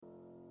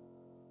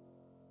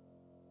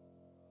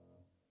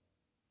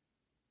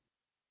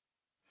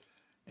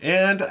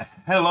And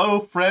hello,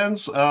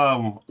 friends.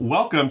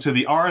 Welcome to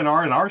the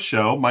R&R&R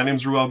show. My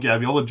name's Ruel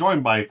Gaviola,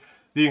 joined by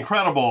the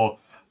incredible,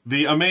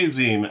 the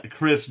amazing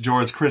Chris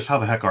George. Chris, how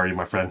the heck are you,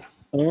 my friend?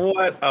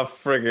 What a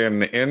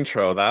friggin'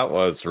 intro that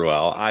was,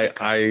 Ruel.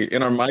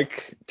 In our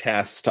mic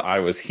test, I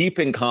was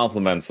heaping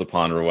compliments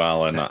upon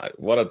Ruel, and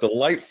what a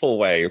delightful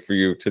way for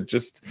you to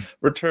just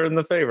return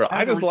the favor.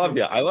 I just love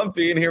you. I love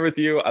being here with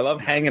you. I love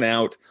hanging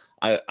out.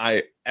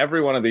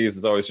 Every one of these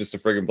is always just a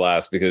friggin'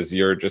 blast because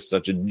you're just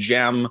such a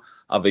gem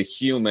of a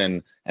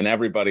human, and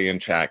everybody in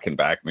chat can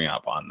back me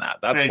up on that.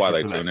 That's why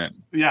they tune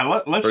in.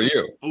 Yeah,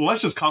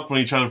 let's just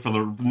compliment each other for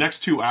the next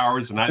 2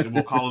 hours, and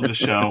we'll call it a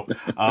show.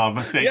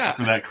 Thank you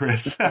for that,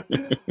 Chris.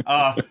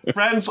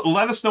 Friends,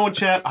 let us know in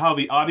chat how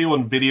the audio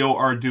and video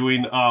are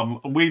doing.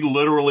 We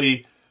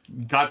literally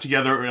got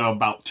together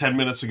about 10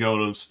 minutes ago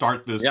to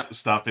start this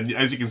stuff, and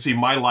as you can see,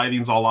 my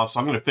lighting's all off, so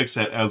I'm going to fix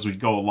that as we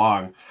go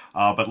along.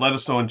 But let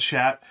us know in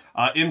chat.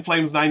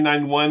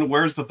 InFlames991,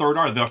 where's the third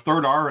R? The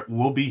third R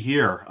will be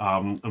here.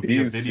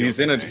 He's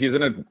in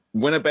a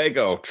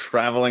Winnebago,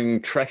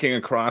 trekking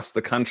across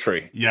the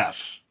country.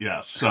 Yes.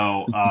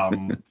 So,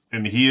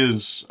 and he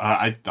is,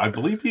 I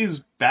believe he's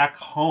back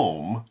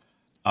home,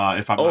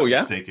 if I'm not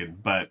mistaken.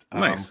 But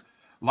nice.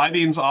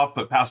 Lighting's off,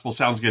 but passable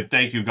sounds good.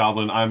 Thank you,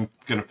 Goblin. I'm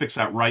going to fix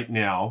that right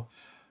now.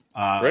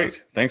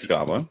 Great. Thanks,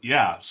 Goblin.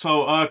 Yeah.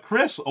 So,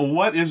 Chris,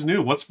 what is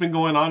new? What's been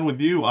going on with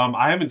you?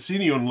 I haven't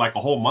seen you in like a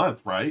whole month,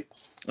 right?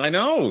 I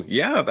know.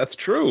 Yeah, that's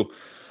true.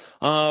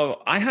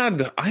 I had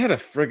a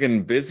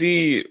friggin'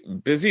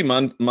 busy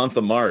month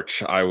of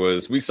March.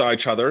 We saw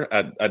each other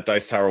at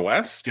Dice Tower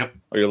West. Yep.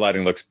 Oh, your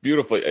lighting looks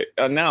beautiful.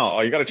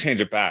 Now you got to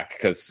change it back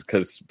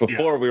because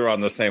before we were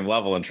on the same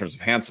level in terms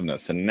of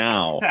handsomeness, and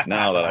now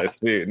that I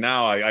see,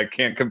 I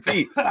can't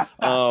compete. We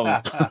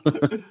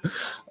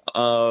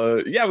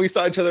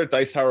saw each other at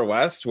Dice Tower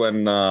West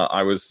when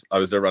I was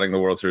there running the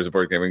World Series of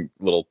Board Gaming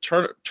little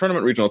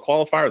tournament regional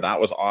qualifier. That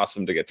was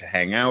awesome to get to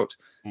hang out.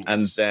 Yes.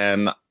 And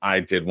then I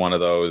did one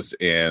of those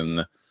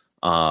in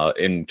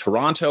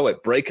Toronto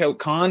at Breakout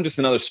Con, just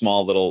another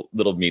small little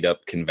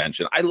meetup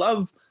convention. I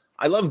love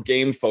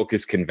game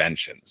focused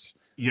conventions.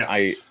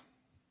 Yes.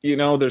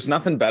 There's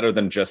nothing better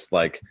than just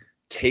like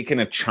taking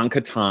a chunk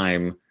of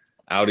time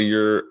out of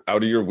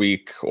your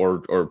week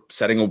or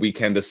setting a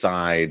weekend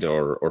aside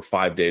or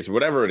 5 days or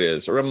whatever it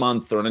is, or a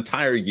month or an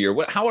entire year,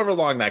 however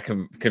long that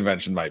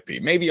convention might be,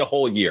 maybe a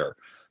whole year.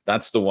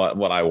 That's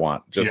what I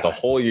want. Just a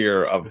whole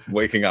year of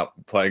waking up,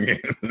 playing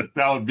games.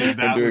 That would be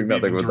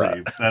the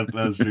dream.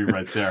 That's the dream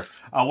right there.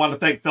 I want to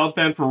thank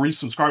Feldfan for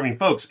resubscribing.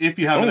 Folks, if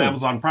you have an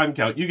Amazon Prime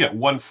account, you get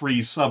one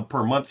free sub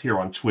per month here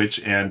on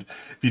Twitch. And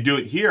if you do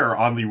it here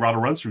on the Router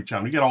Runs Through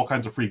channel, you get all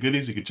kinds of free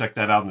goodies. You can check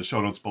that out in the show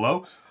notes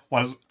below.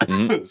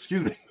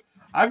 Excuse me.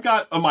 I've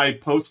got my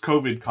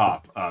post-COVID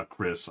cough,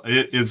 Chris.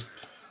 It is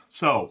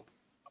so...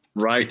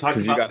 Right,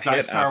 because you got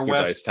hit after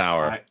Dice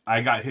Tower.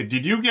 I got hit.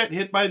 Did you get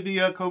hit by the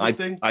COVID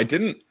thing? I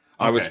didn't. Okay.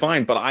 I was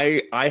fine, but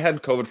I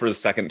had COVID for the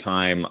second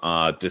time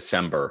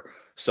December.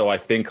 So I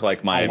think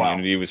like my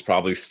immunity was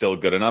probably still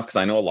good enough because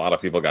I know a lot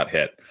of people got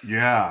hit.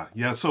 Yeah.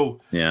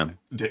 So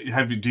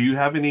do you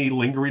have any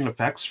lingering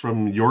effects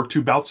from your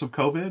 2 bouts of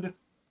COVID?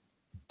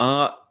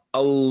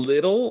 A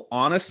little,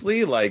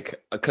 honestly,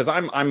 like because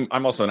I'm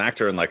also an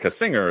actor and like a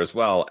singer as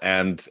well,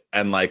 and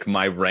like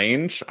my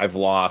range, I've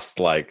lost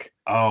like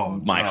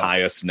my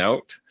highest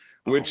note,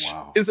 which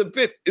is a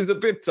bit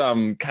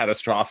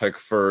catastrophic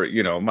for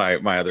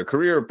my other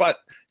career, but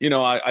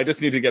I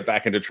just need to get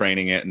back into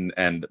training it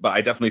but I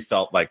definitely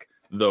felt like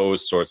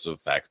those sorts of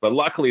effects. But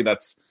luckily,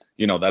 that's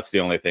the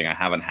only thing. I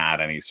haven't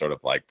had any sort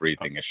of like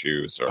breathing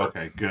issues or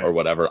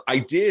whatever. I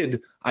did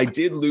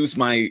lose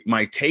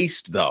my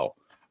taste though.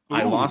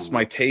 I lost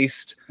my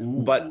taste,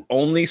 but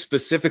only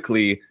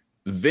specifically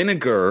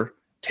vinegar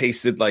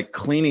tasted like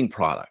cleaning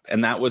product.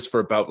 And that was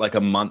for about like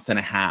a month and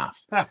a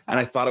half. And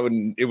I thought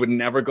it would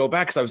never go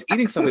back because I was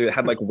eating something that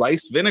had like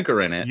rice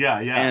vinegar in it. Yeah.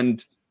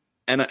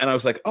 And I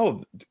was like,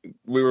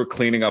 we were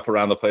cleaning up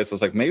around the place. I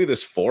was like, maybe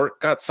this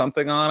fork got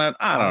something on it.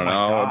 I don't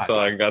know. And so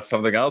I got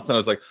something else. And I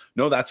was like,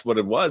 no, that's what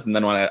it was. And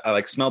then when I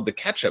like smelled the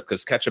ketchup,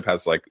 because ketchup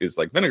is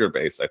vinegar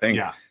based, I think.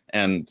 Yeah.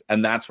 And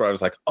that's where I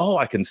was like,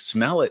 I can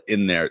smell it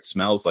in there. It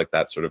smells like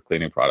that sort of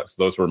cleaning products.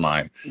 Those were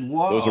my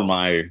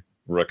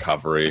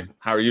recovery.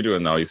 How are you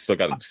doing though? You still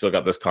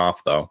got this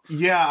cough though.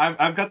 Yeah,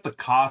 I've got the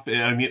cough.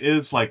 I mean, it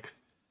is like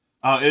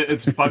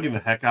it's bugging the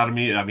heck out of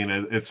me. I mean,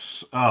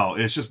 it's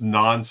just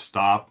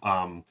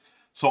nonstop.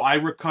 So I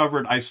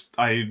recovered.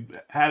 I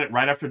had it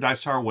right after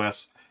Dice Tower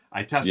West.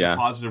 I tested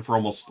positive for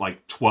almost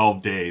like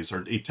 12 days,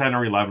 or 10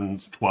 or 11,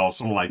 12,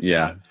 something like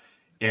that.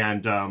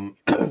 And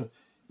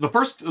the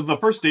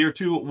first day or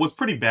two was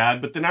pretty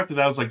bad, but then after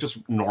that it was like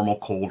just normal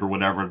cold or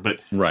whatever. But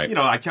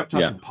I kept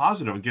testing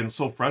positive, getting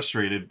so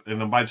frustrated,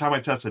 and then by the time I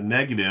tested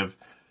negative,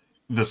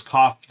 this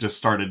cough just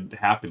started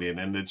happening,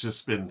 and it's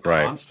just been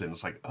constant.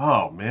 It's like,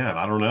 oh man,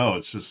 I don't know.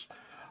 It's just,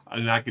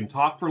 I can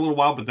talk for a little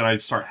while, but then I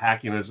start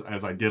hacking as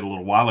I did a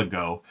little while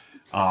ago.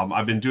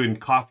 I've been doing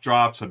cough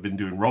drops. I've been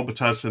doing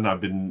Robitussin.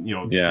 I've been,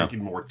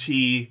 drinking more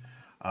tea.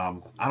 I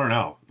don't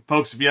know.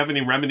 folks, if you have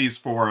any remedies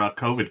for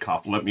COVID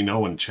cough, let me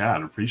know in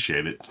chat.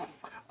 Appreciate it.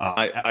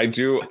 I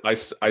do. I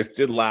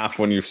did laugh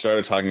when you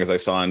started talking, as I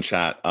saw in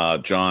chat.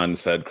 John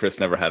said Chris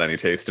never had any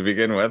taste to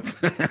begin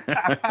with.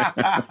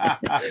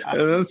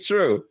 That's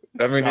true.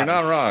 I mean, you're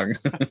not wrong.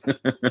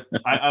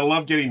 I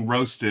love getting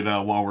roasted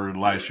while we're in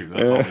live stream.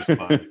 That's always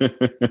fun.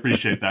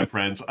 Appreciate that,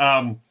 friends.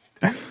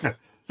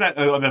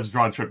 That's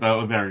Drawn Trip.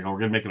 Oh, there you go. We're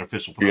gonna make an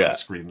official put on the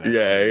screen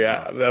there.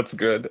 Yeah, that's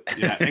good.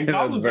 Yeah, and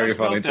that's very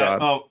funny,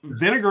 John.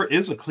 Vinegar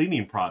is a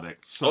cleaning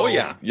product. So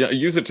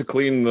use it to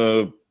clean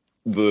the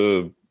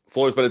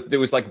floors, but it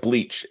was like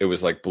bleach. It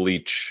was like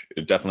bleach.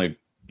 It definitely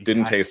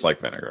didn't taste like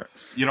vinegar.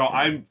 You know,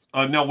 I'm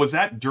now was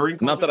that during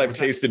COVID? Not that I've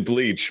tasted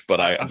bleach, but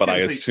I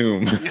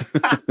assume.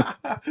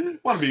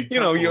 Want to be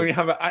you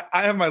have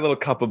I have my little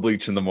cup of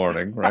bleach in the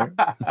morning, right?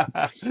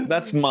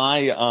 That's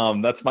my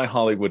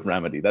Hollywood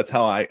remedy. That's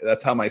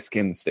how my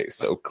skin stays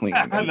so clean.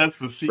 And that's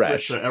the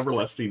secret to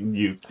everlasting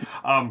youth.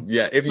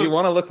 If you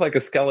want to look like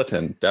a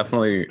skeleton,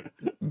 definitely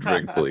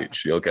drink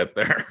bleach. You'll get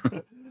there.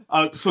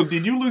 So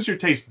did you lose your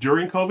taste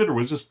during COVID or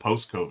was this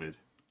post-COVID?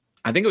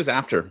 I think it was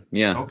after.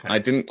 Yeah. Okay. I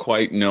didn't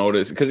quite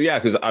notice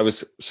because I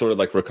was sort of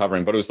like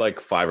recovering, but it was like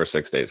 5 or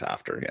 6 days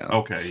after. Yeah.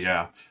 Okay.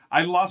 Yeah.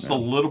 I lost a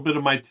little bit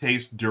of my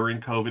taste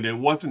during COVID. It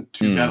wasn't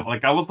too bad.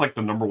 Like I was like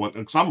the number one,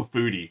 because I'm a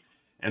foodie.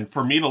 And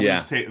for me to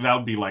lose taste, that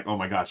would be like, oh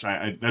my gosh,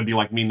 that'd be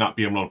like me not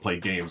being able to play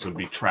games. It would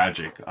be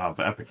tragic of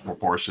epic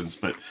proportions.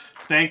 But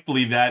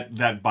thankfully that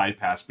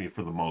bypassed me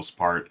for the most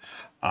part.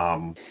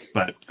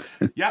 But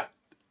yeah.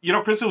 You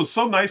know, Chris, it was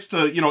so nice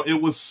to,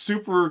 it was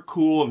super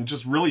cool and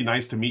just really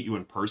nice to meet you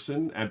in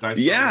person at Dice.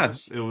 Yeah.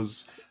 It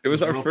was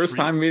our first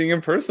time meeting in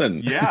person.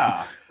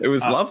 Yeah. It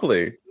was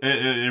lovely.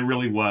 It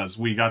really was.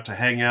 We got to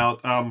hang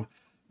out.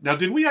 Now,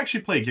 did we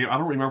actually play a game? I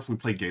don't remember if we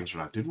played games or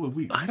not. Did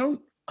we? I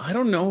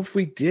don't know if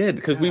we did,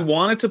 because we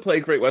wanted to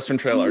play Great Western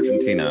Trail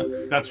Argentina.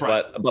 That's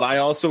right. But I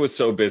also was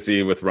so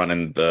busy with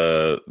running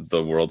the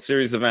World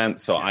Series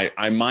event. So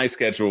my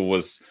schedule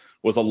was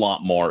a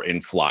lot more in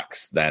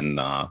flux than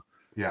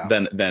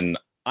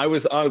I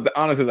was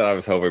honestly that I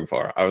was hoping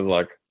for. I was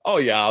like, oh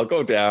yeah, I'll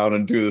go down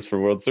and do this for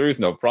World Series,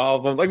 no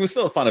problem. Like, it was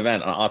still a fun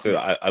event, and honestly,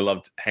 I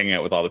loved hanging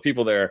out with all the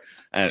people there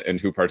and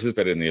who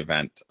participated in the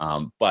event.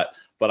 But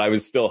I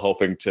was still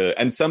hoping to,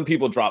 and some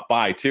people dropped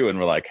by too and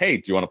were like, hey,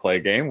 do you want to play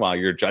a game while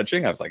you're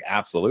judging? I was like,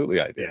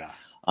 absolutely, I do.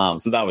 Yeah.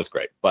 So that was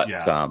great. But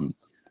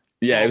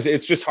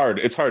it's just hard.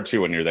 It's hard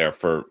too when you're there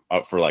for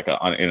like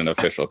in an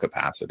official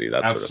capacity.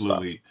 That absolutely. Sort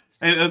of stuff.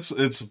 And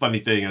it's a funny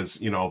thing as,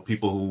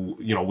 people who,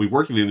 we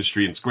work in the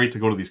industry, and it's great to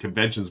go to these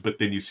conventions, but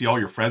then you see all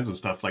your friends and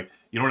stuff, like,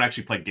 you don't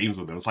actually play games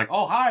with them. It's like,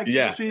 oh, hi, good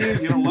to see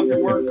you, love your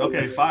work.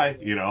 Okay, bye,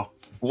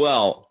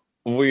 Well,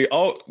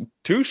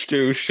 Touche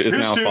is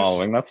now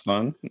following. That's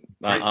fun.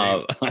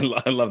 I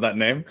love that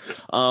name.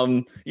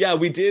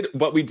 We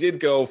did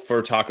go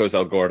for Tacos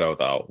El Gordo,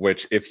 though,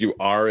 which if you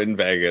are in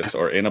Vegas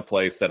or in a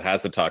place that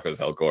has a Tacos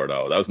El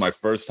Gordo, that was my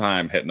first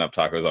time hitting up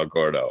Tacos El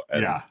Gordo.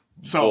 And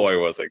so,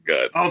 boy, was it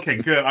good. Okay,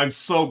 good. I'm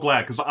so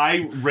glad, because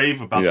I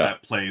rave about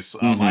that place.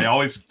 I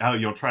always, try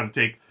to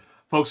take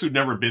folks who've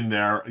never been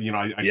there.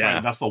 I try.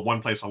 That's the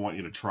one place I want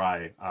you to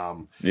try.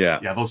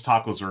 Those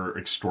tacos are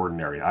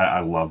extraordinary.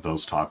 I love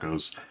those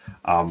tacos.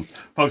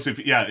 Folks,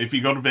 if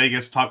you go to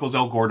Vegas, Tacos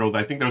El Gordo,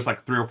 I think there's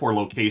like 3 or 4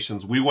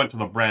 locations. We went to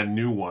the brand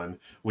new one,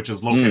 which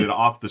is located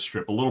off the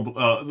strip a little.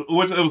 It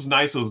was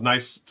nice. It was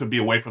nice to be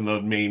away from the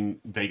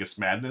main Vegas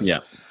madness. Yeah.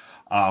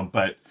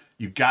 But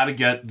you got to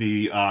get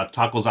the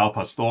Tacos Al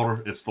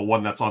Pastor. It's the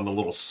one that's on the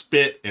little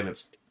spit, and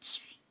it's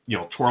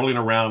twirling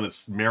around.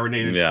 It's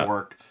marinated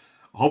pork.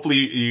 Hopefully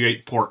you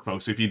ate pork,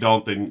 folks. If you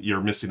don't, then you're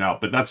missing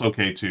out. But that's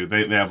okay too.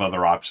 They have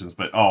other options.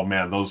 But oh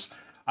man, those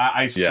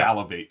I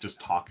salivate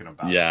just talking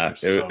about. Yeah,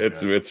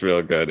 it's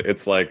real good.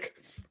 It's like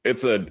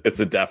it's a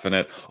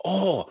definite.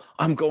 Oh,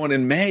 I'm going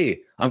in May.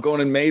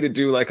 To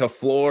do like a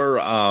floor.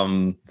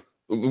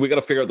 We got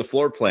to figure out the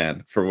floor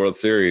plan for World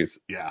Series.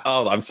 Yeah.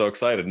 Oh, I'm so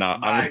excited. Now,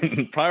 nice.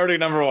 I'm priority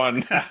number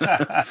 1.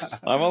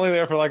 I'm only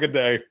there for like a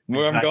day.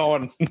 Where I'm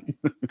going.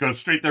 Go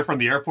straight there from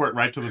the airport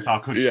right to the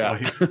taco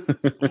joint.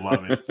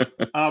 Love it.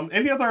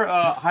 Any other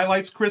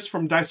highlights, Chris,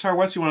 from Dice Tower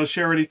West? You want to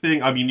share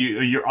anything? I mean,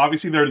 you're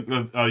obviously there.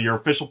 Your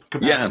official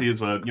capacity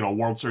is a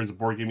World Series of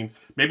board gaming.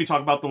 Maybe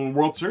talk about the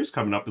World Series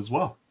coming up as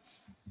well.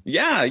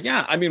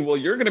 Yeah. I mean, well,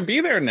 you're going to be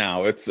there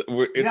now. It's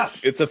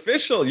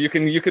official. You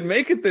can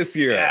make it this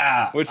year.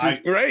 Yeah, which is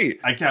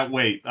great. I can't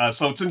wait.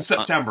 So it's in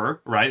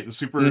September, right?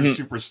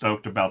 Super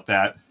stoked about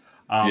that.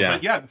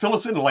 But fill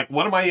us in. Like,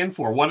 what am I in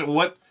for? What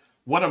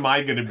am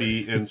I going to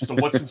be in? So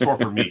what's in store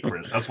for me,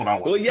 Chris? That's what I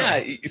want. Well,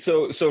 yeah.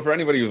 So for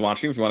anybody who's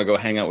watching, if you want to go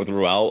hang out with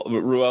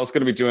Ruel's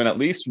going to be doing at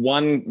least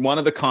one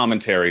of the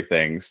commentary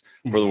things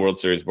for the World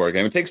Series board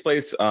game. It takes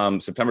place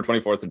September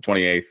 24th and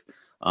 28th.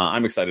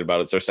 I'm excited about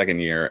it. It's our second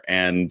year,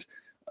 and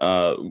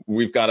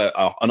we've got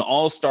an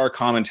all-star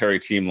commentary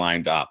team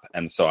lined up.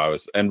 And so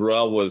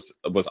Ruel was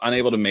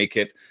unable to make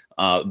it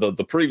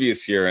the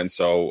previous year, and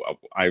so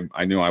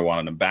I knew I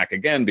wanted him back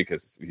again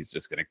because he's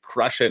just going to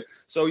crush it.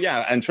 So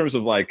yeah, in terms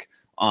of like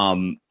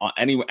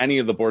any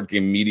of the board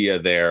game media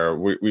there,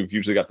 we've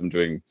usually got them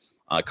doing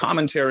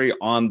commentary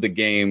on the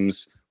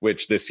games,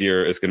 which this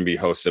year is going to be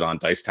hosted on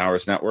Dice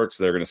Towers Network.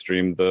 So they're going to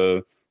stream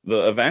the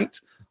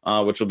event,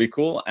 which will be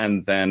cool.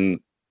 And then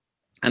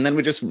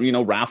we just,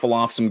 raffle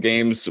off some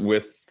games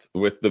with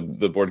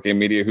the board game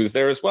media who's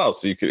there as well.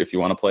 So you could, if you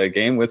want to play a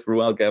game with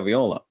Ruel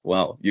Gaviola,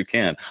 well, you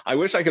can. I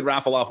wish I could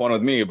raffle off one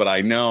with me, but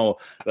I know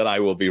that I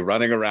will be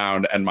running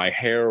around and my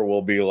hair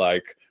will be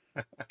like,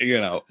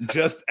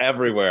 just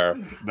everywhere.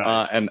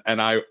 Nice.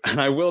 And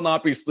I will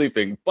not be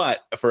sleeping, but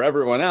for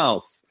everyone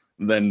else,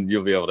 then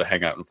you'll be able to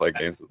hang out and play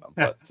games with them.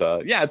 But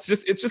it's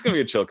just going to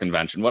be a chill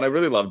convention. What I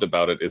really loved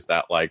about it is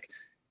that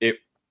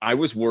I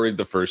was worried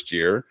the first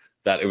year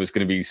that it was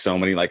going to be so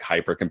many like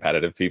hyper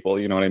competitive people,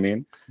 you know what I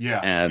mean?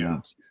 Yeah.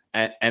 And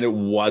it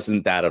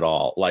wasn't that at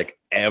all. Like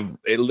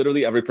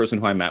literally every person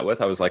who I met with,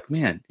 I was like,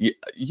 man,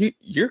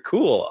 you're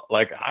cool.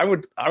 Like I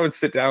would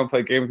sit down and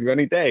play games with you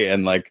any day.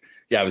 And like,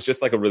 it was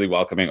just like a really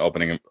welcoming,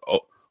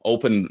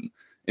 open,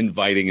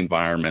 inviting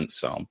environment.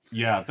 So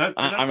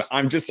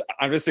I'm just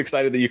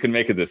excited that you can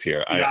make it this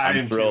year.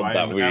 I'm thrilled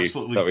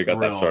that we got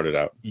that sorted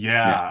out.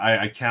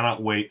 I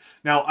cannot wait.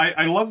 Now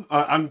I love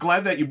I'm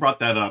glad that you brought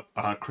that up,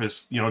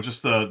 Chris,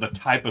 just the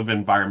type of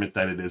environment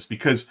that it is,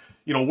 because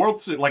World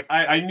Series, like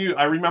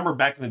I remember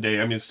back in the day,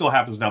 I mean it still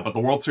happens now, but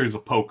the World Series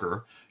of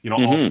Poker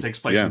also takes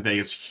place in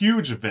Vegas,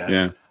 huge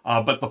event.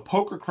 But the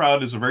poker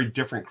crowd is a very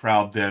different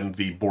crowd than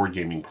the board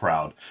gaming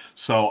crowd.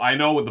 So I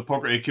know with the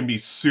poker, it can be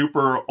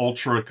super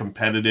ultra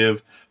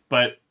competitive,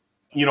 but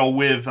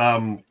with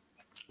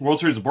World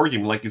Series of Board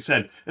Gaming, like you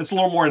said, it's a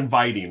little more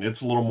inviting.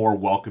 It's a little more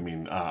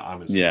welcoming.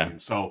 I'm assuming. Yeah.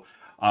 So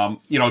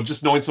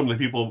just knowing some of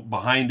the people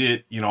behind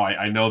it,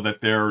 I know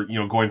that they're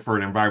going for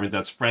an environment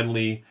that's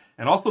friendly.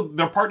 And also,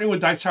 they're partnering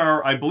with Dice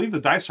Tower, I believe the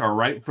Dice Tower,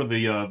 right, for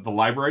the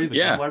library, the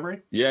game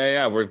library?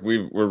 Yeah.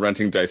 We're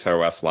renting Dice Tower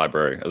West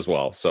library as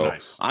well. So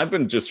nice. I've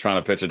been just trying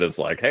to pitch it as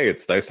like, hey,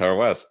 it's Dice Tower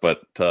West,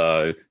 but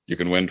you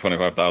can win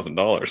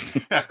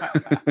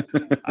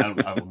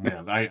 $25,000.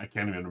 Man, I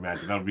can't even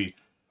imagine. That would be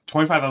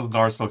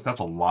 $25,000, folks. That's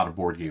a lot of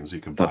board games you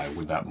can buy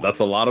with that money. That's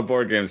a lot of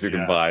board games you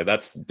can buy.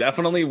 That's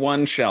definitely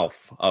one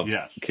shelf of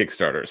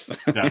Kickstarters.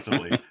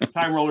 Definitely.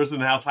 Time Roller's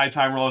in the house. Hi,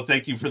 Time Roller.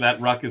 Thank you for that,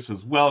 Ruckus,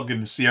 as well. Good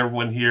to see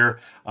everyone here.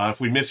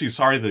 If we miss you,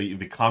 sorry,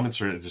 the comments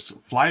are just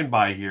flying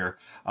by here.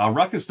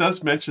 Ruckus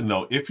does mention,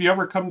 though, if you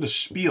ever come to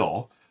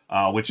Spiel,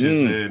 which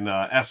is in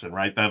Essen,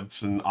 right?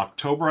 That's in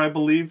October, I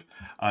believe.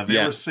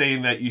 They were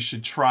saying that you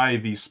should try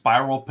the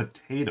spiral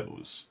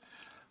potatoes.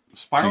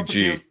 Spiral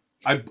potatoes.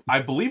 I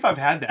believe I've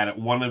had that at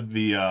one of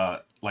the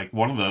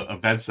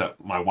events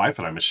that my wife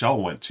and I, Michelle,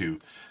 went to.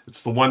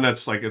 It's the one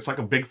that's like, it's like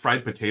a big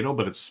fried potato,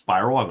 but it's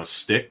spiral on a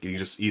stick, and you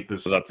just eat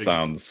this. That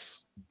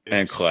sounds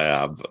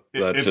incredible.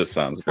 That just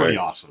sounds pretty great.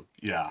 Awesome.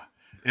 Yeah.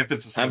 If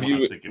it's the same one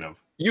I'm thinking of.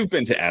 You've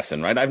been to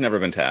Essen, right? I've never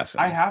been to Essen.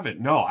 I haven't.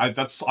 No,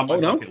 that's on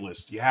my bucket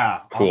list. Yeah.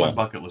 Cool. On my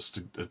bucket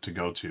list to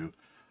go to.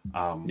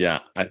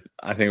 I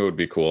think it would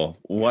be cool.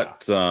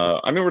 What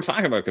we're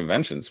talking about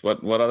conventions.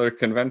 What other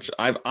convention?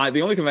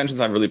 The only conventions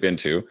I've really been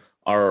to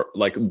are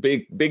like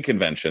big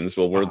conventions.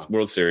 Well,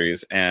 World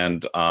Series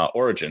and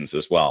Origins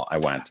as well. I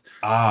went.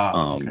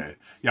 Okay.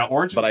 Yeah,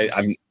 Origins. But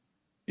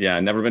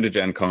I've never been to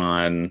Gen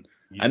Con.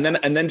 Yeah.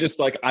 And then just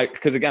like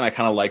because again I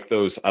kind of like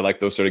those. I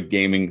like those sort of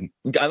gaming.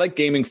 I like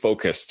gaming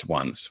focused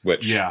ones.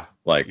 Which same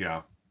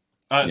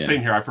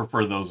here. I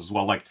prefer those as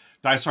well. Like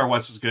Dice Tower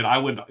West is good. I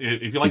would,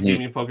 if you like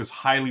gaming focus,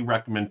 highly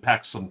recommend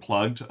PAX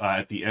Unplugged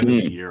at the end of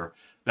the year.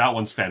 That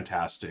one's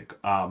fantastic.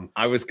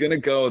 I was gonna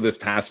go this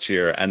past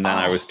year, and then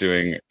I was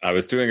doing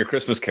A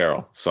Christmas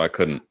Carol, so I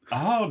couldn't.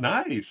 Oh,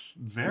 nice,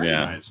 very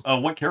nice.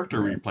 What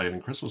character were you playing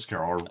in Christmas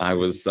Carol? I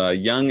was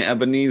young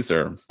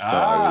Ebenezer, so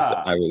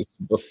I was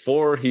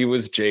before he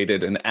was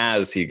jaded, and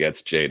as he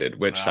gets jaded,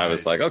 which I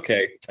was like,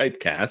 okay,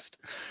 typecast.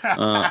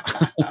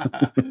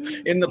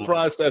 In the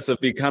process of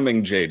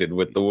becoming jaded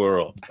with the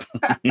world.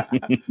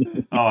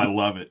 I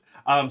love it.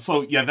 That's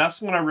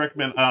the one I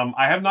recommend.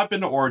 I have not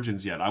been to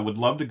Origins yet. I would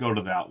love to go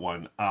to that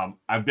one.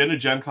 I've been to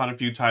Gen Con a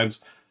few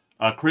times.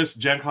 Chris,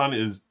 Gen Con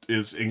is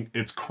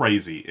it's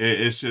crazy.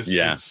 It's just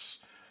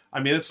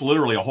it's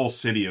literally a whole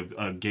city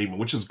of gaming,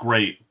 which is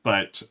great.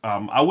 But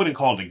I wouldn't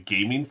call it a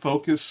gaming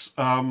focus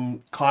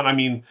con. I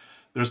mean,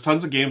 there's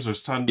tons of games.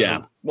 There's tons.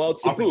 Yeah. Well,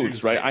 it's the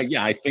booths, right?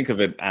 I think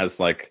of it as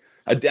like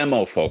a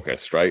demo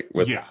focus, right?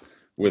 With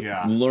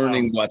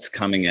learning what's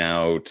coming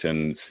out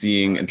and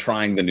seeing and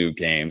trying the new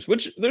games,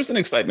 which there's an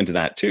excitement to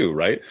that too,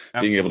 right?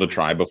 Absolutely. Being able to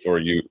try before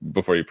you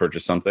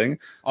purchase something.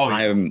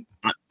 I'm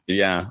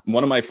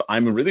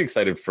really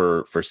excited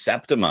for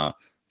Septima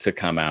to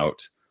come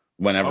out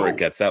whenever it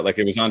gets out. Like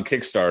it was on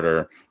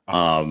Kickstarter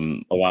a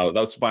while.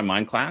 That was by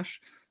Mind Clash,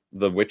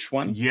 the witch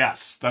one.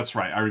 Yes, that's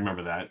right. I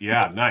remember that.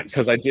 Yeah, nice.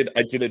 Because I did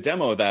a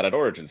demo of that at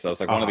Origins. So that was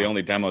like one of the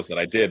only demos that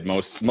I did.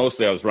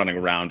 Mostly I was running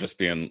around just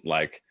being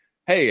like,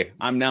 hey,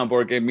 I'm now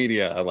Board Game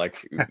Media,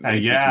 like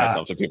introducing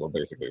myself to people,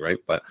 basically, right?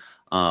 But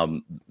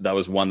that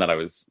was one that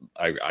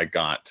I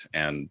got,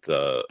 and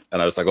I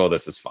was like, oh,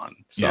 this is fun.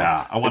 So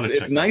yeah, I want to.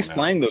 It's nice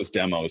playing those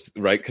demos,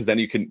 right? Because then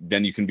you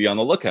can be on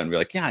the lookout and be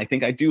like, yeah, I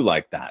think I do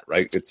like that,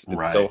 right? It's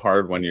so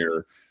hard when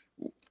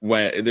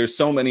there's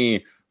so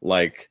many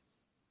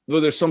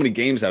there's so many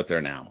games out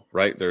there now,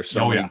 right? There's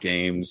so many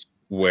games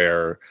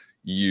where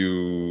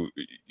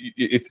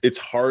it's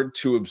hard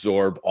to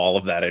absorb all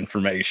of that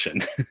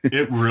information.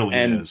 It really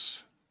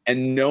is.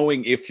 And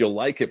knowing if you'll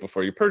like it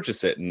before you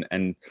purchase it,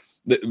 and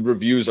the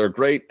reviews are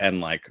great,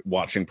 and like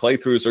watching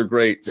playthroughs are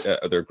great.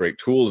 They're great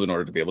tools in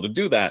order to be able to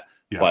do that.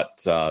 Yeah.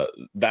 But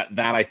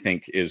that I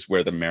think is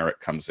where the merit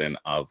comes in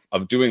of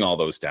doing all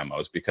those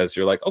demos, because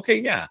you're like, okay,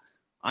 yeah,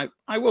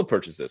 I will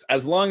purchase this,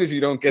 as long as you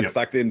don't get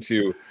sucked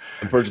into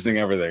purchasing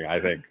everything,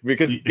 I think,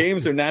 because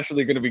games are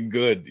naturally going to be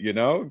good, Games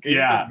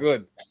are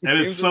good. And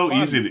it's so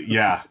easy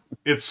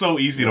it's so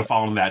easy to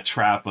fall in that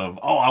trap of,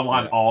 I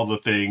want all the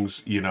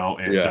things,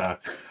 and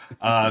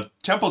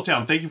Tempo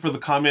Town, thank you for the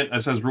comment.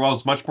 It says Ruel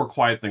is much more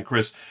quiet than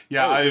Chris.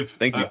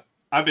 Thank you.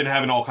 I've been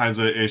having all kinds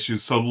of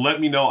issues, so let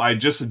me know. I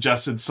just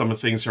adjusted some of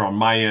the things here on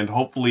my end.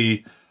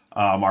 Hopefully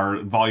our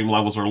volume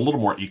levels are a little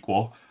more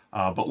equal.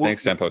 But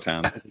thanks, Tempo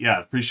Town. Yeah,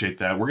 appreciate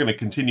that. We're going to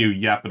continue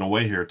yapping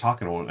away here,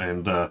 talking.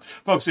 And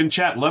folks in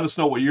chat, let us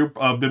know what you've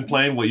been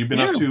playing, what you've been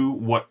up to,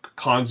 what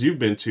cons you've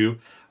been to.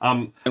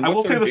 I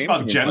will say this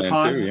about Gen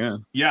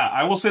Con.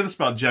 I will say this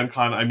about Gen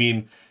Con. I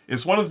mean,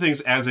 it's one of the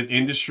things as an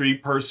industry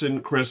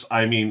person, Chris.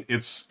 I mean,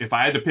 if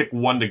I had to pick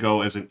one to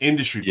go as an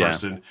industry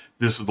person,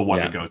 this is the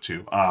one to go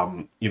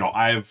to.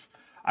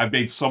 I've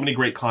made so many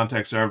great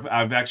contacts there.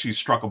 I've actually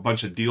struck a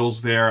bunch of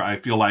deals there. I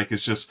feel like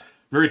it's just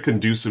very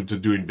conducive to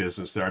doing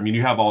business there. I mean,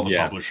 you have all the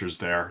publishers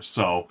there,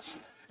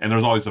 and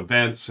there's always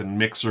events and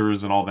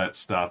mixers and all that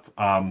stuff.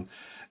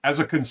 As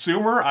a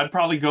consumer, I'd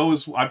probably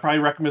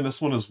recommend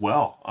this one as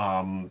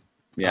well.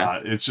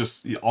 It's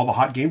just all the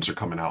hot games are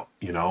coming out,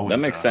 That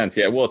makes sense.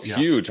 Yeah, well, it's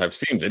huge. I've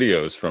seen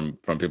videos from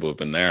people who've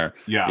been there.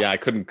 I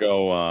couldn't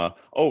go.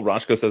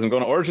 Roshko says I'm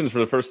going to Origins for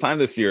the first time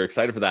this year.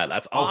 Excited for that.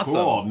 That's awesome.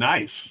 Cool.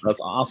 Nice. That's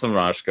awesome,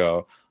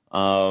 Roshko.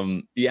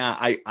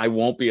 I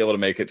won't be able to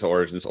make it to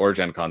Origins or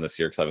Gen Con this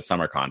year because I have a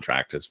summer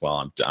contract as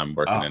well. I'm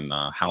working in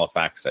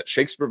Halifax at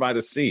Shakespeare by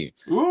the Sea.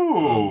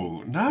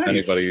 Ooh,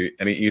 nice.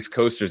 Any East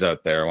Coasters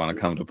out there want to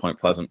come to Point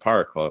Pleasant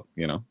Park? Well,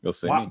 you'll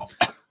see me.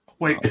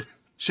 Wait,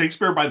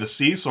 Shakespeare by the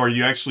Sea? So are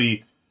you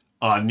actually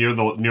near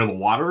the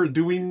water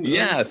doing?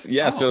 Yes,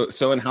 yeah.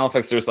 So in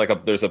Halifax, there's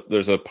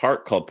a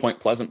park called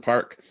Point Pleasant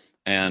Park,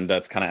 and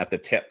that's kind of at the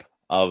tip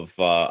of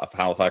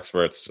Halifax,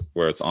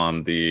 where it's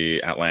on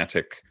the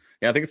Atlantic.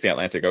 Yeah, I think it's the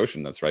Atlantic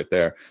Ocean that's right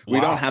there. Wow. We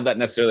don't have that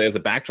necessarily as a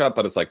backdrop,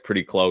 but it's like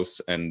pretty close,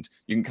 and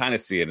you can kind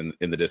of see it in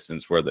the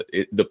distance where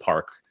the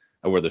park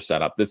where they're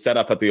set up. They're set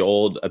up at an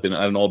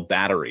old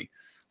battery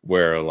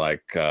where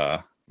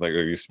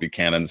there used to be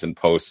cannons and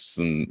posts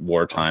and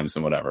war times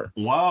and whatever.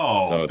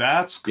 Wow, so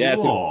that's cool. Yeah,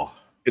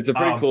 it's a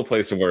pretty cool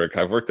place to work.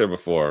 I've worked there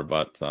before,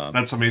 but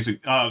that's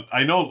amazing.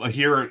 I know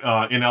here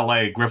in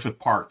LA, Griffith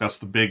Park. That's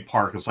the big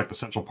park. It's like the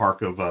Central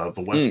Park of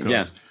the West Coast.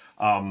 Yeah.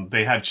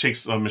 They had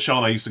Shakespeare. Michelle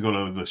and I used to go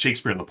to the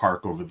Shakespeare in the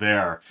Park over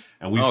there,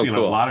 and we've seen a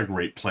lot of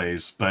great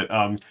plays. But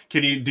do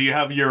you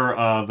have your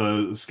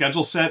the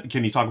schedule set?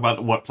 Can you talk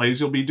about what plays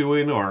you'll be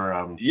doing?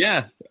 Or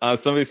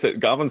somebody said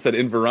Goblin said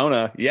in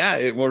Verona.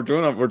 Yeah, we're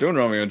doing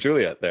Romeo and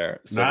Juliet there.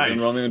 So nice. We're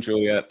doing Romeo and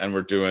Juliet, and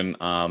we're doing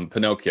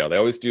Pinocchio. They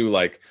always do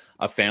like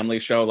a family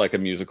show, like a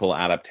musical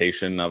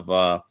adaptation of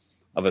a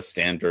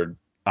standard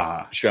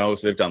show.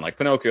 So they've done like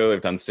Pinocchio, they've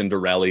done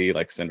Cinderella,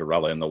 like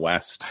Cinderella in the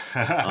West,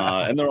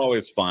 and they're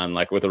always fun,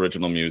 like with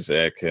original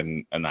music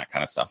and that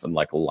kind of stuff, and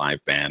like a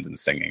live band and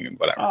singing and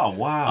whatever. Oh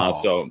wow!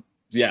 So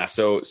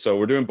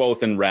we're doing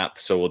both in rep.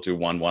 So we'll do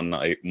one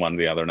night, one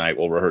the other night.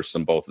 We'll rehearse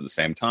them both at the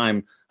same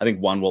time. I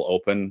think one will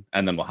open,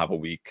 and then we'll have a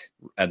week,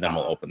 and then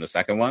we'll open the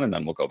second one, and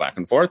then we'll go back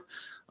and forth.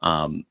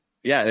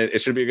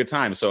 It should be a good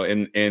time. So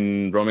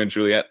in Romeo and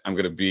Juliet, I'm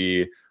going to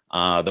be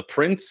the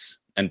Prince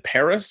and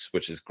Paris,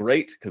 which is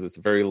great because it's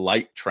a very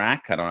light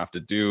track. I don't have to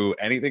do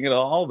anything at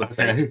all but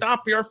say,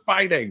 stop your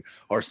fighting,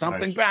 or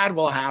something bad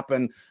will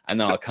happen.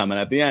 And then I'll come in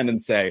at the end and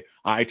say,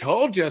 I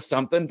told you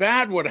something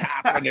bad would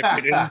happen if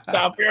you didn't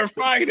stop your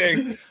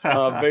fighting.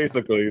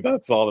 Basically,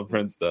 that's all the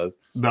Prince does.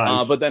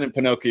 Nice. But then in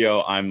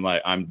Pinocchio, I'm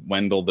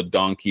Wendell the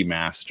Donkey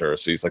Master.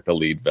 So he's like the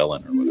lead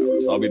villain or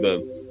whatever. So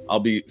I'll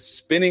be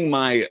spinning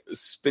my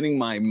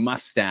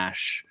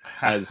mustache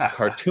as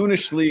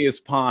cartoonishly as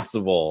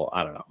possible.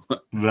 I don't know.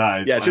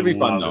 Nice. Yeah, it should be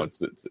fun though.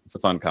 It's a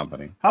fun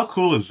company. How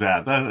cool is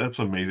that? That's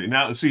amazing.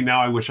 Now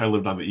I wish I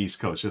lived on the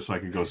East Coast just so I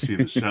could go see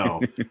the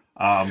show.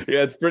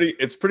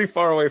 It's pretty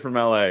far away from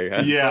LA.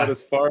 Yeah,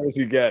 as far as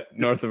you get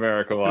North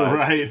America wise.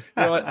 Right. You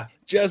know what?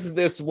 Just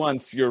this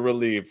once, you're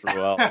relieved.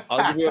 Well,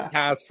 I'll give you a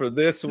pass for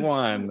this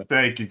one.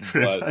 Thank you,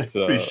 Chris. I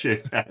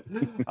appreciate that.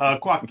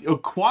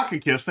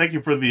 Quackicus, thank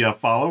you for the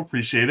follow.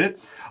 Appreciate it.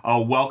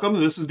 Welcome.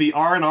 This is the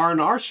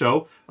R&R&R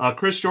show.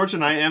 Chris George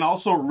and I, and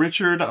also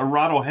Richard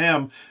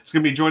Ham is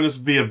going to be joining us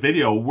via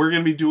video. We're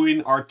going to be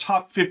doing our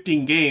top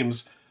 15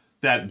 games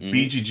that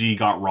BGG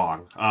got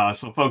wrong.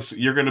 So, folks,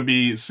 we're going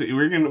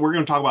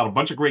to talk about a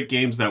bunch of great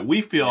games that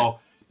we feel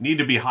need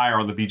to be higher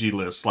on the BG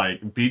list,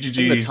 like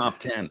BGG. The top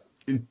 10.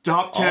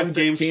 Top 10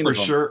 games for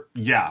sure.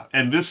 Yeah.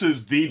 And this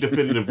is the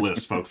definitive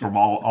list, folks, from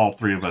all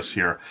three of us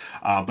here.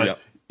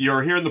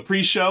 You're here in the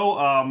pre-show,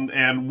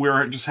 and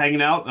we're just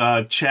hanging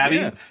out,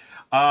 chatting.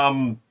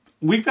 Yeah.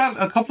 We've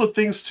got a couple of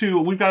things too.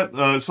 We've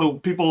got, so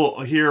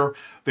people here,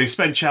 they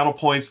spend channel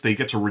points. They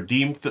get to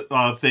redeem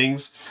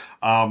things.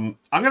 I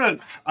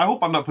hope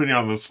I'm not putting you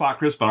on the spot,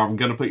 Chris, but I'm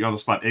going to put you on the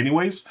spot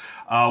anyways.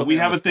 We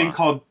have a thing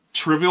called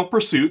Trivial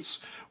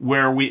Pursuits,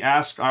 where we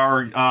ask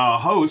our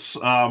hosts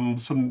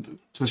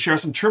to share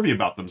some trivia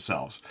about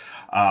themselves.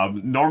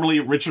 Normally,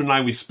 Richard and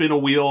I, we spin a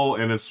wheel,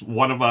 and it's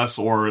one of us,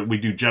 or we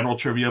do general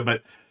trivia.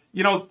 But,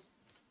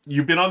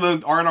 you've been on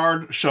the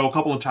R&R show a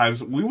couple of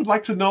times. We would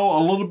like to know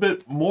a little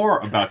bit more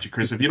about you,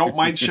 Chris. If you don't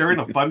mind sharing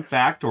a fun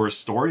fact or a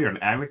story or an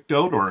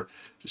anecdote or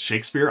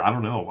Shakespeare, I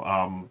don't know.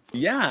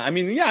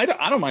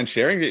 I don't mind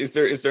sharing. Is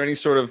there any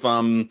sort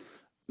of...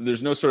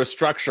 There's no sort of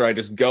structure. I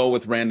just go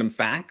with random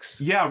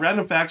facts. Yeah,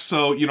 random facts.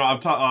 So,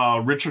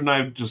 Richard and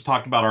I just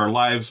talked about our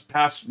lives,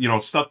 past,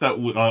 stuff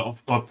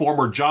that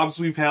former jobs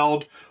we've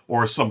held,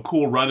 or some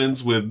cool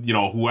run-ins with,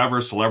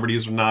 whoever,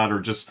 celebrities or not, or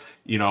just,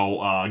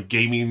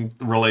 gaming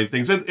related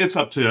things. It's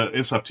up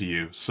to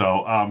you.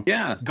 So,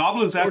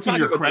 Goblin's asking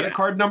your credit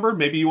card number.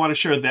 Maybe you want to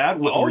share that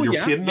or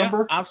your PIN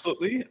number.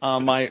 Absolutely.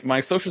 My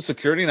social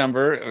security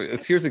number.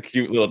 Here's a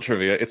cute little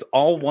trivia. It's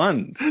all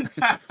ones. It's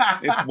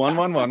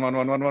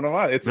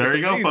 1111111. There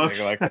you go,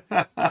 folks.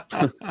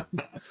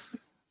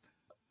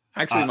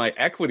 Actually, my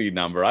equity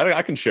number,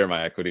 I can share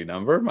my equity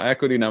number. My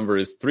equity number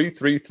is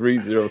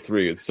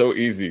 33303. It's so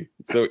easy.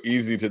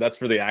 That's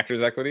for the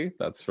actor's equity.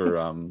 That's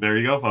for... There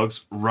you go,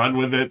 folks. Run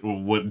with it.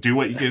 Do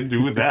what you can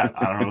do with that.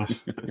 I don't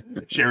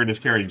know. Sharing is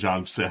caring,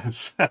 John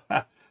says.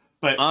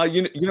 But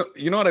you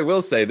know what I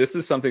will say? This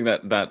is something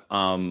that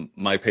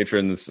my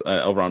patrons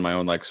over on my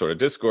own sort of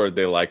Discord,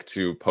 they like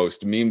to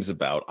post memes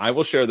about. I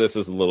will share this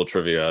as a little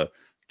trivia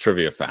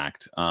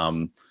fact.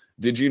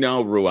 Did you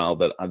know, Ruel,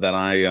 that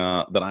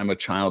I'm a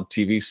child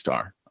TV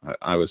star?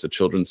 I was a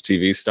children's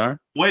TV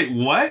star. Wait,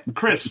 what?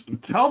 Chris,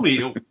 tell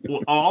me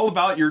all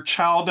about your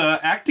child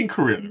acting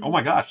career. Oh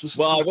my gosh!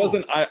 I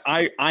wasn't.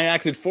 I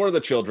acted for the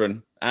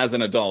children as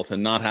an adult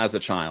and not as a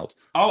child.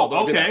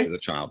 Oh, okay. As a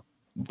child,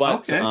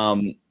 but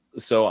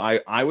so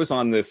I was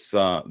on this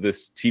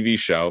TV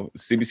show,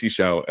 CBC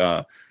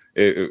show.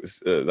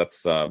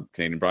 That's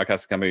Canadian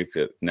Broadcasting Company. It's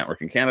a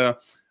network in Canada.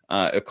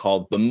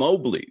 Called the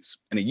Mobleys,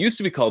 and it used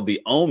to be called the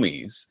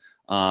Omies,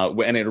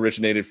 and it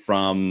originated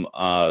from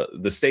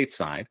the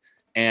stateside,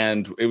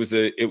 and it was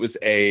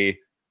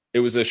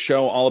a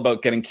show all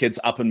about getting kids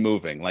up and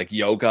moving, like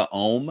yoga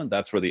Om.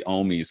 That's where the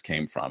Omies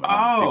came from.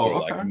 And people were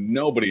like,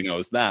 nobody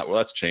knows that. Well,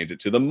 let's change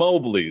it to the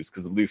Mobleys,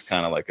 because at least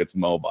kind of it's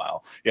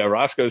mobile. Yeah,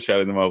 Roscoe's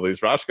shouting the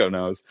Mobleys. Roscoe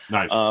knows.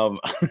 Nice.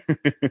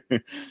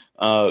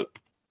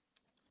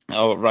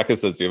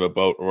 Ruckus says you have a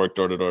boat or work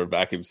door-to-door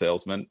vacuum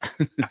salesman.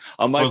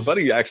 My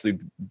buddy actually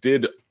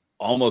did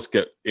almost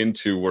get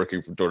into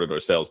working for door-to-door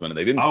salesman, and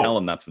they didn't tell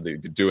him that's what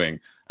they'd be doing.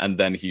 And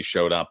then he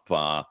showed up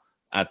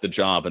at the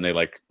job, and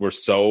they were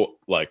so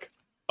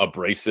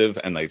abrasive,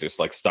 and they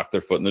just stuck their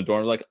foot in the door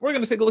and were like, we're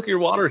going to take a look at your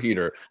water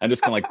heater, and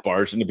just kind of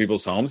barged into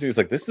people's homes. And he's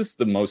like, this is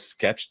the most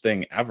sketch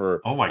thing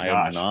ever. Oh my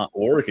gosh. I'm not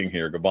working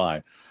here.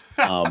 Goodbye.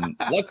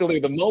 Luckily,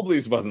 the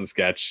Mobleys wasn't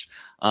sketch.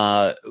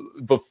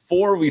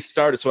 Before we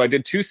started, so I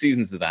did 2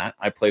 seasons of that.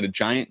 I played a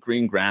giant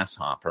green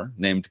grasshopper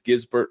named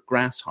Gisbert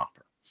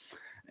Grasshopper.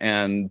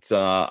 And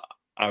I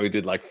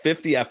did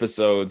 50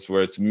 episodes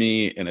where it's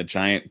me in a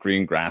giant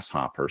green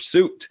grasshopper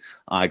suit.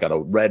 I got a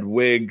red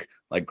wig,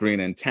 green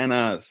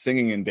antenna,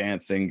 singing and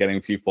dancing, getting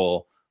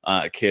people,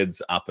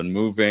 kids up and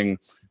moving.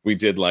 We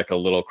did a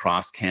little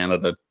cross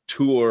Canada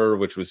tour,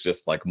 which was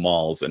just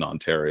malls in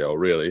Ontario,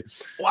 really.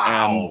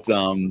 Wow.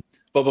 And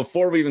but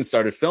before we even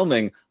started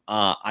filming,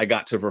 I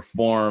got to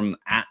perform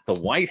at the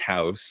White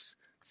House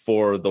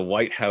for the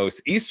White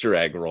House Easter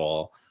egg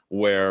roll,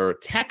 where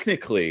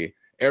technically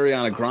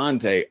Ariana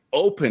Grande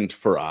opened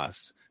for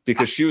us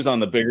because she was on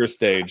the bigger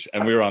stage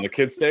and we were on the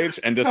kids stage,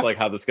 and just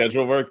how the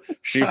schedule worked,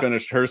 she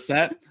finished her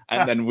set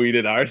and then we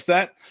did our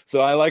set.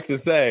 So I like to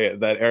say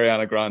that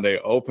Ariana Grande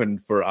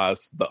opened for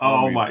us, the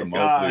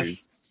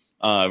Mobleys.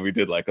 We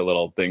did a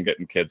little thing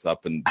getting kids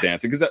up and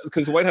dancing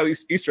because White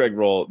House Easter egg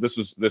roll. This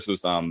was in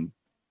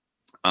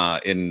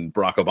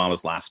Barack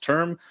Obama's last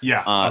term.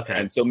 Yeah. Okay.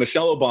 And so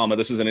Michelle Obama,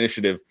 this was an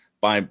initiative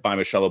by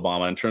Michelle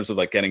Obama in terms of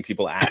getting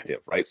people active,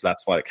 right? So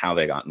that's how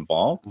they got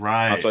involved.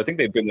 Right. So I think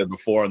they'd been there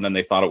before, and then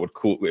they thought it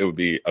would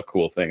be a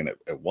cool thing, and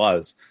it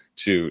was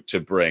to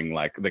bring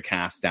the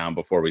cast down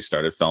before we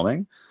started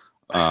filming.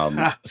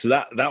 So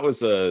that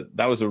was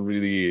a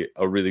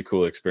really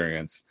cool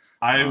experience.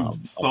 I am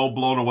so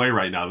blown away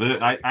right now.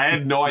 I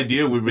had no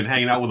idea we've been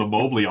hanging out with a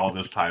Mobley all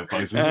this time,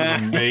 folks. This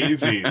is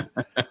amazing.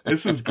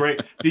 This is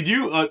great. Did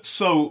you?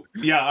 So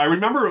yeah, I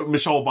remember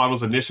Michelle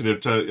Obama's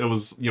initiative it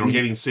was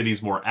getting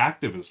cities more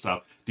active and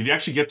stuff. Did you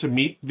actually get to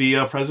meet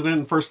the president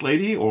and first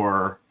lady,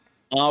 or?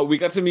 We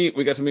got to meet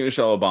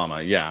Michelle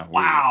Obama. Yeah.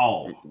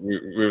 Wow. We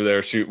were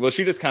there. She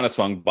just kind of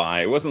swung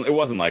by. It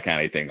wasn't like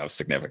anything of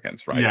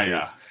significance, right?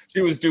 Yeah,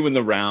 she was doing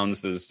the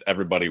rounds as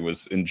everybody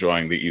was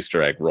enjoying the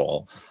Easter egg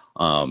roll.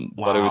 Wow.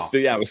 But it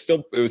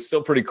was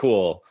still pretty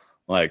cool.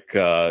 Like, we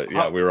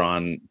were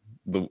on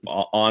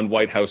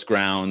White House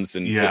grounds,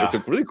 and it's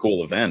a really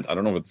cool event. I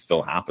don't know if it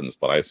still happens,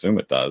 but I assume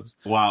it does.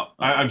 Wow.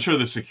 I'm sure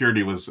the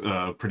security was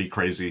pretty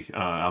crazy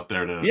out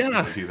there to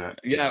do that.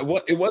 Yeah.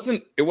 It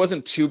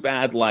wasn't too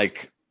bad,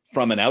 like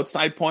from an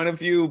outside point of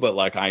view, but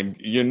like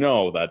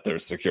that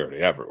there's security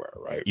everywhere,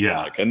 right?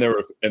 Yeah. Like,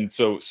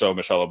 so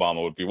Michelle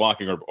Obama would be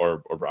walking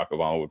or Barack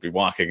Obama would be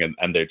walking,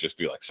 and they'd just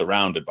be like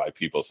surrounded by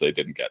people, so they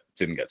didn't get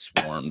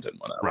swarmed and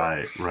whatever.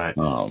 Right.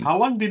 How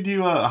long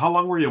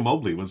were you in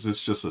Mobley? Was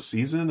this just a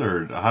season,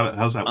 or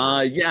how's that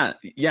work?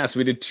 Yeah. So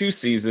we did 2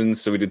 seasons.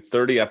 So we did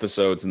 30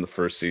 episodes in the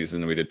first season,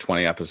 and we did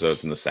 20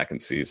 episodes in the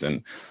second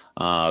season.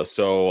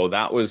 So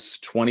that was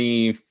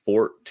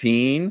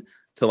 2014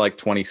 to like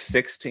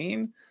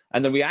 2016.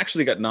 And then we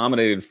actually got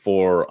nominated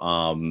for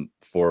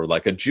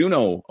like a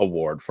Juno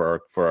Award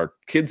for our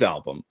kids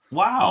album.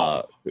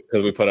 Wow!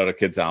 Because we put out a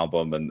kids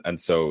album, and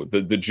so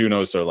the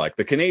Junos are like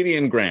the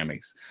Canadian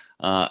Grammys.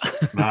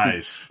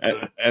 Nice.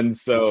 and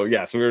so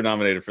so we were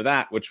nominated for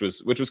that, which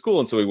was cool.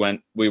 And so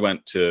we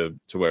went to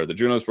where the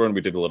Junos were, and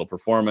we did a little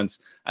performance.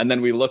 And then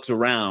we looked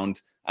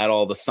around at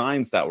all the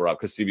signs that were up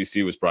because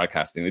CBC was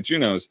broadcasting the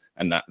Junos,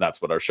 and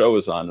that's what our show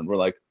was on. And we're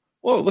like,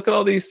 whoa! Look at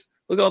all these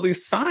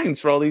signs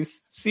for all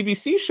these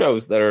CBC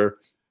shows that are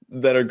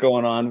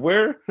going on.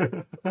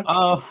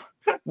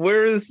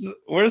 Where's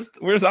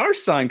our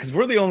sign? Because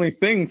we're the only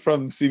thing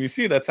from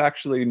CBC that's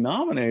actually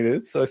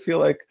nominated. So I feel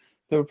like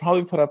they would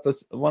probably put up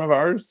one of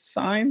our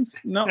signs.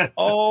 No.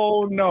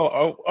 Oh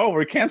no. Oh,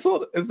 we're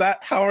canceled. Is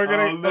that how we're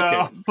gonna?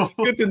 No. Okay.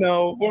 Good to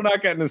know. We're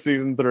not getting to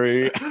season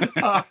 3.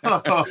 I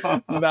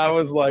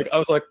was like,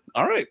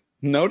 all right,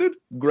 noted.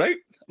 Great.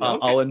 Okay.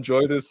 I'll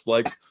enjoy this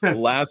like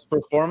last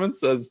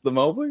performance as the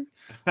Mobleys.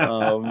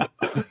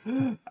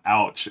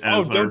 Ouch.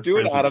 Don't do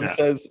it. Adam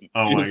says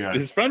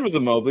his friend was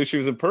a Mobley. She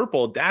was in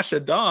purple. Dash a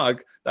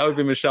dog. That would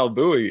be Michelle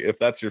Bowie if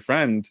that's your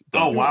friend.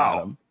 Oh,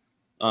 wow.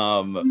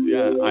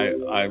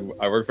 I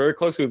worked very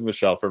closely with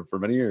Michelle for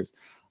many years.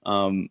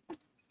 So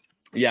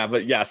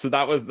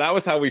that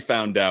was how we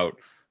found out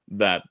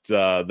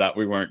that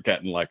we weren't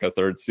getting like a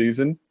third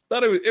season.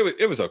 But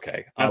it was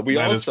okay. That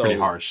is pretty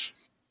harsh.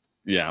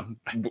 Yeah,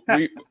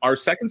 our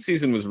second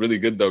season was really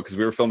good though because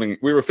we were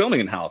filming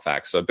in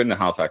Halifax. So I've been to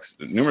Halifax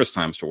numerous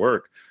times to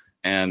work,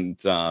 and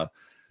that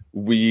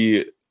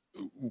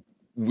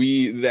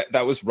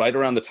was right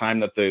around the time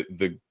that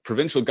the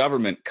provincial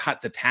government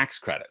cut the tax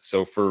credit.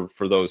 So for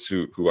those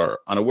who are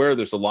unaware,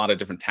 there's a lot of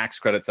different tax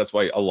credits. That's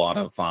why a lot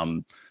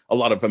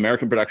of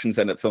American productions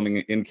end up filming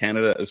in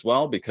Canada as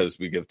well, because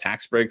we give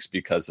tax breaks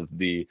because of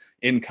the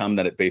income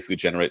that it basically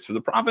generates for the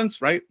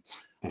province, right?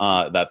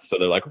 So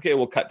they're like, okay,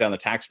 we'll cut down the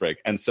tax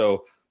break. And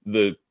so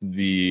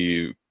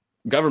the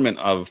government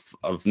of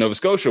Nova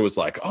Scotia was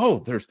like,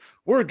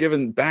 we're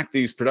giving back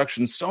these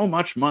productions so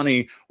much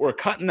money, we're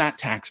cutting that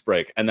tax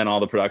break. And then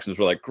all the productions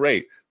were like,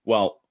 great,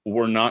 well,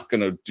 we're not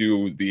going to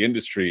do the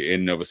industry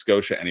in Nova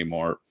Scotia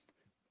anymore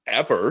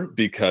ever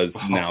because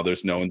now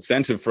there's no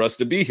incentive for us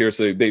to be here.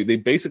 So they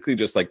basically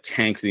just like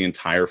tanked the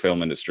entire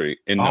film industry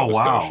in Nova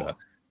Scotia.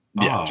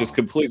 Yeah, just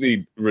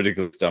completely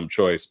ridiculous, dumb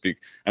choice.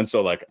 And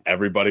so like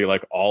everybody,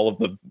 like all of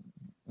the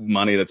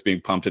money that's being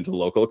pumped into the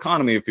local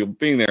economy of people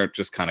being there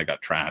just kind of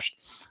got trashed.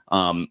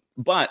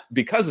 But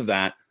because of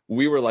that,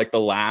 we were like the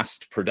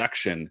last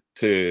production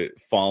to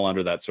fall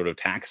under that sort of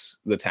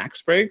the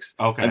tax breaks.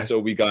 Okay. And so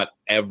we got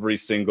every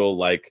single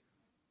like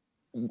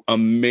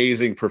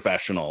amazing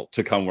professional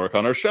to come work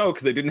on our show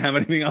because they didn't have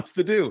anything else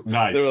to do.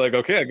 Nice. They were like,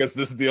 okay, I guess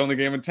this is the only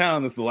game in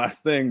town. This is the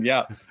last thing.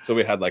 Yeah. So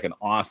we had like an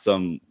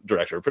awesome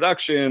director of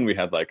production. We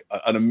had like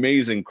an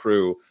amazing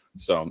crew.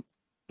 So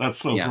that's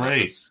so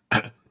great.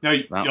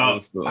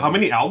 How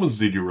many albums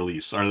did you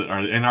release?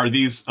 Are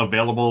these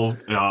available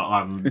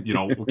on?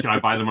 Can I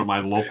buy them at my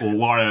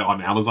local or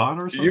on Amazon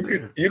or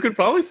something? You could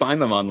probably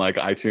find them on like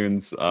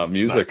iTunes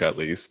Music at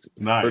least.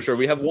 Nice. For sure.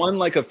 We have one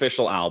like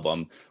official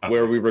album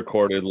where we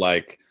recorded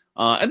like.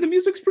 And the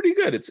music's pretty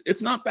good.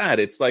 It's not bad.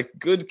 It's like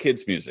good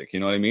kids music.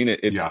 You know what I mean?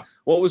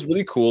 What was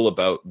really cool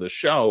about the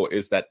show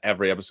is that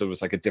every episode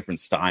was like a different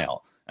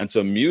style. And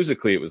so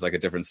musically, it was like a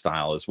different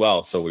style as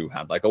well. So we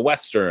had like a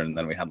Western,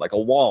 then we had like a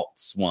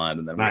waltz one,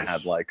 and then we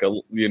had like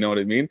you know what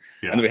I mean?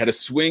 Yeah. And then we had a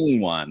swing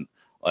one.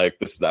 Like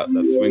that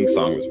swing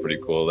song was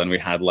pretty cool. Then we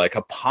had like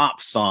a pop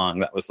song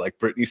that was like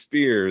Britney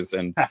Spears.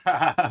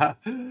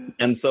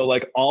 And so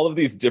like all of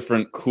these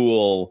different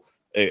cool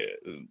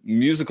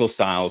musical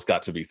styles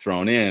got to be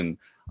thrown in.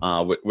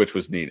 which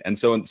was neat. And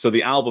so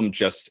the album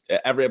just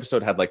every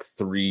episode had like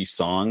 3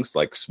 songs,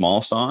 like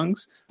small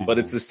songs, but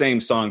it's the same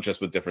song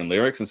just with different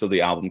lyrics. And so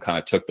the album kind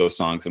of took those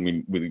songs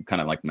and we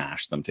kind of like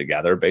mashed them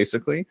together,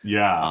 basically.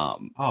 Yeah.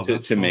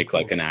 To make cool.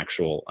 Like an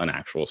actual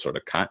sort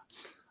of cut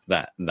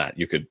that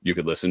you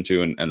could listen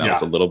to, and that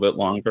was a little bit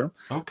longer.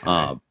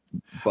 Okay.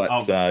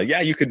 But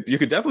you could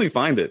definitely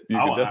find it. You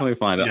could definitely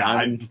find it.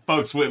 Yeah,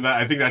 folks,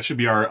 I think that should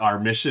be our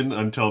mission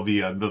until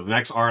the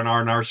next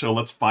R&R&R show.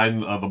 Let's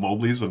find the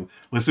Mobleys and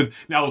listen.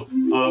 Now,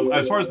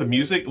 as far as the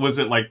music, was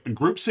it like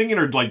group singing,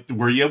 or like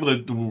were you able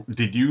to?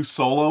 Did you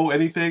solo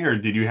anything, or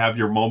did you have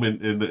your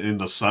moment in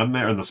the sun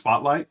there in the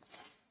spotlight?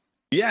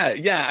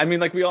 Yeah. I mean,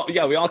 like we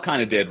all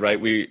kind of did,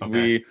 right?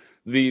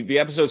 The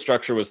episode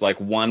structure was like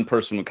one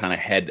person would kind of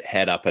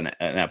head up an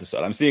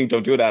episode. I'm seeing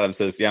Don't Do It Adam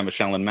says, yeah,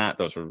 Michelle and Matt,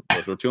 those were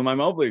 2 of my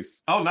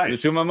Mobleys. Oh, nice.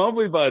 The 2 of my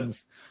Mobley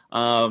buds.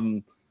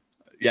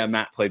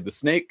 Matt played the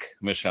snake,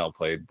 Michelle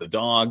played the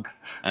dog,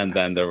 and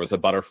then there was a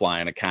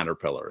butterfly and a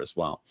caterpillar as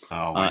well.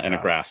 And a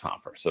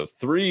grasshopper. So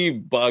 3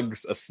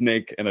 bugs, a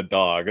snake, and a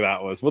dog.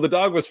 The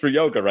dog was for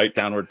yoga, right?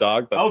 Downward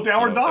dog.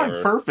 Downward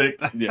dog.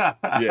 Perfect. Yeah.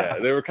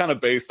 They were kind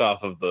of based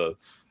off of the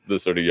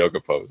sort of yoga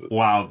poses.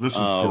 Wow, this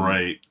is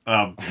great,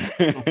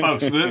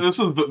 folks.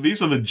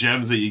 These are the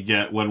gems that you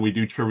get when we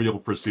do Trivial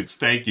Pursuits.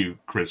 Thank you,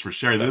 Chris, for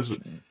sharing this.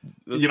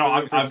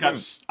 I've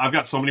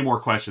got so many more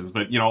questions,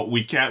 but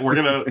we can't.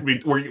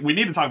 We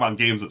need to talk about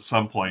games at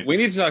some point. We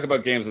need to talk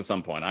about games at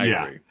some point. I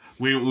agree.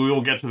 We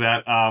will get to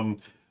that.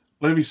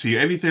 Let me see.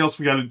 Anything else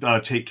we got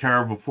to take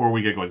care of before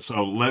we get going?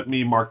 So let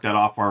me mark that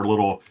off our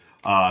little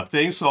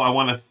thing. So I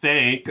want to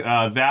thank.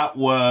 That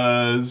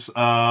was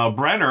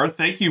Brenner.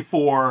 Thank you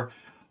for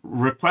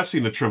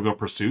requesting the Trivial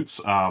Pursuits.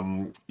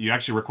 You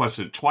actually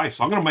requested it twice,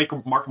 so I'm going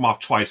to mark them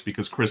off twice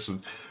because Chris has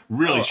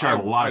really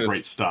shared a lot of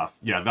great stuff.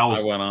 Yeah, that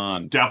was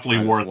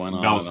definitely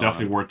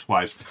worth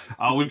twice.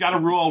 We've got a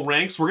rule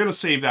ranks. We're going to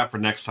save that for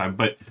next time,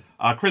 but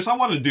Chris, I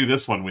want to do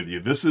this one with you.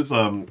 This is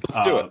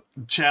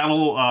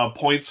channel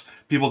points.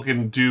 People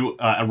can do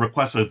a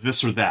request of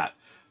this or that.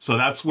 So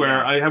that's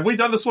where have we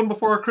done this one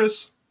before,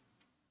 Chris?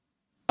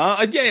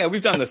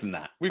 We've done this and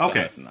that. Done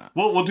this and that.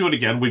 We'll do it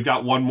again. We've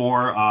got one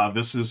more.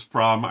 This is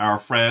from our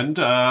friend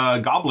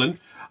Goblin.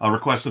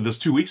 Requested this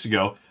 2 weeks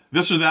ago.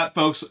 This or that,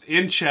 folks.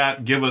 In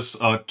chat, give us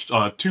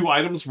 2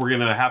 items. We're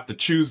going to have to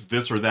choose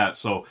this or that.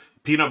 So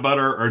peanut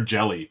butter or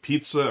jelly,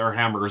 pizza or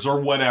hamburgers,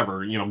 or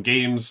whatever.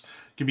 Games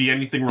can be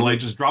anything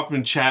related. Just drop them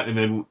in chat, and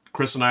then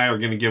Chris and I are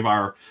going to give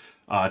our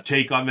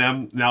take on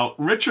them. Now,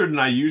 Richard and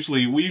I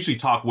usually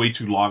talk way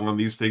too long on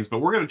these things, but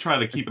we're going to try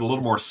to keep it a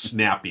little more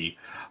snappy.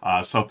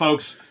 So,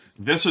 folks,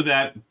 this or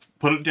that,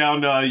 put it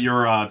down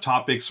your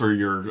topics or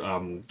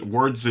your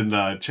words in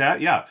the chat.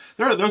 Yeah,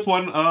 there's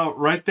one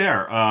right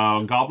there.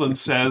 Goblin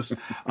says,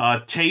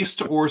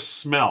 taste or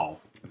smell.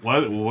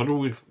 What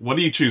are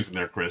you choosing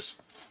there, Chris?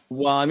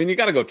 Well, I mean, you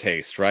got to go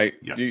taste, right?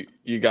 Yeah.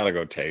 You got to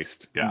go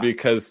taste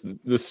because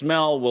the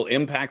smell will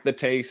impact the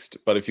taste.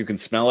 But if you can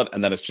smell it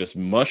and then it's just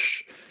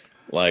mush,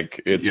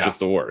 like it's just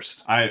the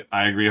worst. I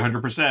agree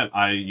 100%.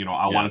 I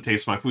want to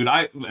taste my food.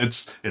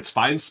 It's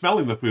fine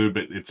smelling the food,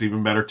 but it's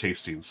even better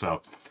tasting.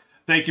 So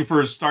thank you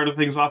for starting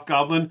things off,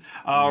 Goblin.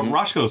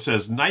 Roshko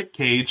says Night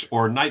Cage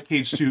or Night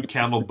Cage 2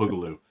 Candle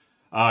Boogaloo.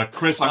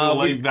 Chris, I'm going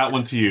to leave that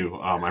one to you,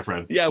 my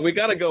friend. Yeah, we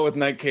got to go with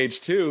Night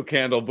Cage 2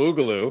 Candle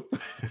Boogaloo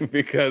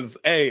because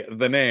A,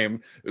 the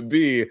name,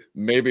 B,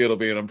 maybe it'll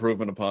be an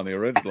improvement upon the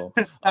original.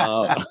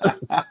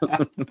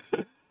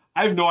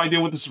 I have no idea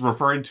what this is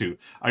referring to.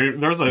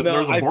 There's a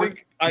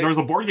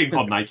board game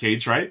called Night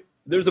Cage, right?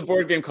 There's a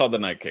board game called the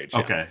Night Cage.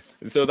 Yeah. Okay.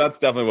 So that's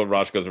definitely what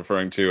Roshko's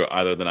referring to,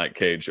 either the Night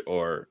Cage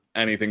or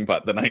anything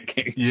but the Night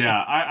Cage.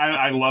 Yeah,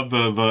 I love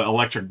the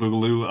Electric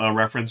Boogaloo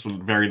reference.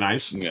 Very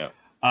nice. Yeah.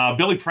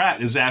 Billy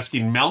Pratt is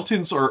asking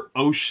mountains or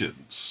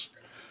oceans?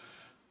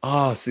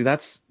 Oh, see,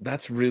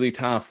 that's really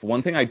tough.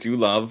 One thing I do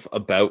love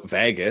about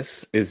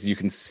Vegas is you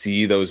can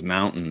see those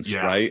mountains,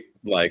 right?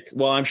 Like,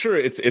 well, I'm sure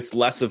it's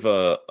less of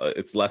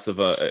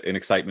an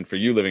excitement for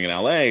you living in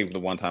LA. The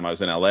one time I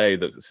was in LA,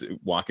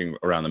 walking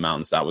around the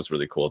mountains, that was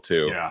really cool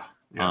too.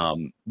 Yeah.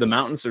 The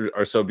mountains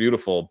are so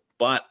beautiful,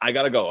 but I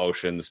gotta go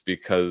oceans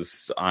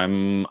because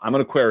I'm an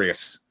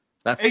Aquarius.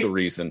 That's the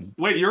reason.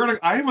 Wait,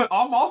 I'm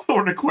also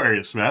an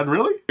Aquarius, man.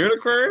 Really? You're an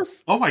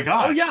Aquarius? Oh my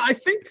gosh. Oh yeah, I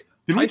think.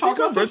 Did we talk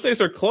about birthdays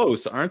are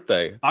close, aren't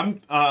they?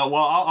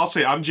 I'll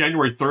say I'm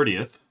January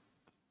 30th.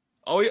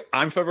 Oh yeah,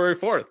 I'm February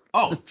 4th.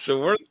 Oh,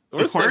 so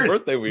we're same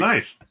birthday week.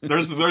 Nice.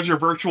 There's your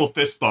virtual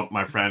fist bump,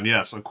 my friend.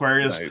 Yes,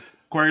 Aquarius. Nice.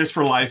 Aquarius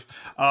for life.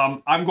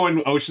 I'm going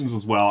to oceans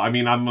as well. I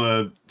mean, I'm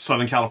a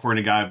Southern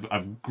California guy. I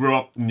grew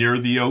up near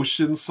the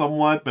ocean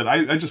somewhat, but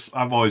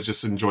I've always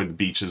just enjoyed the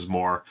beaches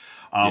more.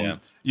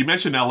 You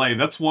mentioned LA.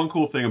 That's one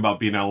cool thing about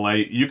being LA.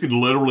 You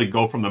can literally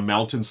go from the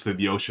mountains to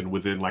the ocean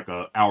within like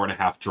an hour and a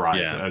half drive.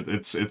 Yeah.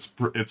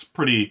 It's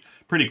pretty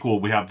cool.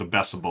 We have the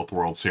best of both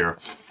worlds here.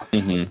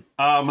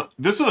 Mm-hmm.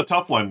 This is a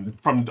tough one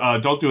from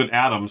Don't Do It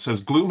Adam.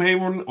 Says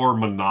Gloomhaven or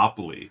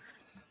Monopoly?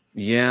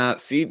 Yeah,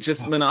 see,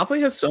 just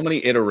Monopoly has so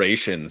many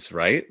iterations,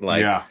 right?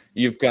 Like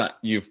you've got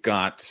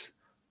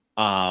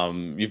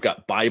You've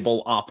got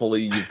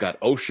Bibleopoly, you've got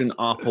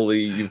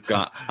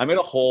Oceanopoly, I made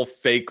a whole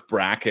fake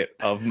bracket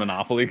of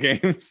Monopoly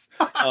games,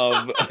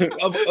 of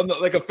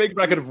like a fake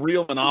bracket of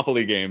real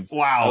Monopoly games.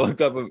 Wow. I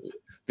looked up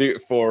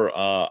for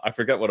I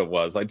forget what it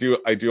was. I do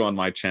on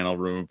my channel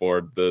Room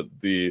Board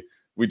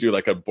we do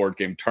like a board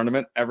game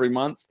tournament every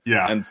month.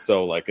 Yeah. And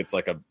so like it's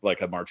like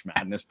a March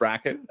Madness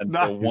bracket. And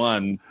nice.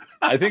 So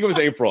I think it was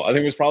April. I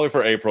think it was probably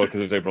for April because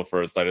it was April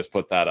 1st. I just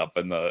put that up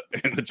in the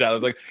chat. I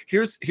was like,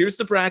 here's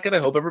the bracket. I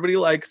hope everybody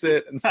likes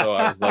it. And so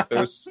I was like,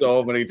 there's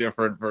so many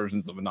different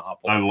versions of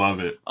Monopoly. I love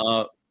it.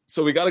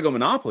 So we got to go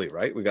Monopoly,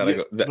 right? We got to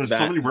go. There's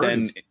so many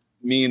versions. Then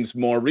means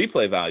more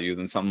replay value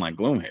than something like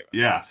Gloomhaven.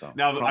 Yeah. So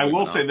now, I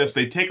will say this: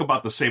 they take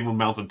about the same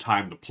amount of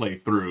time to play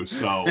through.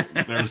 So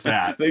there's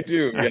that. They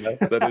do. Yeah,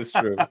 that is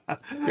true.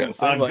 Yeah,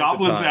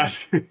 Goblin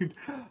asks,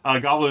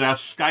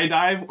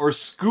 skydive or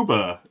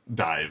scuba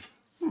dive?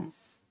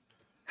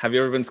 Have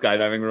you ever been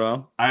skydiving,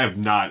 Roel? I have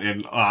not,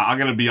 and I'm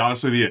going to be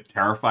honest with you, it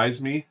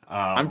terrifies me.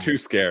 I'm too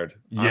scared.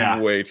 Yeah.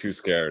 I'm way too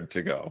scared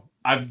to go.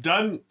 I've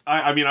done.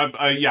 I've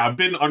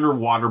been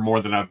underwater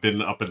more than I've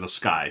been up in the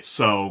sky.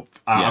 So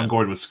I'm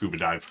going with scuba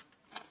dive.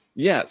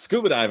 Yeah,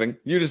 scuba diving.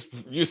 You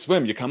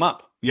swim. You come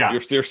up. Yeah,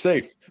 you're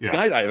safe. Yeah.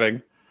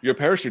 Skydiving. Your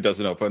parachute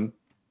doesn't open.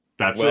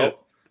 That's it.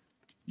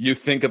 You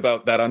think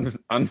about that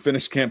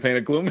unfinished campaign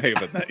of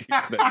Gloomhaven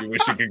that you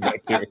wish you could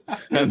get to,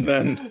 and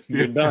then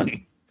you're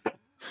done.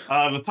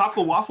 The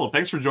Taco Waffle,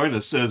 thanks for joining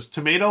us, says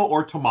tomato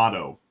or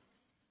tomato?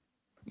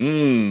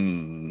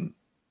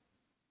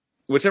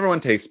 Whichever one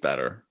tastes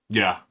better.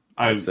 Yeah.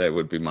 I'd say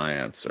would be my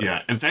answer.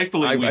 Yeah, and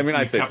thankfully we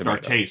kept tomato. Our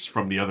taste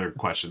from the other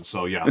question,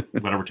 so yeah,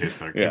 whatever tastes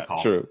better. Yeah,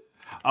 call. True.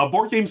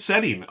 Board game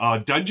setting,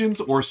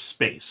 dungeons or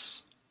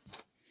space?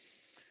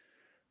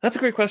 That's a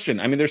great question.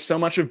 I mean, there's so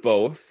much of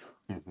both.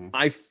 Mm-hmm.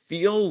 I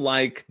feel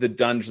like the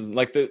dungeons,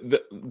 like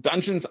the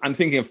dungeons, I'm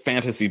thinking of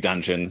fantasy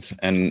dungeons,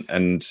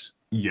 and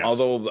yes.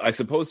 Although I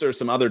suppose there are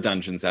some other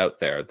dungeons out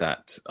there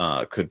that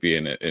could be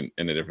in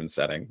a different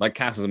setting, like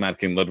Castles of Mad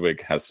King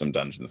Ludwig has some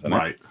dungeons in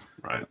it.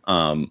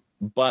 Right.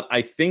 But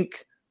I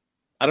think,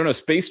 I don't know,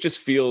 space just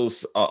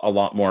feels a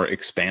lot more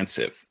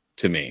expansive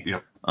to me.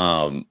 Yep.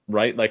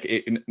 Right?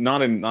 Like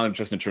not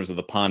just in terms of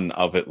the pun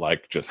of it,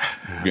 like just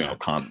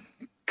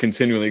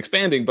continually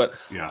expanding, but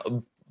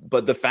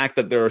the fact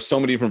that there are so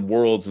many different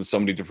worlds and so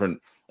many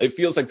different, it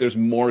feels like there's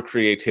more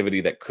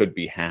creativity that could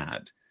be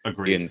had.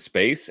 Agreed. In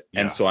space,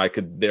 and so I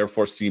could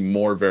therefore see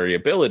more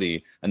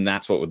variability, and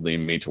that's what would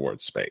lean me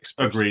towards space.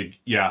 Agreed.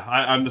 Yeah,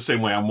 I'm the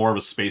same way. I'm more of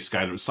a space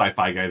guy, a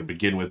sci-fi guy to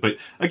begin with, but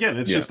again,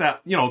 it's just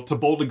that to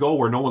boldly go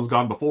where no one's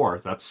gone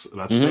before. That's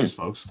space,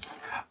 folks.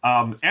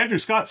 Andrew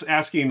Scott's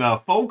asking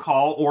phone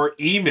call or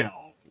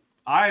email.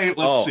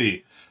 Let's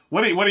see.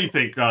 What do you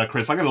think,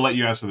 Chris? I'm going to let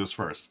you answer this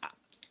first.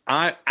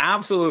 I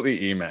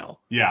absolutely email.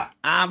 Yeah,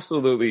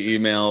 absolutely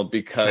email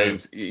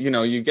because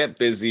you get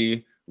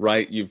busy.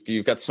 Right,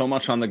 you've got so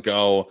much on the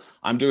go.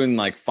 I'm doing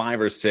like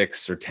 5 or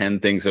 6 or 10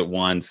 things at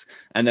once,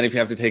 and then if you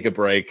have to take a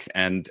break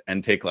and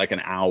take like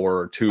an hour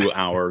or 2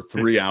 hour,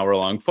 3 hour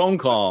long phone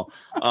call,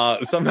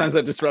 sometimes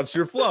that disrupts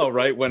your flow.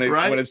 Right, when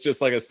it's just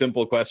like a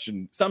simple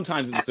question.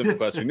 Sometimes it's a simple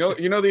question.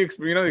 You know the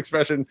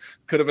expression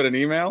could have been an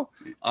email.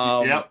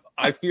 Yep.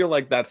 I feel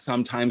like that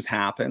sometimes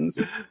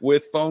happens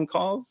with phone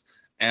calls.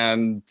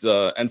 And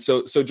so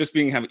just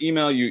have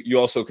email, you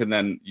also can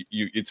then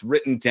it's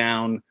written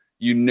down.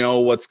 You know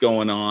what's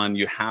going on.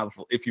 You have,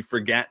 if you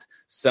forget,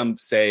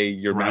 say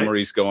your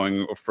memory's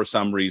going for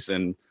some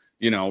reason,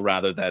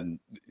 rather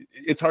than,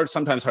 it's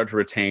sometimes hard to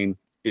retain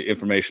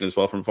information as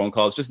well from phone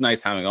calls. It's just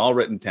nice having it all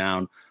written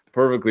down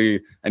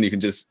perfectly, and you can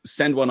just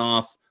send one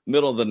off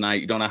middle of the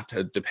night. You don't have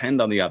to depend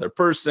on the other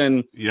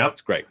person. Yep.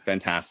 It's great.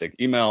 Fantastic.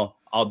 Email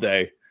all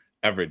day.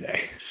 Every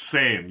day.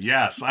 Same.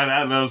 Yes.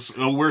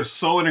 We're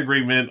so in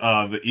agreement.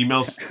 The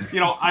emails,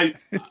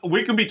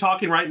 we can be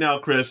talking right now,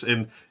 Chris,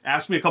 and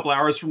ask me a couple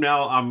hours from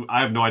now.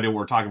 I have no idea what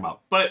we're talking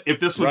about. But if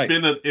this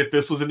if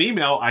this was an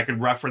email, I could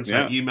reference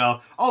that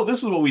email. Oh,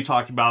 this is what we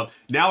talked about.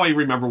 Now I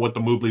remember what the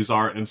mooblies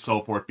are and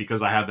so forth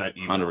because I have that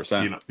email.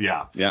 100%.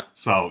 Yeah. Yeah.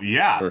 So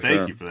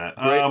thank you for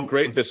that.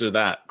 Great this or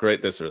that.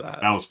 Great this or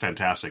that. That was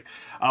fantastic.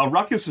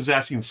 Ruckus is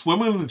asking,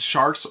 swimming with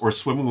sharks or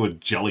swimming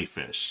with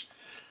jellyfish?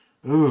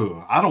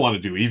 Ooh, I don't want to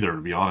do either,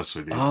 to be honest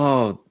with you.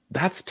 Oh,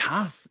 that's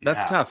tough.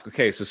 That's tough.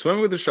 Okay, so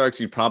swimming with the sharks,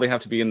 you probably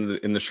have to be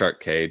in the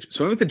shark cage.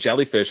 Swimming with the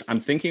jellyfish, I'm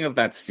thinking of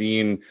that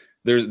scene.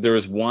 There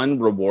was one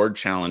reward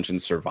challenge in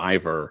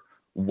Survivor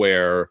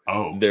where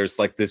there's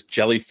like this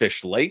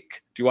jellyfish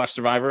lake. Do you watch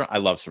Survivor? I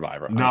love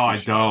Survivor. No, I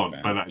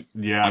don't. But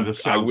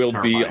this sounds I will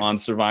terrifying. be on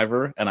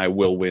Survivor, and I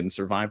will win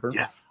Survivor.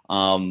 Yes.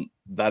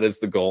 That is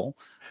the goal.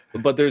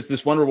 But there's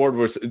this one reward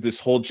where this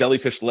whole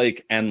jellyfish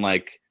lake, and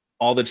like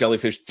all the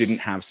jellyfish didn't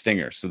have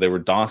stingers, so they were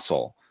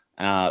docile.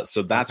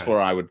 So that's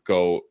where I would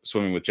go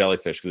swimming with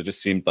jellyfish, because it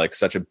just seemed like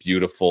such a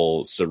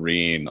beautiful,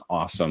 serene,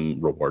 awesome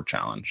reward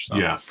challenge. So.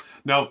 Yeah.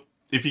 Now,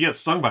 if you get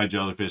stung by a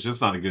jellyfish, it's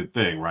not a good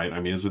thing, right?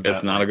 I mean,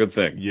 it's not a good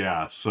thing.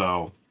 Yeah.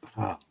 So,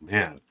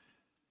 man,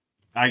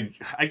 I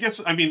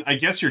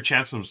guess your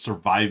chance of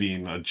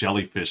surviving a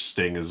jellyfish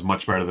sting is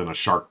much better than a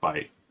shark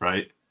bite.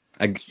 right?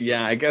 I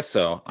guess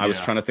so. I was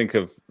trying to think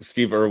of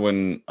Steve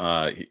Irwin.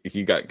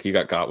 He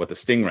got with a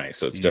stingray,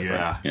 so it's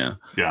different. Yeah.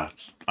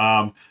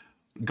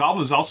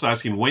 Goblin is also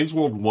asking Wayne's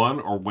World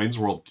 1 or Wayne's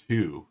World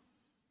 2.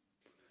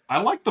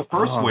 I like the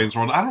first Wayne's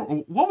World.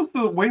 What was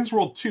the Wayne's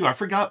World 2? I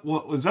forgot.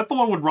 Was that the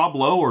one with Rob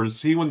Lowe, or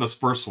is he in this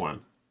first one?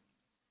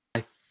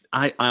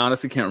 I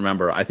honestly can't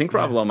remember. I think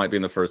Rob Lowe might be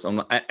in the first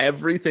one.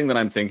 Everything that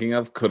I'm thinking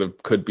of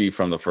could be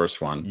from the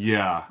first one.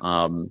 Yeah.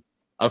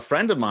 A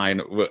friend of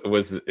mine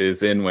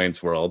is in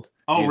Wayne's World.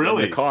 Oh,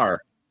 really? In the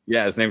car.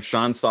 Yeah, his name's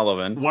Sean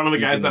Sullivan. One of the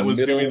guys that was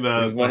doing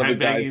the one of the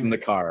guys in the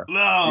car.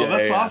 No,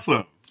 that's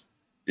awesome.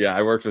 Yeah,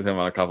 I worked with him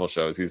on a couple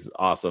shows. He's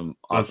awesome.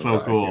 That's so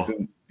guy. cool.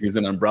 He's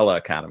in Umbrella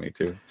Academy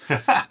too. So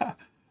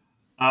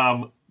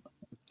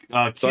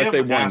I'd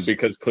say one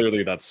because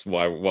clearly that's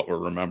what we're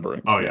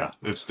remembering. Oh yeah,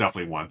 it's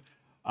definitely one.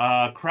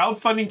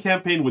 Crowdfunding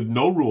campaign with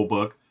no rule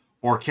book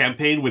or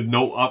campaign with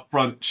no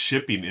upfront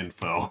shipping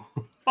info.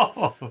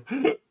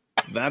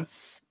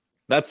 That's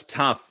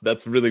tough.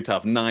 That's really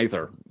tough.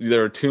 Neither.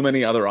 There are too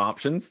many other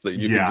options that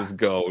you can just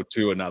go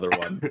to another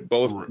one.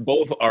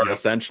 Both are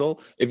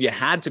essential. If you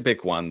had to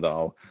pick one,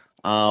 though,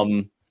 oh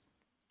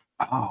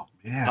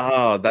man,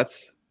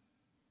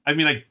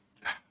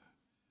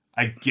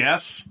 I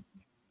guess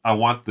I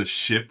want the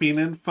shipping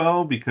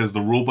info because the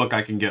rulebook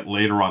I can get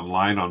later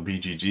online on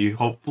BGG,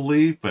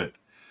 hopefully. But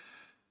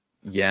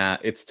yeah,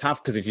 it's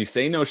tough because if you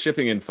say no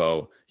shipping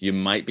info, you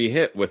might be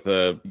hit with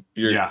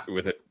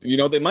with it. You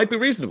know, they might be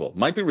reasonable.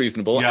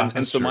 Yeah,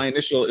 and so my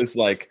initial is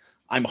like,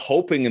 I'm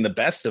hoping in the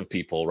best of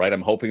people, right?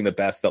 I'm hoping the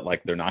best that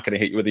like they're not going to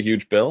hit you with a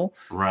huge bill.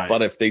 Right.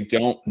 But if they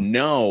don't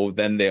know,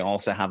 then they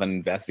also haven't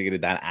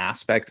investigated that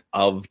aspect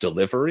of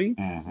delivery,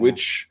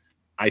 which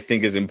I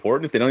think is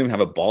important. If they don't even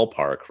have a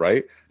ballpark,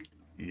 right?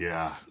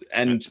 Yeah.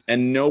 And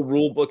no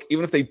rule book,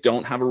 even if they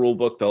don't have a rule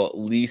book, they'll at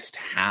least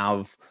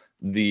have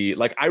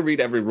I read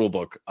every rule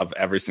book of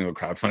every single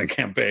crowdfunding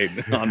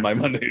campaign on my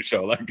Monday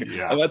show.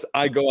 And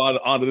I go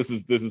on this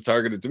is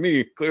targeted to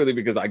me clearly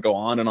because I go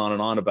on and on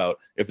and on about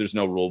if there's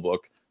no rule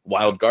book.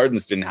 Wild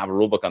Gardens didn't have a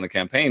rule book on the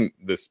campaign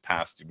this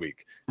past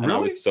week, and really?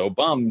 I was so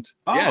bummed.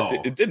 Yeah,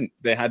 it didn't.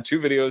 They had 2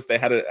 videos. They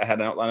had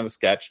an outline of a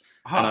sketch,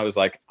 and I was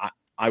like,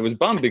 I was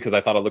bummed because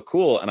I thought it looked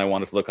cool and I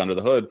wanted to look under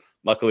the hood.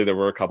 Luckily, there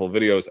were a couple of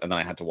videos, and then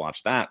I had to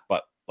watch that.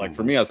 But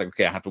for me, I was like,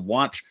 okay, I have to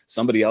watch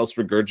somebody else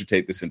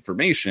regurgitate this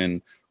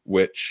information,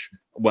 which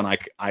when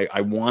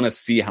I want to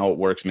see how it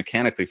works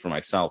mechanically for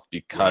myself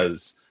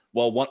because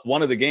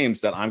one of the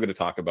games that I'm going to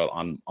talk about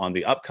on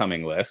the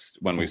upcoming list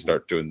when we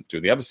start doing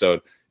the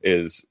episode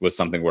was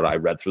something where I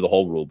read through the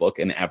whole rule book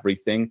and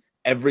everything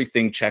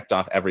checked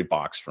off every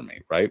box for me,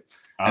 right?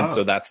 And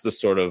so that's the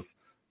sort of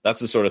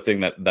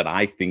thing that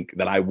I think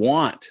that I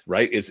want,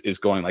 right? Is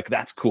going like,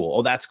 that's cool.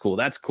 Oh, that's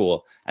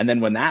cool. And then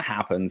when that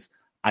happens,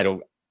 I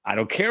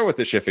don't care what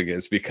the shipping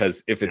is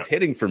because if it's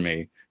hitting for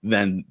me,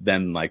 then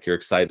like you're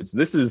excited. So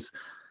this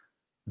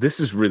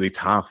is really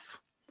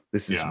tough.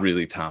 This is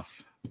really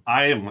tough.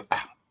 I am,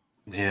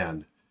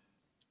 man.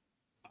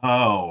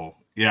 Oh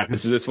yeah,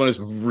 this one is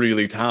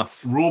really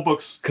tough. Rule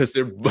books because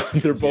they're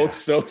both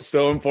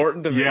so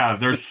important to me. Yeah,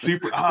 they're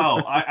super.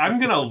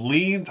 I'm gonna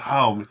lean.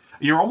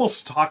 You're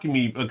almost talking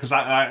me because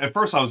I at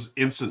first I was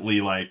instantly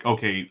like,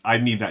 okay, I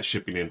need that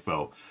shipping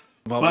info.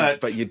 Well,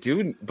 but you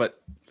do,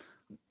 but.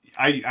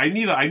 I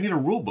need a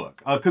rule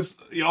book because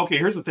okay,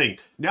 here's the thing.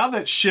 Now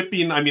that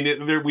shipping, I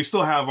mean, we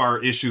still have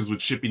our issues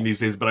with shipping these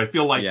days, but I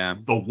feel like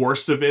the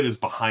worst of it is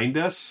behind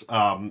us.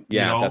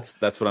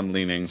 That's what I'm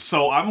leaning.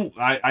 So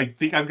I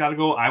think I've got to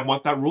go. I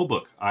want that rule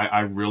book. I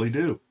really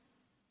do.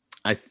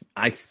 I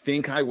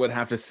think I would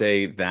have to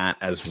say that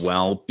as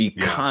well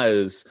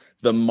because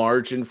the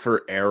margin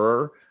for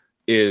error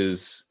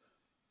is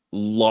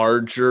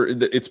larger.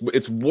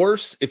 It's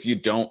worse if you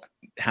don't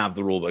have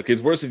the rule book.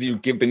 It's worse if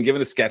you've been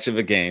given a sketch of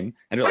a game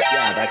and you're like,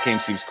 yeah, that game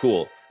seems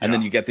cool, and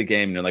then you get the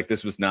game and you're like,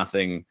 this was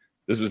nothing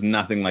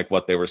like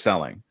what they were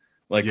selling.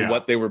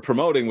 What they were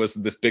promoting was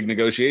this big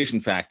negotiation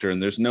factor,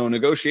 and there's no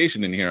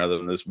negotiation in here other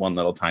than this one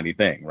little tiny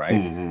thing,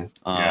 right?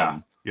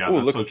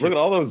 Look at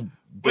all those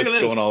bits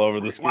going all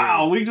over the screen.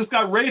 Wow, we just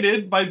got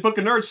rated by Book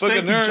of Nerds.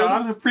 Thank you,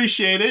 John.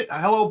 Appreciate it.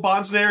 Hello,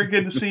 Bonznair.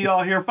 Good to see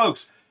y'all here,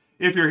 folks.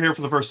 If you're here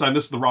for the first time,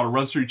 this is the Raw to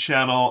Runs Through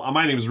channel.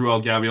 My name is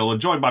Ruel Gaviola,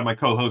 joined by my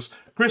co-host,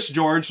 Chris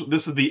George.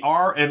 This is the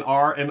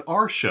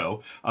R&R&R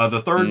show.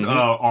 The third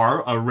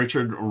R,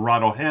 Richard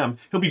Radoham.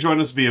 He'll be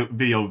joining us via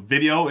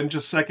video in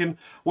just a second.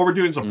 What we're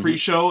doing is a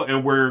pre-show,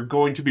 and we're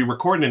going to be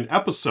recording an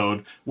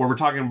episode where we're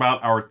talking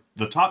about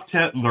the top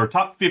 10 or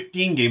top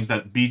 15 games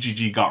that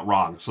BGG got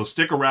wrong. So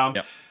stick around.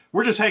 Yep.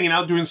 We're just hanging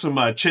out, doing some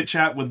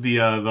chit-chat with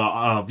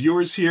the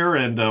viewers here,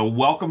 and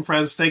welcome,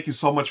 friends. Thank you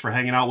so much for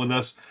hanging out with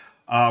us.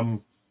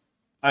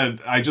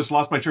 I just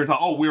lost my train of thought.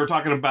 Oh, we were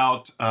talking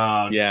about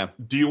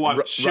do you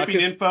want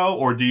shipping info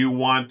or do you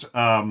want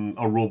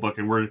a rule book?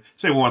 And we're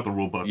saying we want the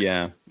rule book.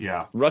 Yeah.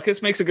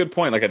 Ruckus makes a good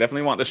point. Like, I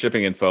definitely want the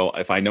shipping info.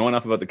 If I know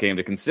enough about the game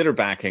to consider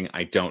backing,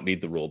 I don't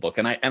need the rule book.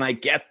 And I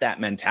get that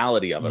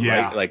mentality of it,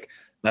 right? Like,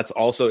 that's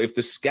also, if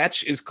the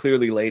sketch is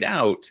clearly laid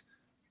out,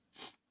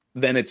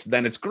 then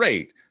it's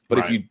great.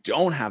 But if you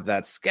don't have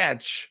that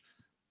sketch,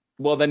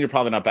 well, then you're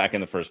probably not back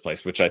in the first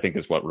place, which I think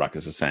is what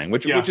Ruckus is saying,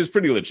 which is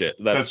pretty legit.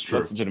 That's true.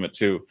 That's legitimate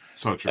too.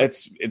 So true.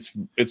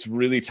 It's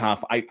really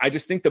tough. I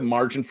just think the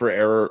margin for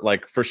error,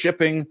 like for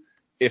shipping,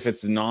 if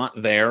it's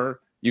not there,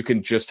 you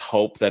can just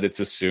hope that it's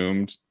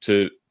assumed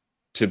to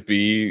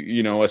be,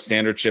 a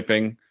standard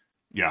shipping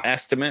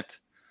estimate.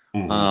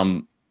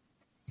 Mm-hmm.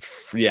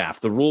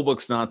 If the rule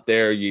book's not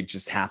there, you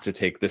just have to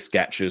take the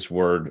sketch's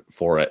word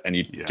for it, and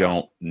you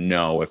don't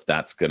know if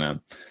that's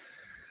gonna.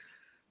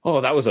 Oh,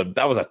 that was a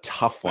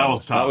tough one. That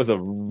was tough. That was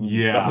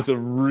a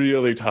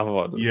really tough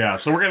one. Yeah,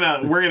 so we're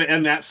gonna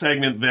end that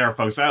segment there,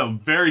 folks. That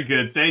was very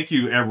good. Thank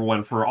you,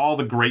 everyone, for all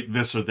the great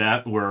this or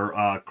that.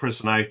 Where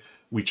Chris and I,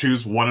 we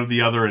choose one or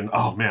the other, and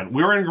oh man,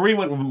 we were in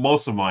agreement with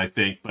most of them, I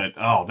think. But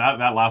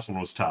that last one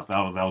was tough.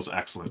 That was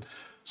excellent.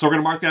 So we're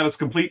going to mark that as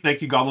complete.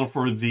 Thank you, Goblin,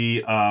 for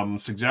the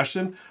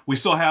suggestion. We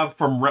still have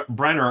from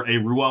Brenner a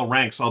Ruel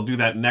Ranks. I'll do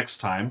that next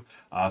time.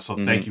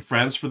 Thank you,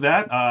 friends, for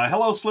that.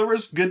 Hello,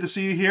 Slivers. Good to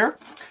see you here.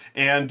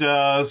 And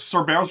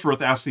Sir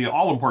Barrelsworth asked the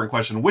all-important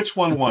question, which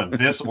one won,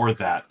 this or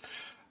that?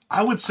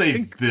 I would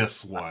say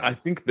this one. I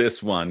think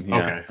this one. Yeah,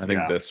 okay, I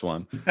think this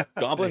one.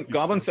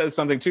 Goblin says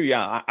something too.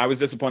 Yeah, I was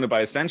disappointed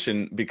by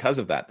Ascension because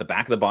of that. The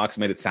back of the box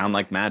made it sound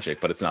like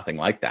magic, but it's nothing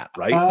like that,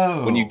 right?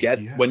 Oh, when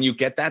you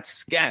get that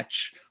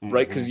sketch,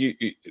 right? Because you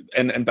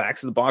and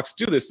backs of the box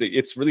do this.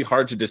 It's really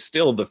hard to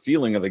distill the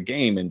feeling of a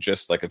game in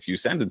just like a few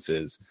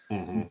sentences.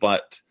 Mm-hmm.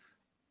 But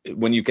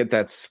when you get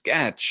that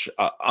sketch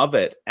of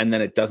it, and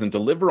then it doesn't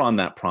deliver on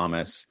that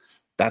promise,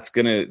 that's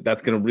gonna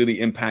really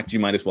impact. You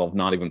might as well have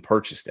not even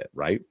purchased it,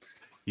 right?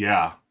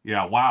 Yeah.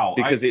 Wow.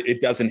 Because it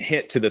doesn't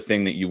hit to the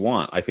thing that you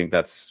want. I think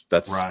that's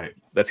right.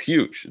 That's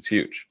huge. It's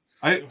huge.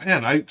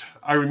 I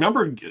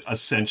remember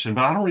Ascension,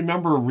 but I don't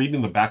remember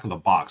reading the back of the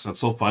box. That's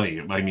so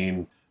funny. I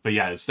mean, but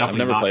yeah, it's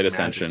definitely. I've never played magic.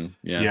 Ascension.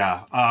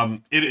 Yeah.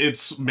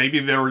 It's maybe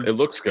there. It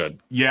looks good.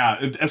 Yeah,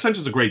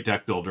 Ascension's a great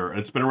deck builder.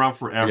 It's been around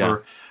forever. Yeah.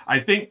 I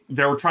think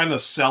they were trying to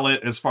sell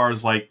it as far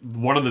as like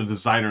one of the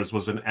designers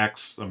was an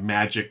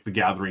Magic the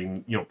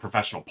Gathering,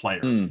 professional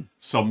player.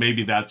 So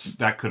maybe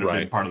that could have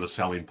been part of the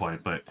selling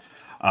point. But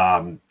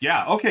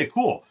okay,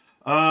 cool.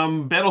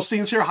 Ben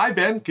Osteen's here. Hi,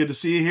 Ben. Good to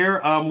see you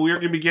here. We are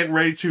going to be getting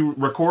ready to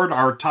record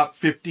our top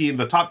 15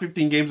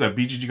 games that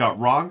BGG got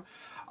wrong.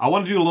 I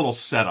want to do a little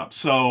setup.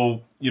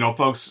 So,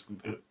 folks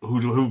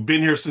who've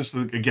been here since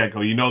the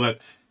get-go, you know that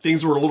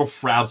things were a little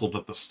frazzled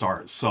at the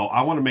start. So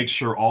I want to make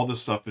sure all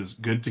this stuff is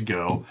good to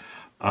go.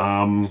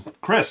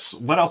 Chris,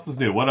 what else is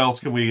new? What else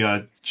can we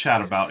chat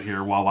about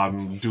here while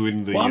I'm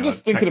doing the I'm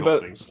just thinking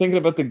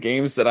about the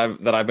games that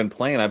I've been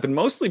playing. I've been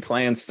mostly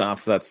playing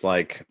stuff that's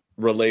like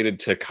related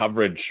to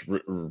coverage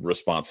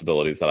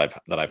responsibilities that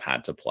I've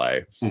had to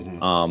play.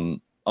 Mm-hmm.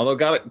 Although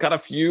got a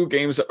few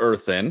games of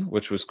Earth in,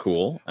 which was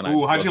cool. And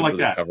how'd you like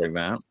that? Covering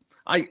that,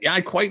 I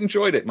quite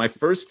enjoyed it. My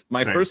first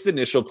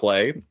initial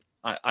play,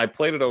 I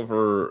played it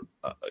over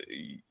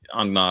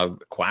on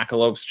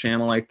Quackalope's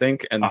channel, I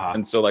think,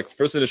 and so like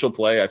first initial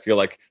play, I feel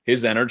like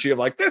his energy of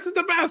like this is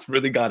the best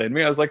really got in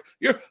me. I was like,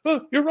 you're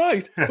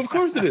right, of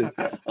course it is.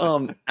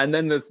 And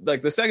then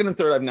the second and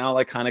third, I've now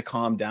like kind of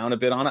calmed down a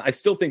bit on it. I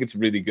still think it's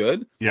really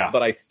good. Yeah,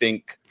 but I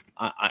think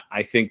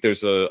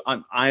there's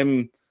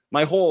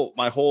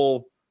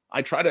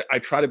I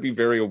try to be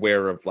very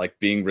aware of like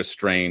being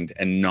restrained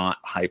and not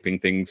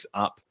hyping things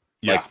up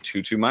like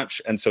too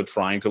much. And so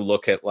trying to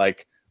look at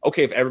like,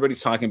 okay, if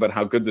everybody's talking about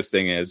how good this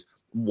thing is,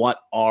 who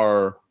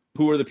are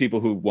the people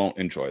who won't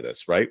enjoy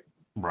this, right?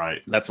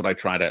 Right. That's what I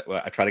try to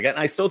get. And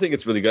I still think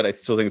it's really good. I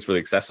still think it's really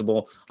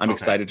accessible. I'm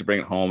excited to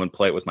bring it home and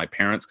play it with my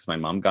parents because my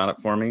mom got it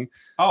for me.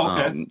 Oh,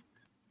 okay.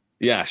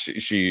 Yeah,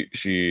 she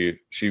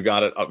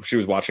got it. She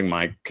was watching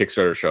my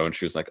Kickstarter show and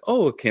she was like,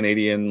 "Oh, a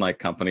Canadian like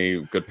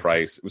company, good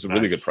price." It was a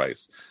really good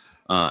price,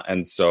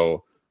 and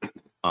so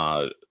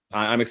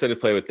I'm excited to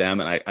play with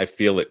them. And I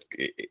feel it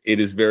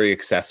is very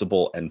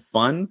accessible and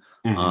fun.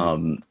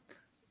 Mm-hmm.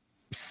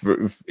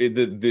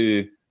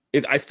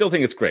 I still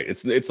think it's great.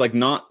 It's like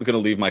not going to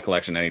leave my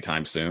collection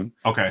anytime soon.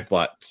 Okay,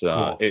 but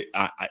cool.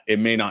 It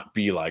may not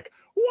be like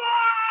wow.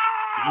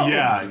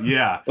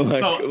 Yeah.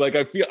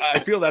 I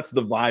feel that's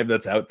the vibe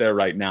that's out there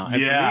right now. And for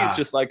me, it's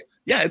just like,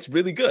 it's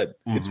really good.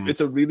 Mm-hmm.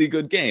 It's a really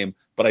good game.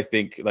 But I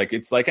think like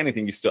it's like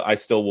anything, I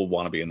still will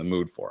want to be in the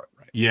mood for it.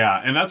 Right.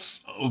 Yeah, and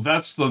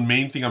that's the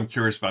main thing I'm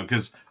curious about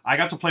because I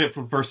got to play it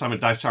for the first time at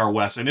Dice Tower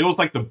West, and it was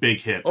like the big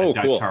hit at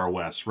Dice Tower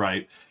West,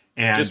 right?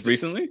 And just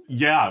recently?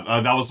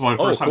 Yeah, that was my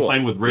first time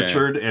playing with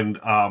Richard, and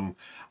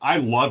I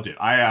loved it.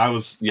 I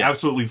was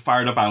absolutely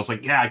fired up. I was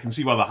like, I can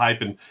see why the hype,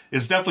 and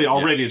it's definitely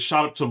already it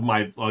shot up to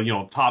my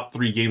top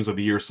 3 games of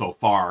the year so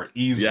far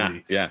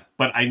easily. Yeah.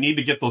 But I need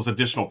to get those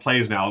additional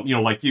plays now.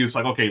 Like you, it's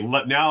like okay,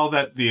 now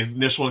that the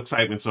initial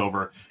excitement's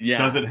over,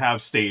 does it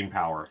have staying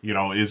power?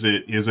 Is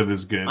it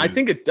as good? I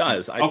think it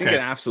does. I think it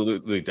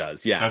absolutely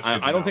does. Yeah,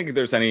 I don't think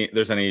there's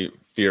any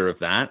fear of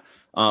that.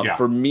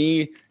 For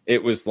me,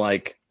 it was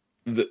like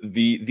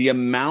the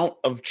amount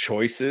of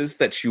choices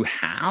that you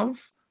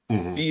have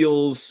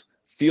feels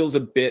feels a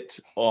bit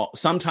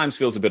sometimes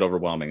feels a bit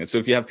overwhelming. And so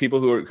if you have people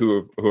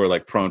who are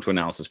like prone to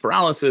analysis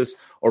paralysis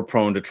or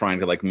prone to trying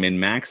to like min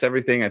max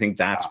everything, I think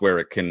that's where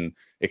it can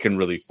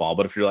really fall.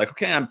 But if you're like,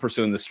 okay, I'm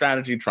pursuing this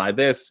strategy, try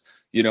this.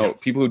 You know,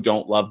 people who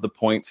don't love the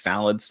point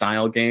salad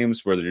style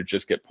games where you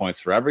just get points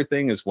for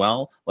everything as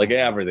well, like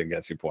everything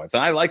gets you points.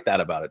 And I like that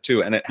about it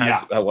too. And it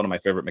has one of my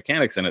favorite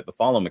mechanics in it, the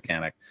follow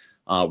mechanic,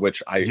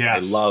 which I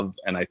love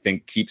and I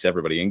think keeps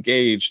everybody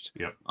engaged.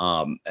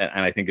 And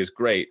I think is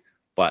great.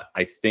 But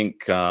I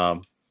think,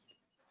 I'm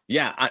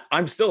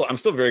still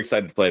very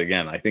excited to play it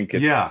again. I think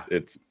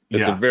it's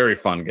a very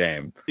fun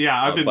game.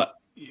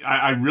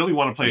 I really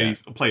want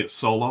to play it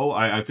solo.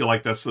 I feel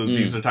like these are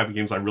the type of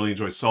games I really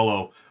enjoy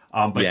solo.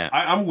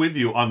 I'm with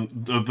you on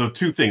the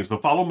two things: the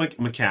follow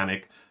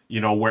mechanic. You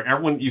know,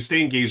 where you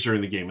stay engaged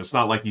during the game. It's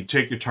not like you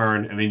take your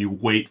turn and then you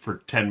wait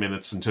for 10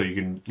 minutes until you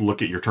can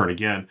look at your turn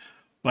again.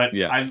 But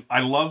I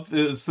love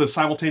the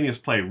simultaneous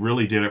play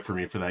really did it for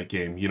me for that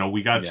game. You know,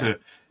 we got to,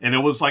 and it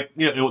was like,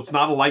 it's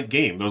not a light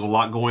game. There's a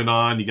lot going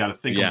on. You got to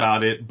think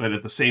about it. But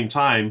at the same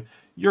time,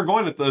 you're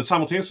going at the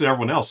simultaneously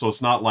everyone else. So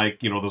it's not like,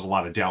 there's a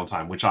lot of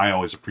downtime, which I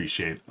always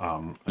appreciate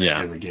in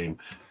the game.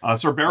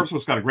 Sir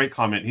Bearswick's got a great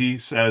comment. He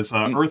says,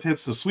 Earth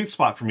hits the sweet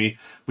spot for me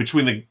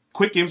between the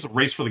quick games of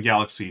Race for the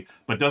Galaxy,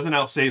 but doesn't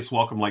outstay its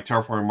welcome like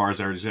Terraforming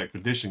Mars Ares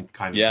Expedition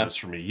kind of does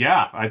for me.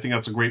 Yeah, I think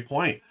that's a great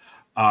point.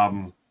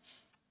 I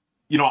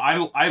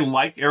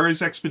like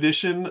Ares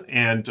Expedition,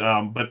 and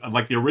but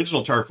like the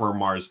original Terraforming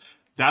Mars,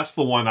 that's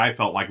the one I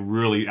felt like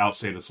really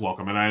outstayed its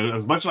welcome. And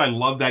as much as I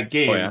love that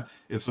game,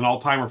 it's an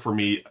all-timer for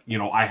me.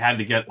 I had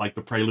to get like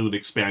the Prelude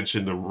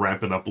expansion to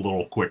ramp it up a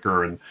little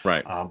quicker. And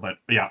but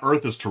yeah,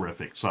 Earth is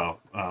terrific. So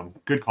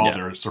good call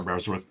there, Sir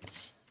Bearsworth.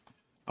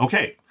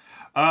 Okay,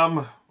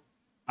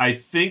 I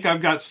think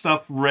I've got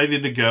stuff ready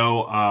to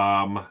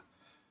go.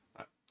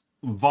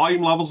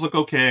 Volume levels look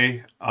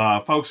okay.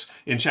 Folks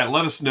in chat,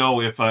 let us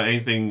know if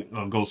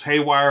anything goes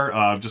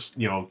haywire. Just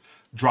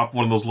drop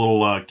one of those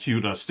little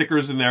cute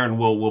stickers in there, and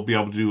we'll be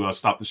able to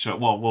stop the show.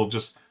 Well, we'll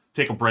just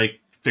take a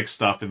break, fix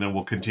stuff, and then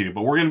we'll continue.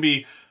 But we're going to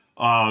be,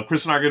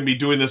 Chris and I are going to be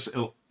doing this,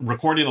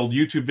 recording a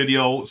YouTube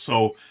video,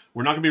 so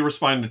we're not going to be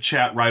responding to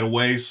chat right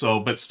away.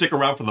 But stick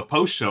around for the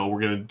post show.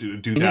 We're going to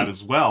do that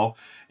as well.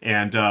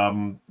 And,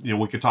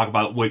 we could talk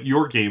about what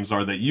your games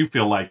are that you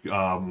feel like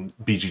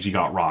BGG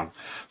got wrong.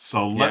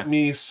 So let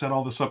me set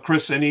all this up.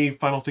 Chris, any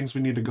final things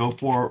we need to go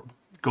through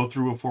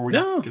before we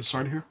get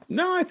started here?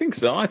 No, I think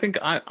so. I think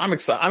I'm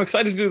excited. I'm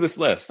excited to do this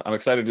list.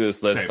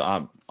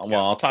 Same.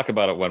 I'll talk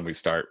about it when we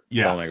start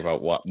filming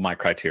about what my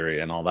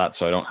criteria and all that,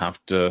 so I don't have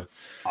to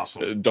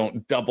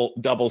don't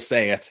double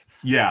say it.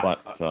 Yeah.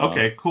 But,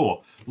 okay,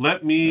 cool.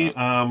 Let me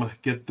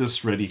get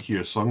this ready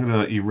here. So I'm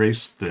going to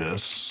erase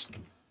this.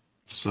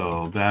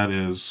 So that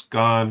is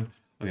gone.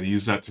 I'm going to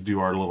use that to do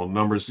our little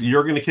numbers.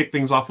 You're going to kick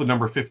things off with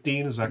number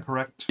 15. Is that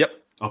correct?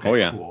 Yep.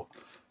 Okay, cool.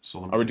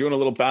 So are we doing a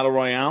little battle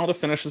royale to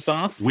finish this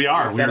off? We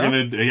are. We're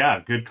going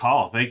to, good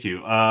call. Thank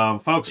you.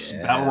 Folks,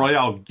 battle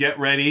royale, get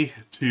ready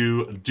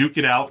to duke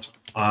it out.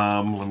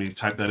 Let me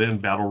type that in,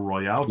 battle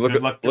royale. Look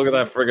at that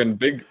friggin'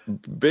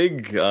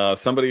 big,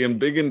 somebody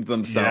embiggened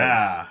themselves.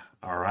 Yeah.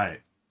 All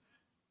right.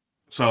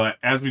 So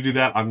as we do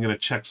that, I'm going to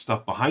check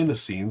stuff behind the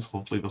scenes.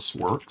 Hopefully this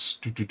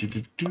works.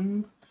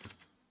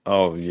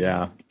 Oh,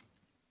 yeah.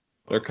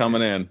 They're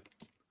coming in.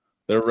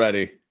 They're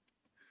ready.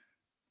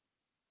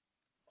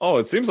 Oh,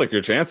 it seems like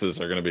your chances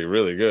are going to be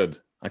really good.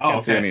 I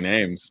can't see any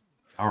names.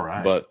 All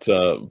right. But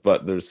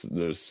there's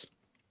this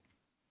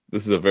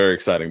is a very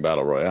exciting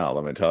battle royale,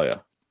 let me tell you.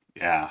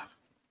 Yeah.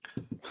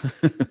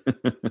 Look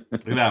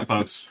at that,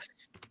 folks.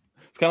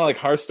 It's kind of like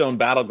Hearthstone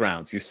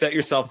Battlegrounds. You set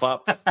yourself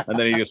up, and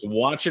then you just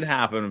watch it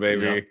happen,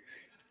 baby. Yep.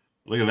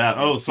 Look at that.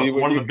 Oh, so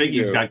one of the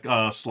biggies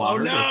got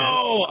slaughtered. Oh,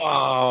 no. Okay.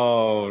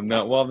 Oh,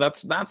 no. Well,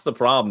 that's the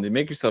problem. You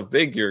make yourself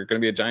big, you're going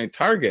to be a giant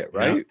target,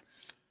 right?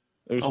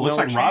 Yeah. Looks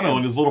like Rado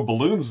and his little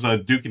balloons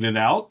duking it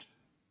out.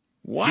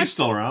 What? He's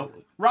still around.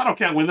 Rado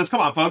can't win this.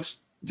 Come on,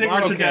 folks. Take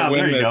Richard down.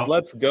 There you go.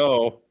 Let's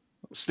go.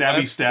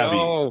 Stabby.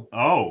 Go.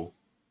 Oh.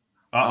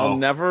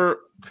 Uh-oh.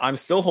 I'm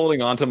still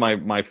holding on to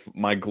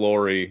my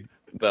glory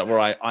that where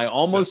I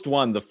almost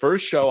won. The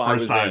first show I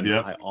was in,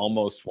 I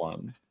almost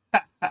won.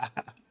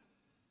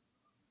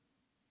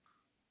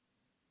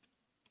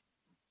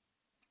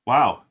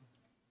 Wow.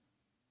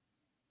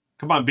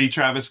 Come on, B.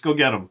 Travis. Go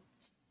get him.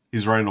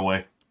 He's running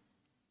away.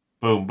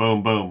 Boom,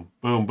 boom, boom.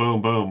 Boom,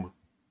 boom, boom.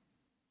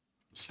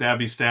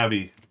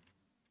 Stabby.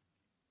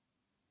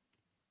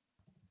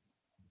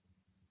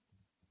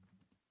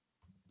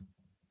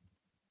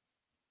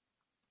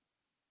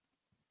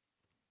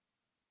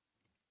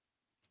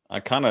 I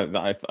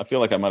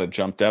feel like I might have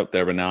jumped out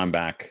there, but now I'm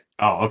back.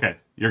 Oh, okay.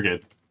 You're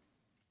good.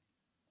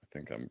 I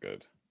think I'm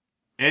good.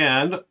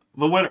 And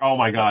the winner. Oh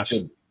my gosh.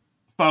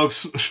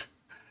 Folks.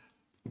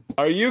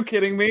 Are you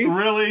kidding me?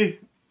 Really?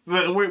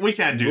 We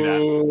can't do that.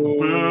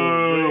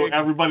 Boo. Rick.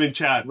 Everybody in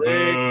chat. Rick.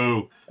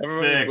 Boo.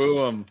 Everybody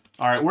boo him.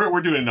 All right,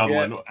 we're doing another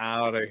one.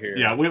 Out of here.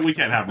 Yeah, we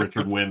can't have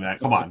Richard win that.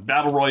 Come on.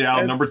 Battle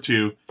Royale number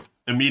 2.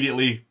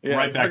 Immediately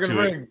right back to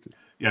it.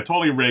 Yeah,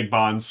 totally rigged,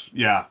 Bonds.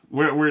 Yeah,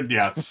 we're we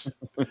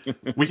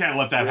can't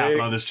let that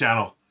happen on this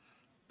channel.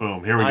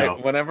 Boom, here we go.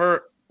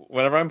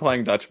 Whenever I'm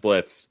playing Dutch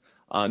Blitz,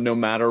 no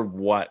matter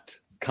what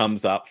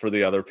comes up for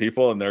the other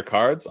people and their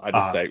cards, I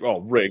just say, "Oh,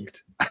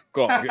 rigged,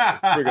 go on,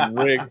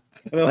 friggin' rigged."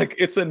 And they're like,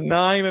 "It's a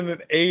 9 and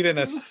an 8 and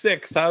a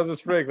 6. How's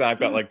this rigged?" And I've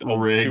got like 2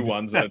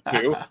 1s and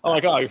a 2. I'm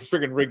like, "Oh, you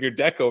friggin' rig your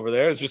deck over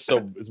there. It's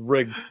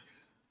rigged."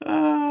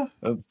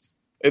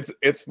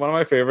 It's one of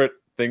my favorite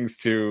things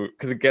to,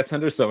 because it gets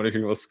under so many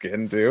people's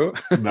skin too.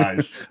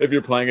 Nice. If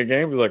you're playing a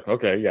game, it's like,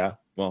 okay, yeah,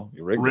 well,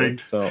 you rigged.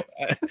 So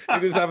you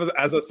just have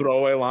as a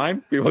throwaway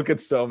line. People get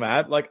so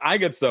mad. Like I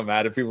get so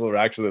mad if people are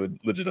actually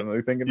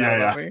legitimately thinking that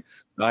about me.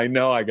 I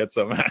know I get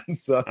so mad.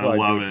 So that's why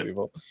I do it.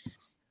 People.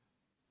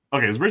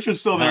 Okay, is Richard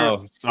still there?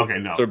 Okay,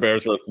 no. Sir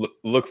Bearsworth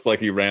looks like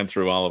he ran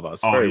through all of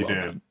us. Oh, he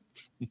did.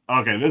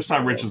 Okay, this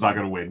time Richard's not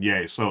going to win.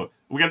 Yay. So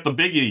we got the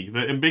biggie,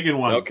 the embiggen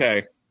one.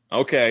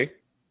 Okay.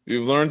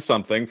 You've learned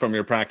something from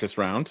your practice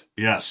round.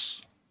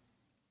 Yes.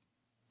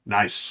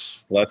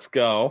 Nice. Let's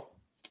go.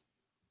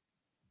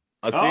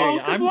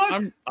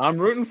 I'm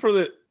rooting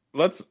for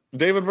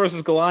David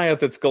versus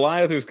Goliath. It's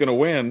Goliath who's going to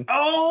win.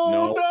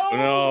 Oh,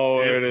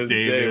 no. It is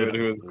David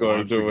who is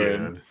going to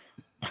win.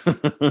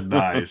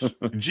 Nice.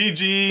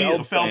 GG,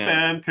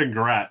 Felfan.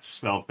 Congrats,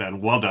 Felfan.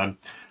 Well done.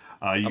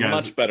 You guys,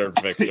 much better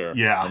Victor.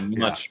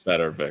 Much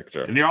better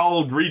Victor. And you're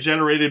all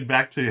regenerated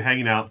back to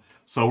hanging out.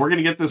 So we're going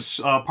to get this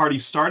party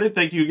started.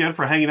 Thank you again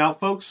for hanging out,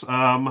 folks.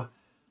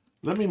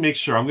 Let me make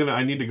sure.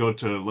 I need to go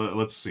to,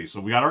 let's see. So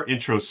we got our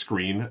intro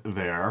screen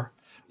there.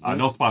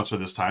 No sponsor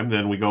this time.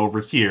 Then we go over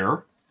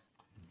here.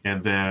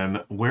 And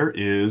then where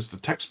is the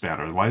text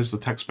banner? Why is the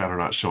text banner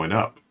not showing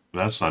up?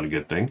 That's not a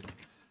good thing.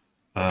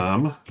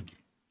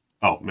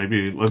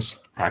 Maybe let's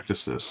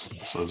practice this.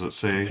 So does it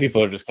say?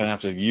 People are just going to have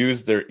to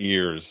use their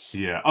ears.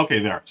 Yeah. Okay,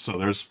 there. So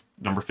there's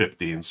number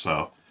 15.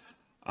 So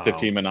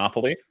 15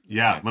 Monopoly?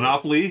 Yeah,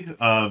 Monopoly,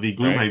 the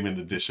Gloomhaven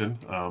edition.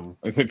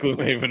 The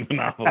Gloomhaven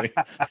Monopoly.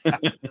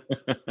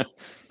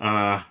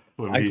 I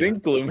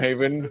think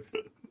Gloomhaven,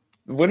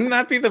 wouldn't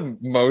that be the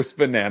most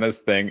bananas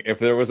thing if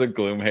there was a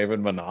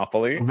Gloomhaven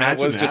Monopoly?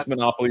 Imagine it was just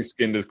Monopoly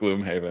skinned as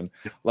Gloomhaven.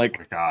 Like, oh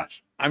my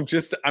gosh. I'm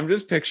just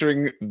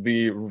picturing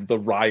the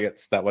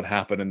riots that would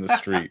happen in the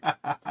street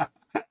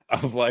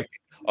of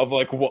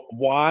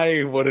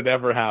why would it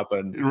ever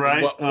happen?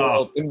 Right.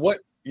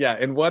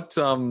 In what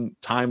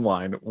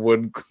timeline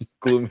would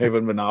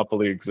Gloomhaven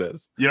Monopoly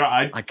exist?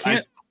 I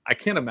can't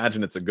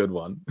imagine it's a good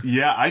one.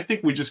 Yeah, I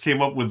think we just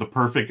came up with the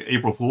perfect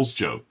April Fool's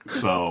joke.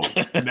 So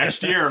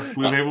next year,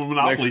 Gloomhaven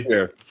Monopoly. Next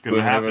year, it's going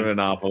to happen.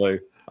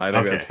 Monopoly. I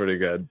think that's pretty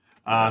good.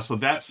 So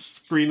that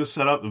screen is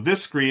set up.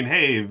 This screen,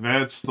 hey,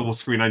 that's the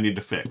screen I need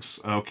to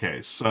fix.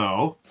 Okay,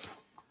 so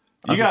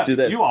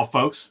you all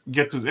folks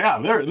get to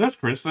there's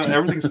Chris.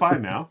 Everything's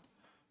fine now.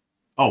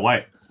 Oh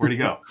wait, where'd he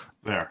go?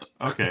 There.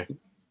 Okay.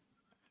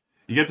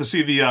 You get to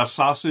see the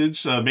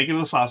sausage, making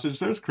the sausage.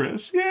 There's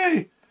Chris.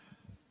 Yay!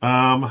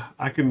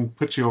 I can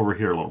put you over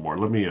here a little more.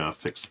 Let me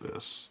fix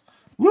this.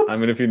 Whoop. I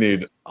mean, if you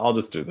need, I'll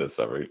just do this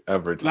every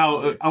time.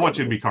 Now, I want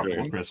you to be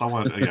comfortable, Chris.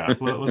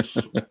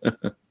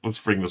 Let's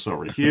bring this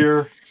over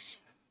here.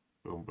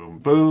 Boom, boom,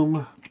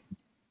 boom.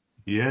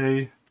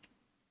 Yay.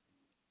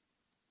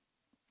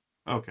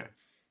 Okay.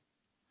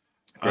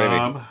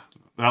 That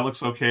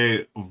looks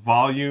okay.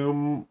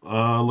 Volume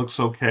looks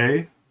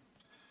okay.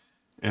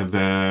 And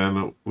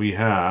then we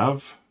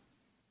have,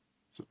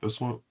 is it this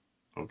one?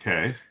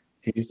 Okay.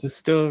 Here's the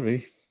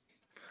story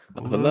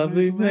of a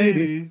lovely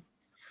lady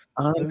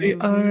on the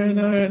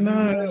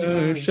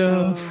R&R&R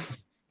show.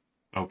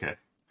 Okay.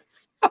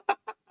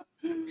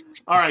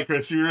 All right,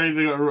 Chris, you ready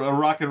to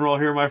rock and roll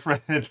here, my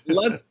friend?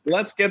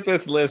 Let's get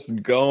this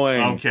list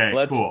going. Okay,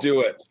 let's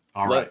do it.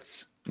 All right.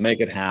 Let's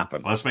make it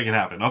happen. Let's make it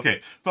happen.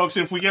 Okay, folks,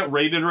 if we get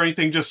raided or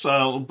anything, just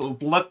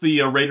let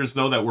the raiders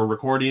know that we're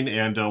recording,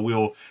 and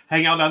we'll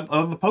hang out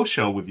on the post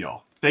show with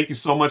y'all. Thank you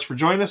so much for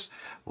joining us.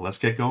 Let's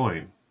get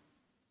going.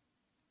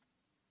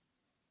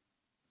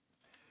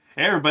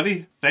 Hey,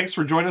 everybody. Thanks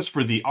for joining us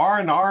for the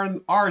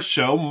R&R&R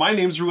show. My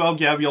name's Ruel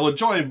Gaviola,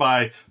 joined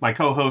by my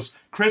co-host,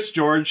 Chris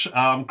George.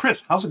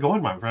 Chris, how's it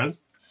going, my friend?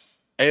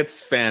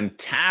 It's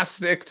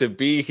fantastic to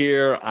be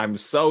here. I'm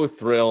so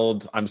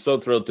thrilled. I'm so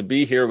thrilled to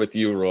be here with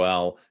you,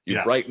 Ruel.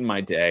 You brighten my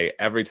day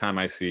every time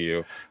I see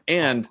you.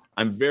 And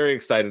I'm very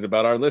excited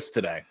about our list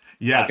today.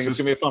 Yes, I think it's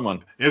going to be a fun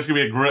one. It's going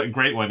to be a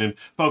great one. And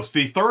folks,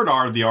 the third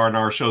R of the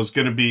R&R show is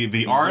going to be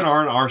the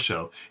R&R&R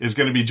show is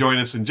going to be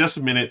joining us in just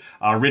a minute.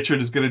 Richard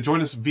is going to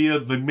join us via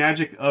the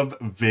magic of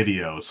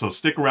video. So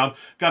stick around.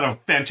 Got a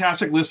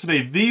fantastic list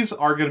today. These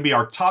are going to be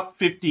our top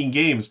 15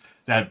 games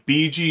that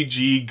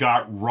BGG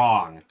got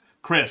wrong.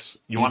 Chris,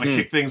 you want to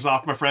kick things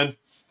off, my friend?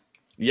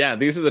 Yeah,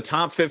 these are the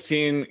top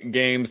 15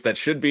 games that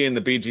should be in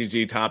the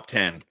BGG top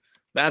 10.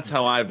 That's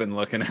how I've been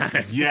looking at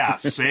it. Yeah,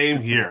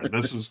 same here.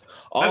 This is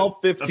all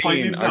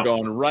 15 are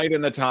going right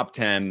in the top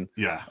 10.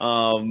 Yeah.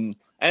 And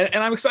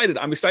I'm excited.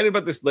 I'm excited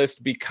about this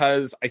list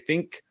because I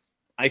think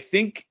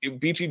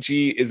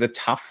BGG is a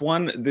tough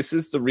one. This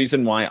is the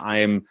reason why I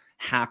am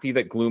happy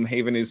that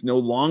Gloomhaven is no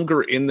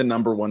longer in the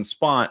number one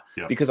spot,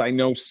 because I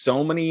know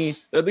so many,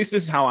 at least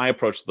this is how I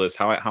approached this,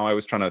 how I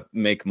was trying to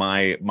make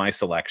my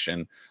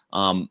selection.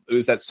 It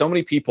was that so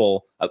many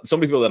people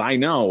that I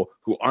know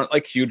who aren't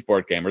like huge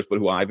board gamers, but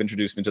who I've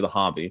introduced into the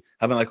hobby,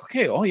 have been like,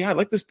 okay, oh yeah, I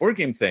like this board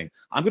game thing.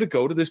 I'm going to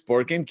go to this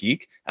Board Game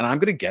Geek and I'm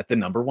going to get the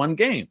number one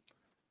game.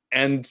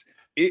 And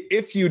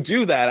if you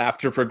do that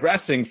after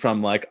progressing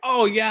from like,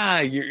 oh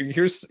yeah,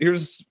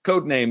 here's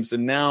code names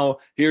and now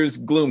here's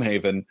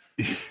Gloomhaven,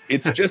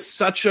 it's just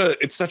such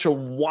a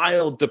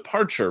wild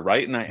departure,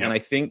 right? And I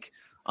think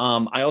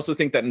I also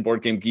think that in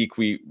Board Game Geek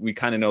we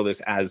kind of know this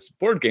as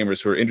board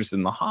gamers who are interested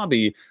in the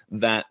hobby,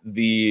 that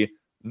the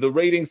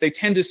ratings, they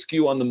tend to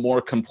skew on the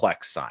more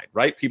complex side,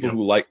 right? People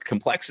who like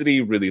complexity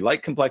really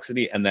like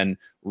complexity and then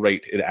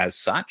rate it as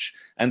such.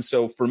 And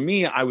so for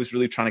me, I was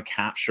really trying to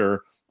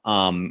capture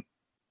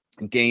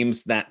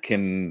games that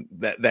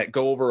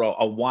go over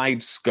a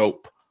wide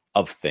scope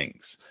of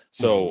things.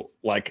 So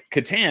like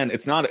Catan,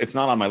 it's not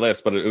on my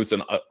list, but it was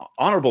an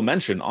honorable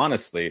mention.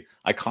 Honestly,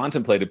 I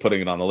contemplated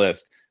putting it on the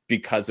list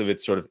because of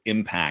its sort of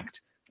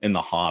impact in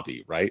the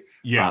hobby, right?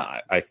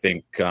 I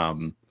think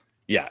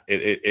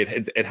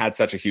it had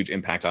such a huge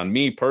impact on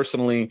me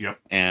personally.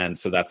 And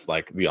so that's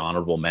like the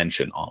honorable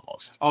mention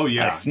almost.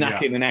 I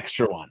snuck in an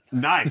extra one.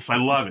 Nice. I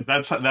love it.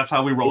 That's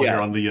how we roll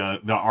here on the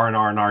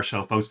R&R&R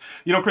show, folks.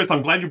 Chris,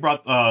 I'm glad you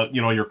brought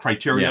your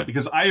criteria,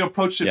 because I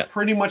approached it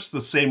pretty much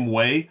the same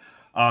way.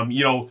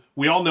 We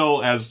all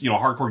know as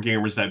hardcore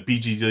gamers that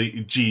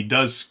BGG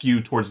does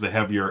skew towards the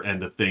heavier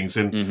end of things,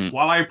 and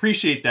while I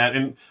appreciate that,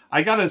 and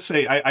I gotta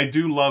say I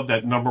do love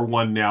that number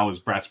one now is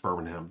Bratz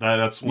Birmingham.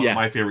 That's one of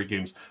my favorite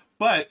games.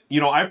 But,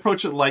 I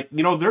approach it like,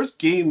 there's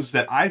games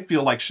that I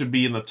feel like should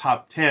be in the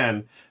top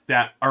 10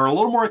 that are a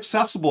little more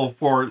accessible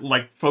for,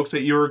 like, folks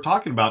that you were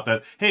talking about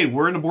that, hey,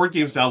 we're in the board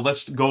games now,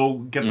 let's go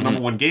get the number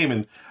one game.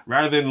 And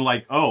rather than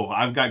like, oh,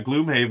 I've got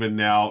Gloomhaven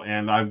now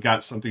and I've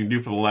got something to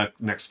do for the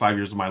next 5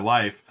 years of my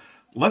life,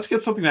 let's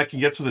get something that can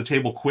get to the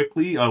table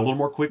quickly, a little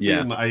more quickly.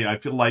 And I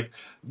feel like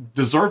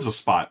deserves a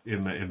spot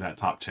in that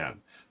top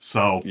 10.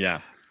 So,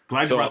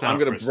 glad you brought that up,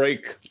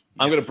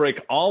 I'm going to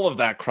break all of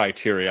that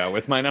criteria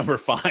with my number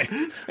 5.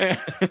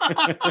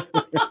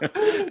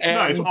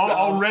 Nice.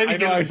 Already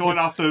going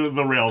off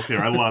the rails here.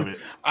 I love it.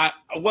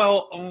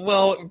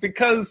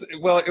 Because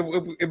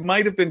it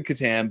might have been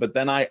Catan, but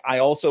then I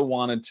also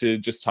wanted to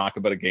just talk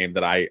about a game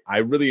that I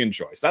really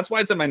enjoy. So that's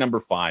why it's at my number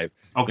 5.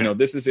 Okay.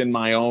 This is in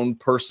my own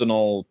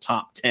personal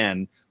top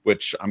 10,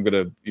 which I'm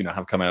going to,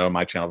 have come out on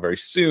my channel very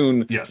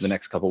soon. Yes. In the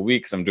next couple of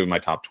weeks, I'm doing my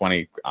top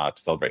 20 to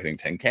celebrate hitting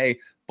 10K.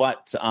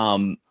 But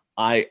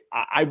I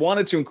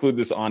wanted to include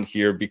this on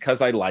here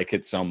because I like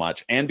it so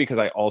much, and because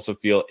I also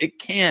feel it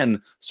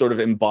can sort of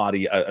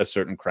embody a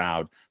certain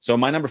crowd. So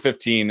my number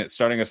 15,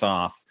 starting us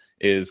off,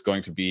 is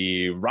going to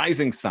be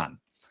Rising Sun.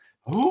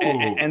 Ooh.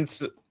 And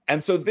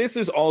so this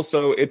is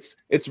also, it's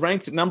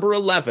ranked number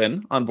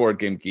 11 on Board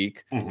Game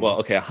Geek. Well,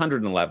 okay,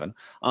 111.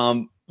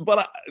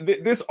 But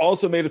this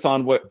also made its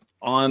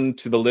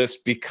onto the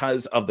list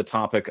because of the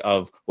topic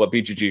of what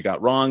BGG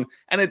got wrong,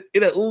 and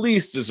it at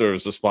least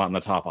deserves a spot in the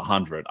top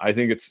 100. I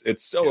think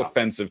it's so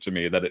offensive to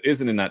me that it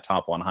isn't in that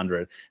top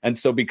 100, and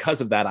so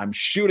because of that, I'm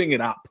shooting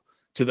it up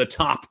to the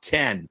top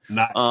 10.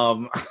 Nice.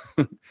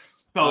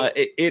 So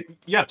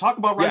talk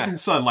about Rising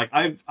Sun. Like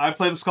I've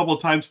played this a couple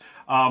of times.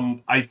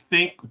 I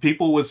think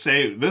people would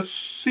say this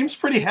seems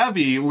pretty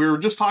heavy. We were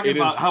just talking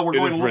about how we're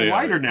going a little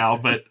lighter now,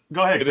 but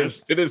go ahead,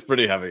 Chris. It is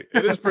pretty heavy.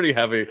 It is pretty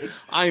heavy.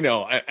 I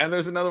know. And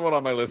there's another one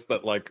on my list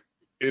that like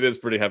it is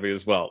pretty heavy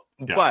as well.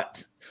 Yeah.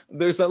 But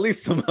there's at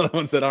least some other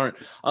ones that aren't.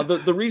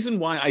 The reason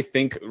why I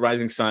think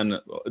Rising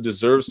Sun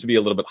deserves to be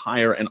a little bit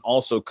higher and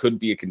also could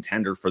be a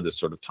contender for this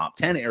sort of top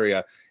 10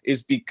 area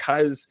is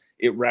because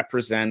it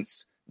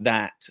represents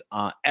that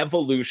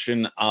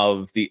evolution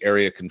of the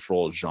area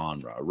control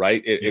genre,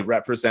 right? It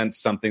represents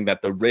something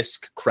that the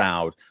Risk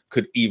crowd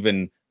could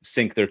even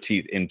sink their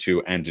teeth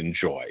into and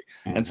enjoy.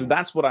 And so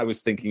that's what I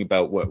was thinking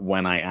about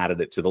when I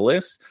added it to the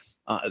list.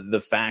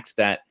 The fact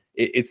that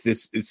it's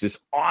this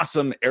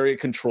awesome area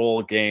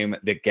control game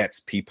that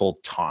gets people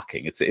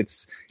talking.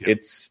 It's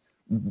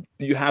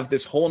you have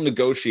this whole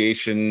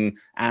negotiation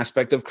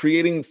aspect of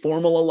creating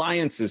formal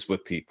alliances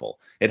with people.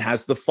 It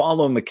has the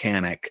follow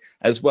mechanic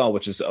as well,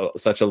 which is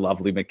such a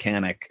lovely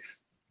mechanic.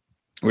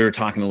 We were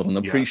talking a little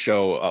in the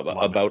pre-show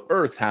about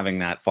Earth having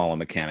that follow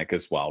mechanic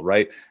as well,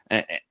 right?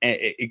 And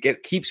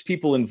it keeps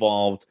people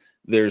involved.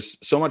 There's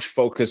so much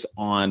focus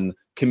on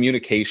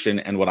communication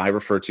and what I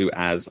refer to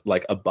as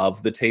like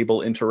above the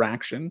table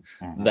interaction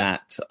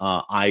that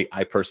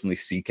I personally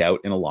seek out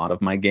in a lot of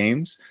my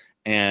games.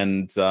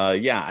 And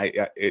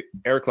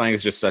Eric Lang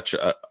is just such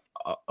a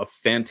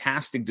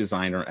fantastic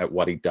designer at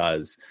what he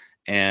does.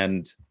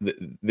 And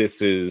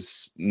this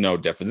is no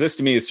different. This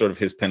to me is sort of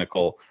his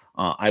pinnacle.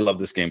 I love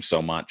this game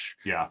so much.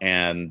 Yeah.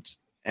 And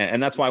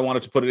that's why I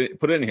wanted to put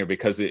it in here,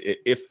 because it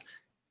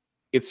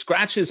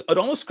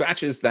almost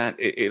scratches that.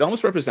 It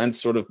almost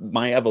represents sort of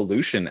my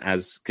evolution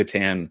as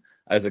Catan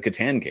as a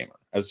Catan gamer,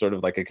 as sort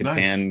of like a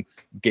Catan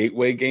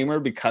gateway gamer,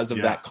 because of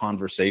that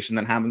conversation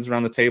that happens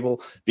around the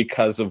table,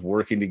 because of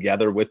working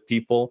together with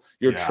people.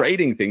 You're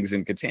trading things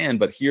in Catan,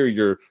 but here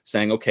you're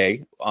saying,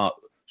 okay,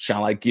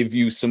 shall I give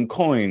you some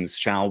coins?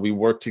 Shall we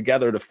work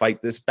together to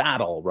fight this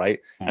battle, right?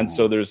 And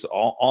so there's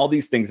all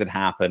these things that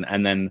happen.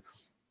 And then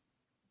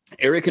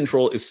area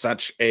control is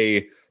such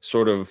a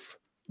sort of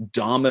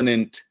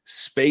dominant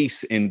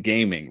space in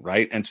gaming,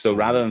 right? And so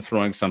rather than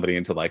throwing somebody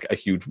into like a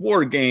huge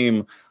war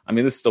game, I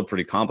mean, this is still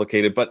pretty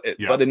complicated, but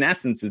in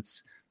essence,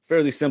 it's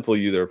fairly simple.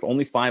 You there have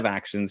only 5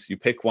 actions. You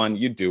pick one,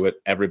 you do it.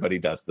 Everybody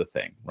does the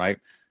thing, right?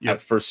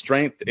 For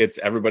strength, it's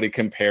everybody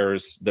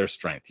compares their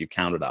strength. You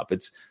count it up.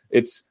 It's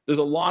there's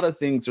a lot of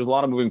things. There's a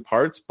lot of moving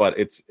parts, but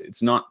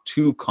it's not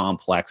too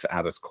complex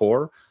at its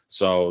core.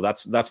 So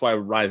that's why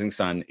Rising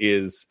Sun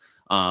is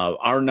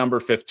our number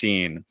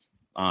 15.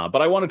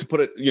 But I wanted to put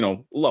it,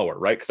 lower,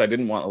 right? Because I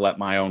didn't want to let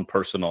my own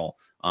personal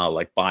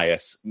like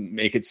bias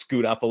make it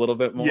scoot up a little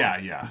bit more.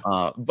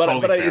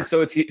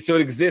 So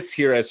it exists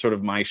here as sort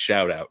of my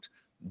shout out.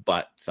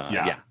 But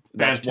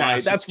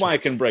that's why I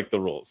can break the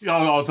rules.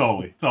 Oh,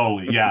 totally.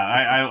 Yeah,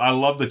 I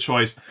love the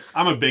choice.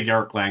 I'm a big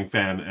Eric Lang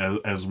fan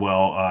as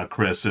well,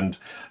 Chris, and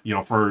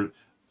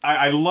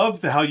I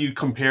love how you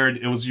compared.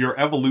 It was your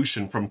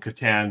evolution from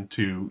Catan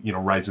to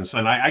Rising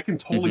Sun. I can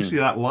totally see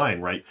that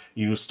line, right?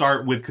 You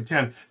start with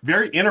Catan,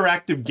 very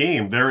interactive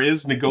game. There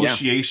is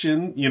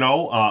negotiation,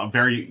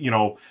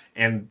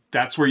 and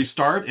that's where you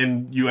start,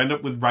 and you end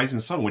up with Rising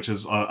Sun, which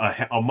is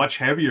a much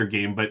heavier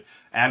game, but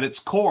at its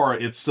core,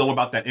 it's still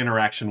about that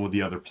interaction with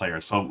the other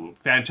players. So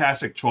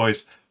fantastic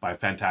choice by a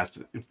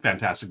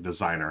fantastic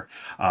designer.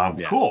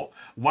 Cool.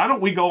 Why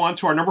don't we go on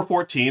to our number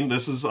 14?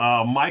 This is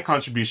my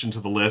contribution to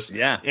the list.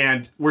 Yeah.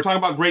 And we're talking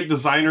about great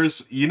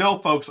designers.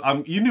 Folks,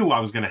 you knew I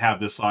was going to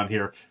have this on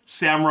here.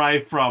 Samurai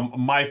from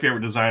my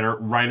favorite designer,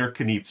 Reiner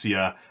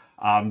Knizia.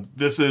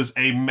 This is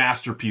a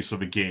masterpiece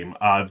of a game.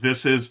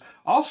 This is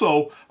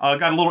also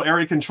got a little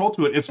area control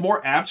to it. It's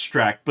more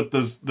abstract, but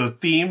the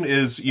theme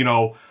is,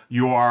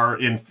 you are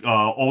in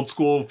old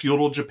school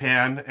feudal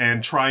Japan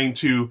and trying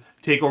to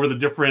take over the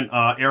different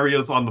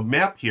areas on the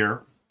map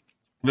here.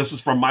 This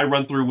is from my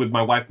run through with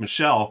my wife,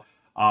 Michelle,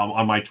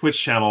 on my Twitch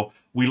channel.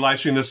 We live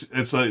stream this.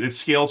 It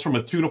scales from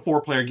a 2 to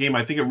 4 player game.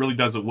 I think it really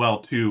does it well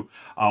too,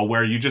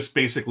 where you just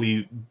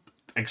basically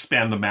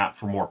expand the map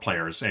for more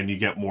players and you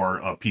get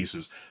more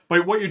pieces.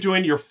 But what you're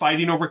doing, you're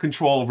fighting over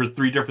control over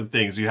 3 different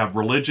things. You have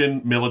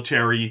religion,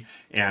 military,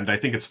 and I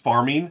think it's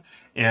farming.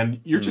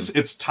 And you're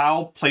it's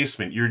tile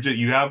placement.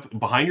 You have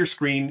behind your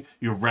screen,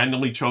 you've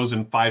randomly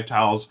chosen 5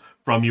 tiles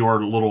from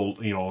your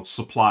little,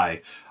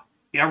 supply.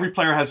 Every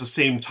player has the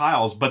same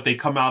tiles, but they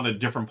come out at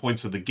different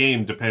points of the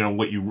game depending on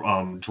what you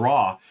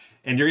draw.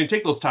 And you're going to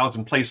take those tiles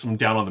and place them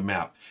down on the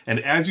map. And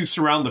as you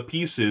surround the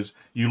pieces,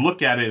 you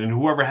look at it, and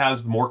whoever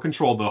has more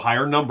control, the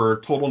higher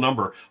total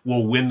number,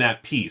 will win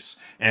that piece.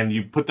 And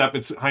you put that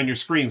behind your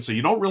screen, so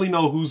you don't really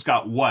know who's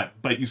got what,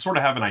 but you sort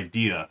of have an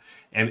idea.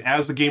 And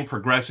as the game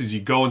progresses,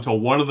 you go until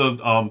one of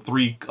the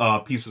 3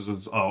 pieces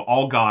is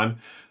all gone,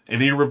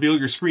 and then you reveal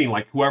your screen.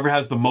 Like whoever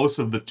has the most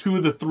of the 2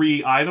 of the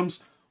 3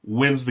 items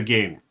wins the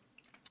game.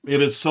 It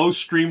is so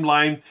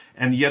streamlined,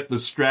 and yet the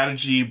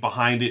strategy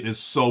behind it is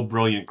so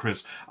brilliant,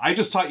 Chris. I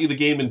just taught you the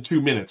game in 2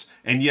 minutes,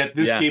 and yet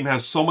this game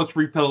has so much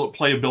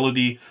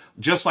replayability,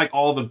 just like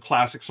all the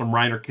classics from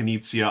Reiner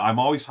Knizia. I'm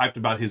always hyped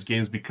about his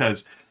games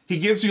because he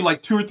gives you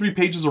like 2 or 3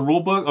 pages of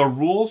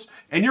rules,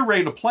 and you're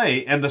ready to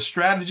play, and the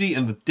strategy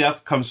and the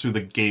depth comes through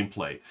the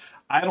gameplay.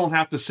 I don't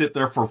have to sit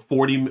there for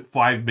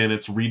 45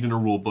 minutes reading a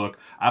rule book.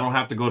 I don't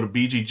have to go to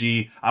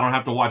BGG. I don't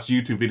have to watch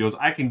YouTube videos.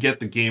 I can get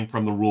the game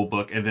from the rule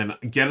book and then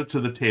get it to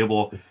the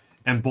table.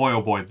 And boy,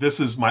 oh boy, this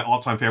is my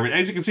all-time favorite.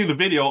 As you can see in the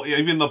video,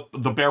 even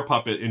the bear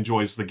puppet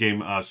enjoys the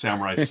game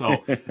Samurai.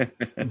 So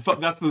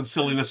that's the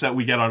silliness that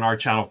we get on our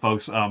channel,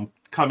 folks.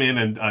 Come in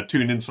and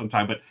tune in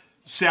sometime. But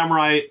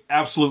Samurai,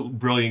 absolute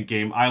brilliant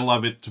game. I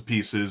love it to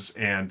pieces.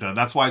 And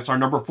that's why it's our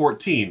number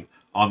 14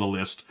 on the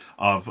list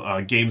of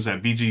games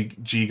that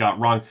BGG got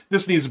wrong.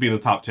 This needs to be in the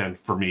top 10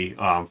 for me,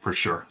 for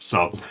sure.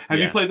 So, have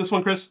you played this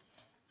one, Chris?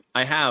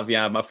 I have,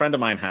 yeah. A friend of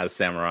mine has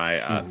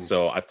Samurai,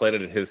 so I've played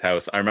it at his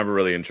house. I remember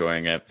really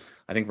enjoying it.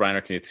 I think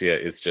Reiner Knizia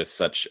is just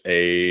such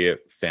a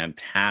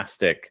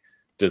fantastic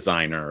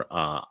designer.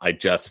 I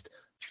just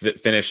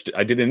finished.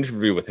 I did an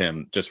interview with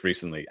him just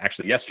recently,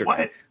 actually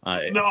yesterday.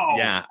 What? No.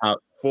 Yeah.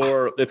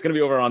 It's going to be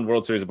over on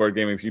World Series of Board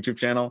Gaming's YouTube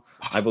channel,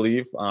 I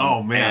believe.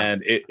 Oh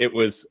man, and it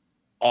was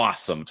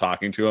awesome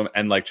talking to him,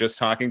 and like just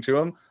talking to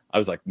him, I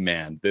was like,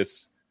 man,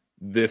 this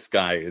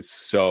guy is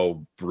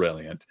so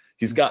brilliant.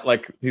 He's got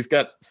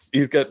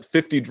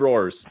 50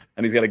 drawers,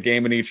 and he's got a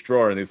game in each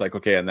drawer, and he's like,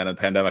 okay, and then in the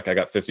pandemic I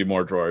got 50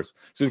 more drawers,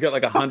 so he's got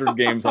like 100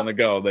 games on the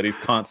go that he's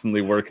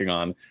constantly working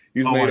on.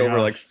 He's made over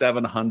like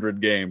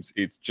 700 games.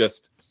 It's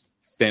just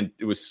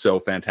it was so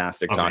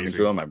fantastic talking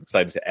to him. I'm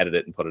excited to edit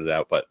it and put it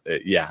out, but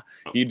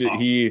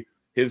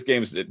his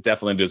games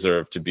definitely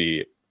deserve to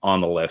be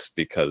on the list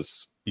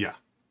because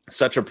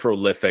such a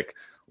prolific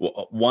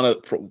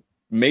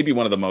maybe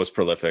one of the most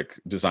prolific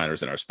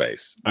designers in our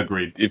space.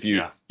 Agreed. If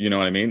you you know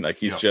what I mean? Like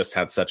he's Yep. just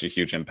had such a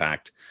huge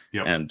impact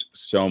and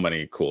so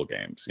many cool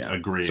games. Yeah.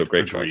 Agreed. So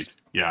great choice.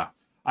 Yeah.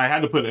 I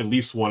had to put at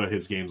least one of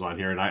his games on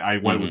here, and I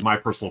went with my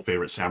personal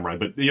favorite, Samurai.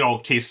 But,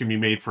 case can be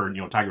made for,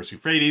 Tigris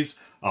Euphrates,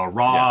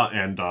 Raw,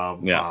 and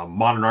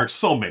Modern Art.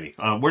 So many.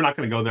 We're not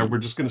going to go there. We're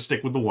just going to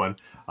stick with the one,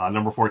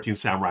 number 14,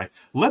 Samurai.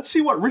 Let's see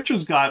what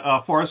Richard's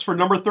got for us for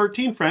number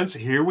 13, friends.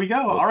 Here we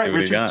go. All right,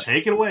 Richard,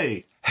 take it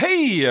away.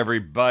 Hey,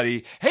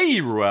 everybody. Hey,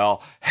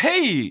 Ruel.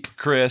 Hey,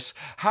 Chris.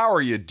 How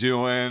are you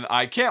doing?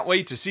 I can't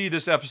wait to see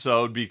this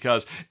episode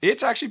because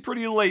it's actually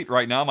pretty late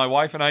right now. My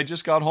wife and I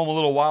just got home a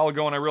little while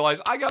ago, and I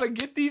realized I got to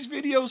get these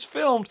videos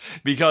filmed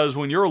because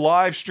when you're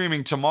live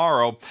streaming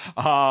tomorrow,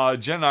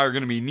 Jen and I are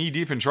going to be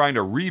knee-deep in trying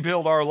to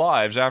rebuild our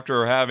lives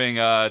after having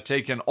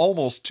taken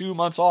almost 2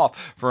 months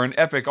off for an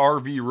epic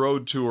RV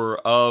road tour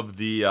of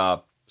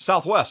the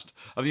Southwest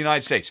of the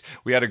United States.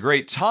 We had a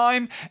great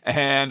time,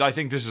 and I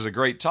think this is a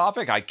great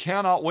topic. I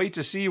cannot wait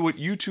to see what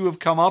you two have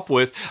come up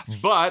with.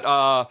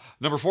 But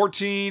number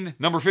 14,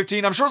 number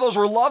 15, I'm sure those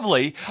were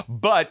lovely,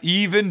 but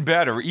even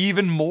better,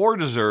 even more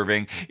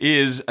deserving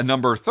is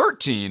number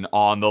 13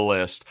 on the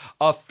list,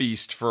 A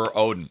Feast for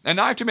Odin.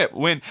 And I have to admit,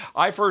 when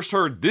I first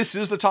heard this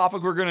is the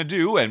topic we're going to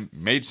do, and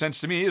made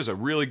sense to me, is a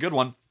really good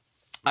one,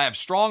 I have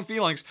strong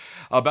feelings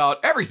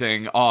about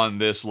everything on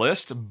this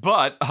list,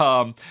 but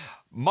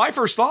my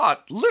first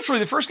thought, literally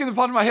the first game that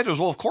popped in my head was,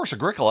 well, of course,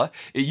 Agricola.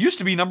 It used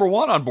to be number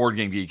 1 on Board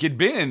Game Geek. It'd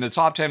been in the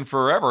top 10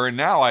 forever, and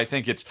now I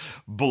think it's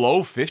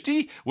below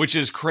 50, which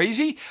is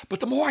crazy. But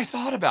the more I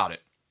thought about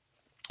it,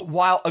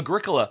 while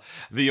Agricola,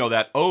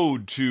 that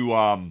ode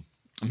to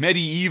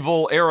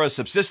medieval era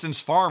subsistence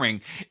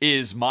farming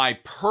is my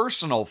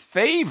personal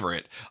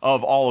favorite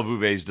of all of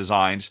Uwe's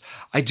designs,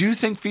 I do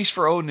think Feast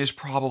for Odin is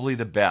probably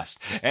the best.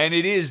 And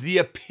it is the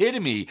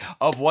epitome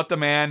of what the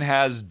man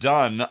has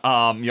done,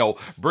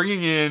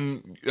 bringing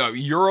in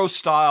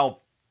Euro-style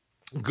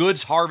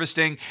goods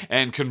harvesting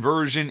and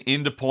conversion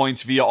into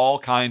points via all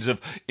kinds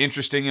of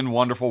interesting and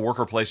wonderful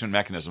worker placement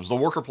mechanisms. The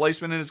worker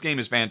placement in this game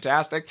is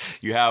fantastic.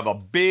 You have a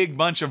big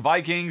bunch of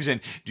Vikings,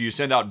 and do you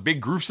send out big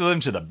groups of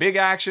them to the big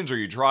actions, or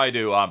you try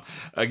to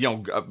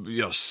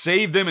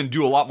save them and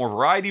do a lot more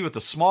variety with the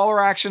smaller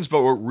actions?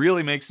 But what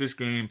really makes this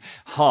game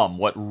hum,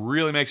 what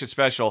really makes it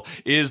special,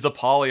 is the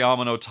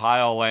polyomino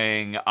tile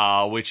laying,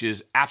 which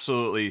is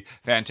absolutely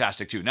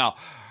fantastic too. Now,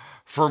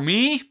 for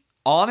me,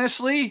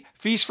 honestly,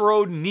 Feast for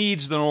Odin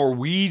needs the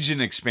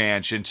Norwegian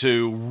expansion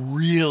to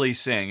really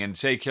sing and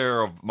take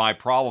care of my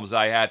problems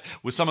I had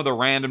with some of the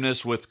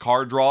randomness with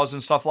card draws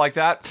and stuff like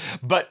that.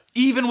 But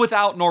even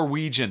without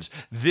Norwegians,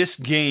 this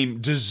game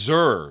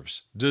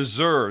deserves,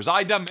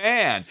 I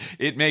demand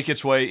it make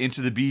its way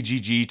into the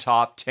BGG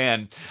top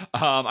 10.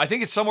 I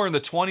think it's somewhere in the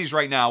 20s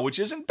right now, which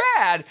isn't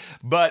bad,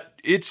 but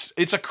it's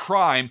a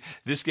crime.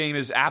 This game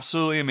is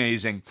absolutely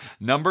amazing.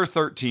 Number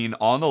 13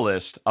 on the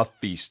list, A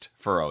Feast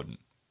for Odin.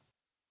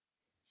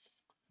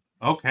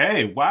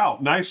 Okay, wow,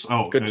 nice.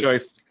 Oh, good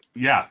choice.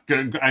 Yeah,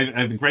 good.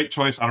 I great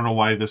choice. I don't know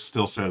why this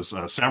still says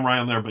Samurai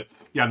on there, but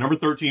yeah, number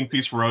 13,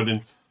 Feast for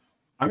Odin.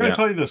 I'm going to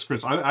tell you this,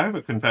 Chris. I have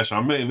a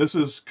confession. This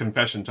is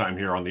confession time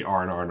here on the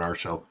R&R&R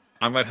show.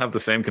 I might have the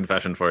same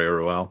confession for you,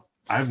 Ruel.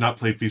 I have not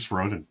played Feast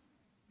for Odin.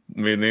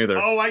 Me neither.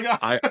 Oh my god!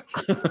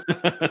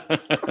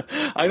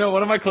 I know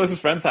one of my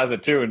closest friends has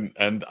it too,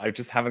 and I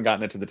just haven't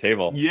gotten it to the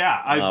table.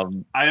 Yeah,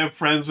 I have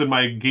friends in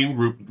my game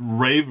group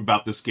rave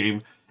about this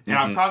game.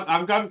 And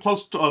I've gotten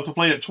close to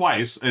playing it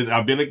twice.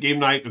 I've been at game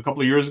night a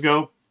couple of years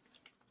ago.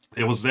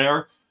 It was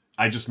there.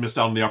 I just missed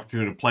out on the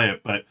opportunity to play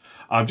it. But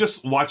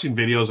just watching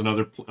videos and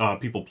other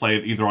people play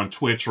it either on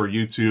Twitch or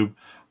YouTube.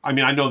 I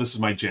mean, I know this is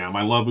my jam.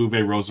 I love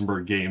Uwe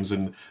Rosenberg games,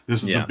 and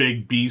this is the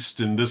big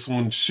beast. And this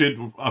one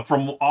should,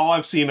 from all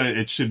I've seen,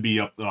 it should be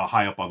up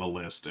high up on the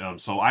list.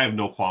 So I have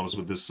no qualms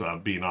with this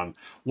being on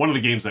one of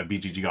the games that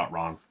BGG got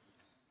wrong.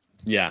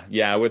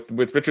 Yeah. With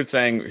Richard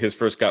saying his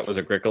first gut was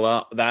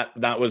Agricola,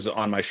 that was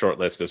on my short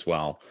list as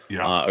well.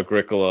 Yeah,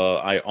 Agricola,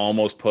 I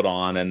almost put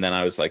on, and then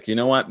I was like, you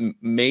know what?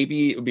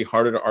 Maybe it would be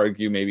harder to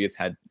argue. Maybe it's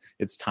had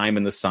its time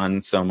in the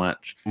sun so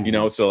much,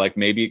 So like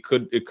maybe it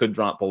could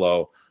drop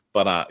below.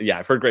 But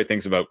I've heard great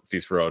things about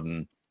Feast for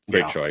Odin.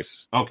 Great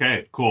choice.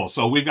 Okay, cool.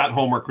 So we've got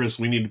homework, Chris.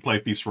 We need to play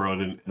Feast for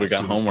Odin. We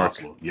got homework.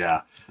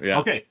 Yeah.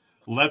 Okay,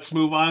 let's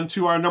move on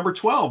to our number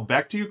 12.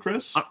 Back to you,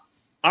 Chris.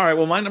 All right,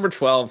 well, my number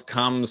 12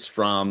 comes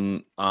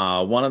from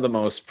one of the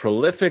most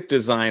prolific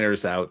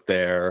designers out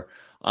there,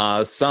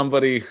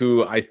 somebody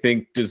who I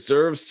think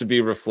deserves to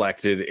be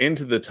reflected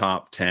into the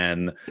top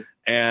 10.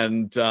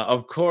 And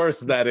of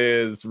course, that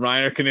is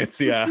Reiner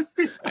Knizia.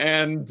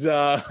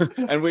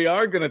 And we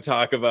are going to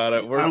talk about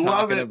it. We're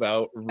talking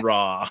about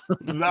Raw.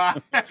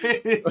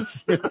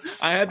 Nice.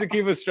 I had to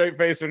keep a straight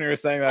face when you were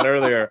saying that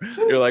earlier.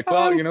 You're like,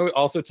 well,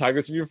 also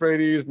Tigris and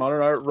Euphrates,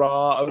 Modern Art,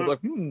 Raw. I was like,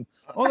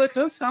 oh, that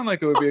does sound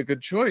like it would be a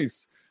good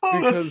choice. Oh,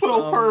 that's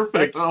so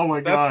perfect. Oh my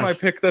gosh. That's my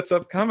pick that's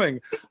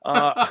upcoming.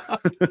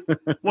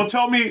 Well,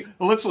 tell me,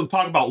 let's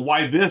talk about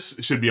why this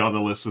should be on the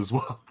list as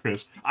well,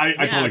 Chris. I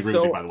totally agree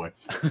with you, by the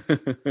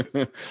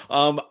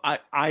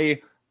way.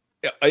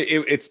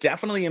 It's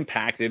definitely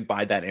impacted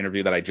by that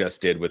interview that I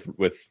just did with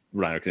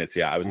Reiner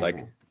Knizia. I was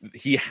like,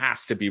 he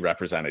has to be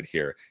represented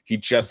here. He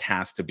just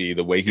has to be.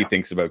 The way he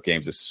thinks about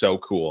games is so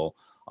cool.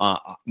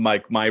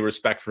 My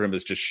respect for him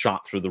is just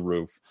shot through the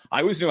roof.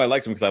 I always knew I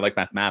liked him because I like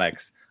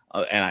mathematics,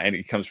 and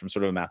he comes from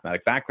sort of a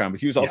mathematic background.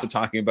 But he was also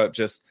talking about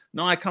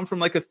I come from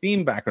like a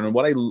theme background. And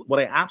what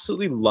I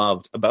absolutely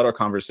loved about our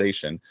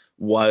conversation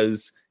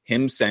was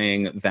him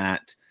saying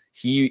that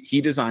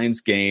he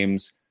designs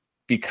games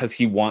because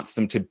he wants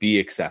them to be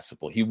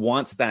accessible. He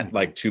wants that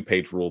like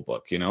 2-page rule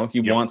book, he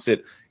wants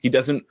it. He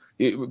doesn't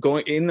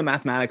going in the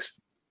mathematics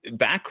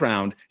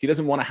background. He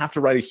doesn't want to have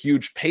to write a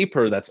huge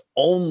paper that's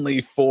only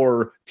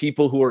for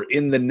people who are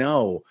in the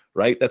know,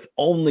 right? That's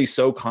only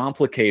so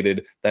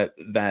complicated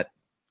that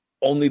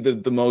only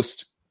the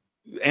most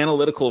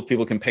analytical of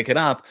people can pick it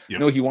up.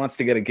 No, he wants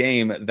to get a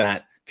game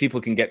that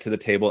people can get to the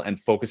table and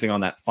focusing on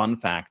that fun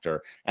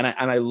factor. And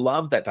I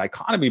love that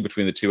dichotomy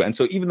between the two. And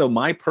so even though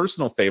my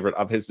personal favorite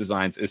of his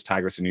designs is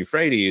Tigris and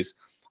Euphrates,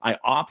 I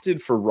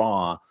opted for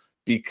Raw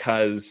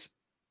because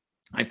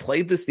I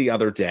played this the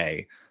other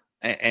day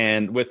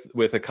and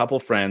with a couple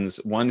friends,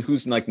 one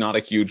who's like not a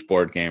huge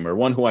board gamer,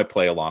 one who I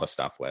play a lot of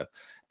stuff with.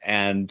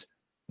 And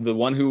the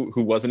one who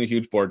wasn't a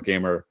huge board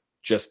gamer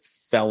just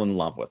fell in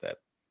love with it.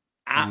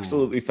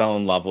 Absolutely fell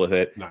in love with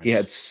it. Nice. He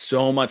had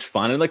so much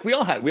fun, and like we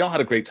all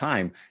had a great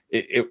time.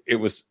 It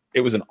was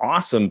an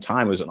awesome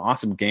time. It was an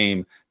awesome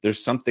game.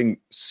 There's something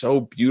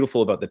so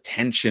beautiful about the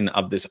tension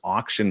of this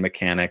auction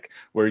mechanic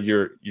where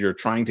you're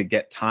trying to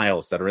get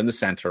tiles that are in the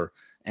center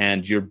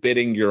and you're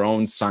bidding your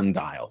own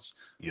sundials.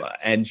 Yes.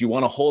 And you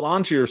want to hold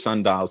on to your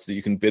sundials so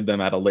you can bid them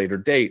at a later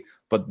date,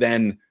 but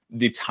then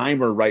the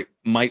timer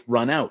might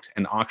run out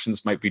and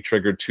auctions might be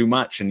triggered too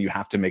much. And you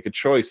have to make a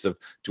choice of,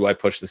 do I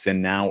push this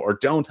in now or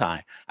don't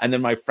I? And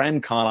then my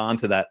friend caught on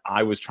to that.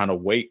 I was trying to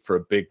wait for a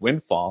big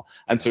windfall.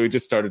 And so he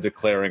just started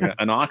declaring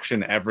an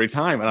auction every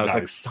time. And I was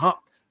like,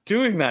 stop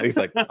doing that. He's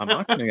like, I'm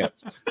auctioning it.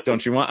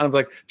 Don't you want? And I'm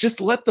like, just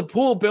let the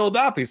pool build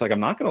up. He's like, I'm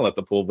not going to let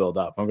the pool build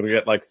up. I'm going to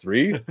get like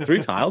three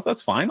tiles.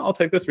 That's fine. I'll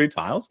take the 3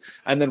 tiles.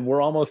 And then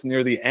we're almost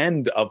near the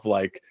end of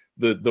like,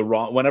 the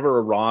raw, whenever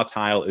a raw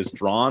tile is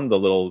drawn, the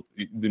little,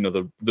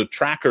 the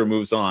tracker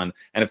moves on,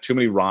 and if too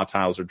many raw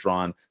tiles are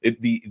drawn,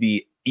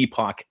 the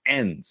epoch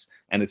ends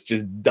and it's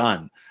just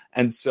done.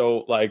 And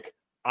so like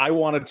I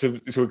wanted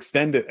to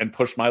extend it and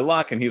push my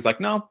luck, and he's like,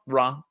 no,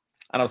 raw.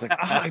 And I was like,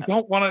 I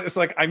don't want to. It's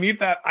like, I need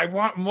that. I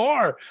want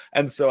more.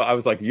 And so I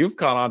was like, you've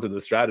caught on to the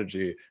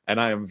strategy,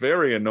 and I am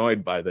very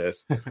annoyed by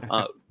this.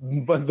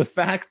 But the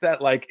fact that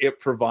like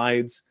it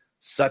provides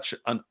such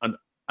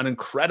an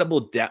incredible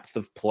depth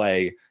of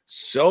play,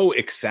 so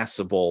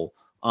accessible.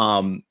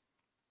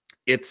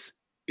 It's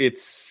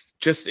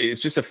just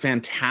a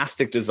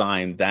fantastic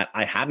design that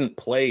I hadn't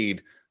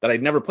played, that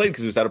I'd never played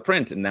because it was out of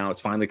print, and now it's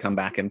finally come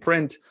back in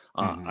print.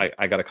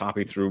 I got a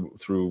copy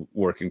through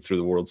working through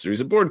the World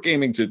Series of Board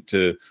Gaming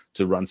to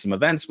run some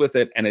events with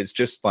it, and it's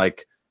just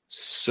like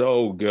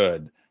so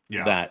good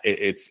that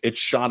it's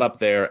shot up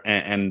there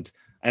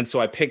and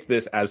so I picked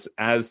this as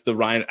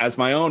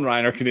my own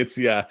Reiner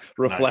Knizia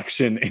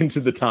reflection into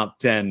the top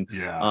 10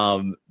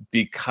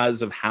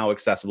 because of how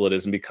accessible it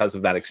is and because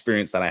of that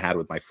experience that I had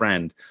with my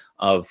friend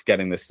of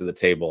getting this to the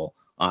table.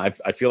 I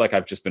feel like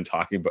I've just been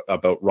talking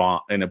about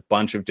Raw in a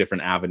bunch of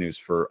different avenues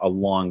for a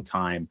long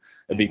time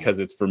because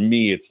it's, for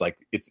me, it's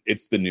like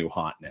it's the new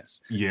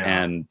hotness.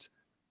 And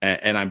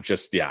I'm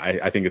just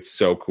I think it's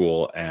so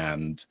cool,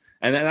 and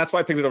then that's why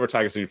I picked it over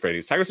Tigris and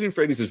Euphrates. Tigris and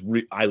Euphrates is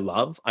I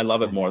love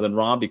it more than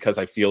Raw because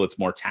I feel it's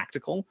more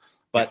tactical.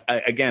 But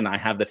again, I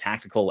have the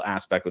tactical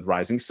aspect with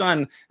Rising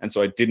Sun, and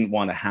so I didn't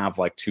want to have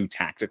like 2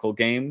 tactical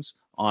games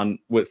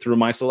through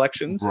my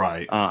selections.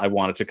 Right. I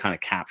wanted to kind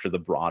of capture the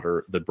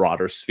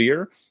broader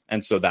sphere,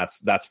 and so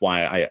that's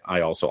why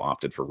I also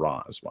opted for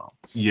Raw as well.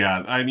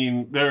 Yeah, I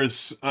mean,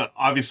 there's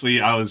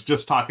obviously I was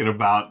just talking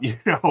about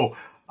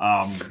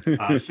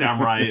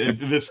Samurai.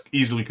 This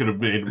easily could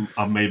have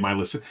made my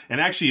list, and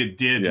actually it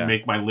did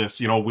make my list.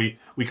 We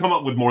come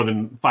up with more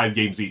than 5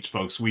 games each,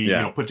 folks. We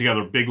put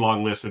together a big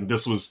long list, and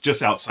this was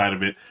just outside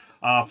of it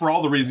for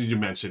all the reasons you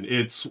mentioned.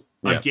 It's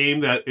a game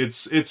that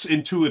it's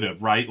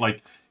intuitive, right?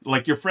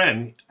 Like your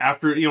friend,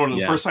 after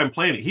the first time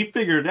playing it, he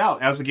figured it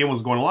out as the game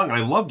was going along, and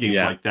I love games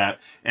like that.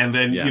 And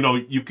then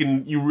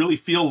you really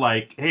feel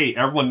like, hey,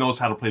 everyone knows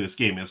how to play this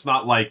game. It's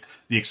not like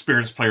the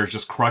experienced player is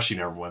just crushing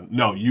everyone.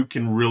 No, you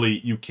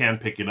can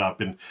pick it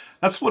up, and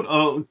that's what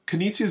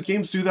Knizia's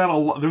games do. That a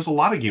lot. There's a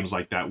lot of games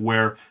like that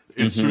where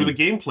it's through the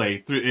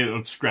gameplay,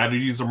 through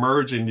strategies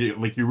emerge, and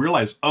you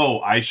realize,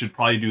 oh, I should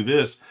probably do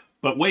this,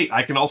 but wait,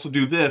 I can also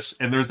do this,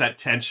 and there's that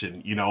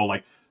tension,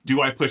 like. Do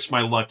I push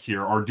my luck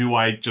here, or do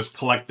I just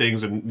collect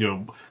things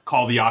and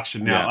call the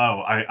auction now?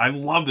 Oh, I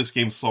love this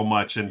game so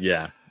much,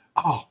 and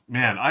oh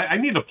man, I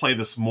need to play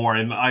this more.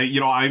 And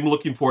I'm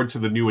looking forward to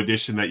the new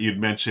edition that you'd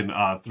mentioned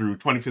through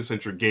 25th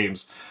Century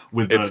Games.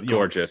 It's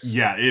gorgeous.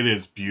 It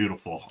is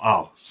beautiful.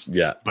 Oh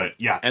yeah, but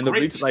and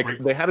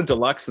they had a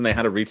deluxe and they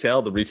had a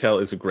retail. The retail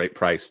is a great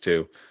price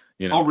too.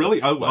 You know, oh,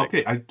 really? Oh, like,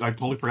 okay. I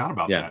totally forgot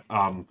about that.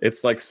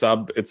 It's like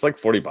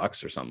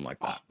 $40 or something like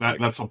that.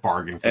 That's a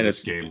bargain for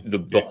this game.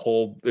 The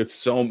whole, it's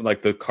so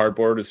like the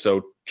cardboard is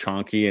so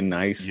chunky and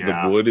nice.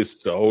 Yeah. The wood is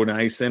so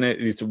nice in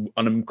it. It's an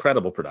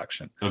incredible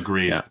production.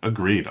 Agreed. Yeah.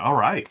 Agreed. All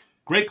right.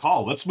 Great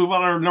call. Let's move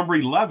on to our number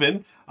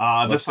 11.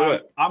 This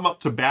time I'm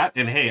up to bat,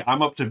 and hey,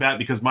 I'm up to bat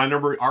because our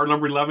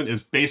number 11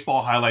 is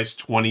Baseball Highlights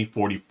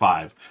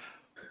 2045.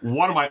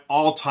 One of my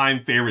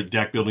all-time favorite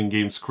deck building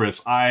games,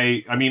 Chris.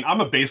 I mean, I'm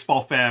a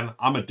baseball fan.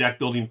 I'm a deck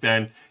building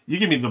fan. You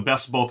give me the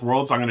best of both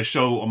worlds. I'm going to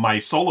show my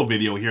solo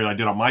video here that I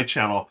did on my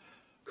channel.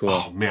 Cool.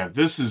 Oh, man,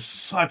 this is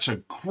such a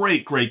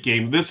great, great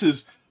game. This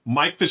is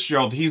Mike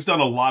Fitzgerald. He's done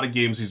a lot of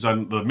games. He's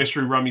done the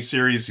Mystery Rummy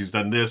series. He's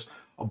done this,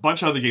 a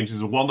bunch of other games.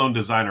 He's a well-known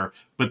designer.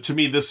 But to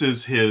me, this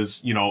is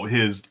his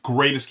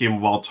greatest game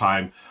of all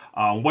time.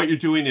 What you're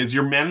doing is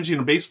you're managing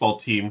a baseball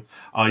team.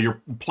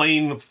 You're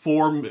playing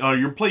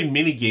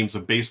mini games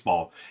of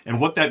baseball, and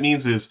what that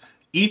means is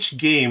each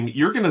game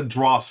you're going to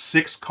draw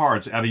 6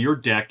 cards out of your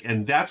deck,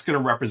 and that's going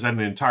to represent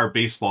an entire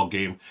baseball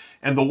game.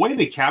 And the way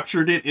they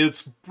captured it,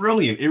 it's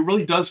brilliant. It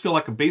really does feel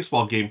like a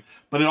baseball game,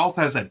 but it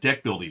also has that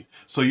deck building.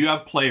 So you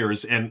have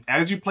players, and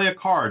as you play a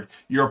card,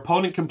 your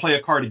opponent can play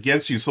a card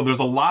against you. So there's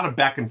a lot of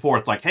back and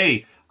forth. Like,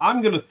 hey,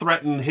 I'm going to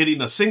threaten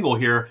hitting a single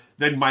here.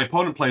 Then my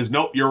opponent plays,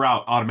 nope, you're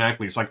out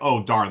automatically. It's like,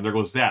 oh, darn, there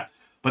goes that.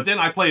 But then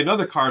I play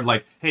another card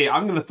like, hey,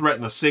 I'm going to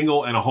threaten a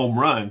single and a home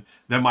run.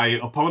 Then my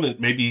opponent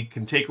maybe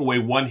can take away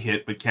one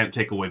hit, but can't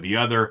take away the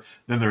other.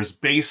 Then there's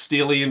base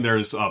stealing.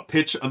 There's a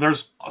pitch.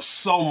 There's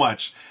so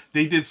much.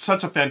 They did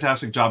such a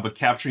fantastic job of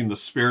capturing the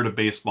spirit of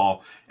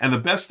baseball. And the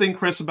best thing,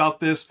 Chris,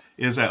 about this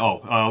is that,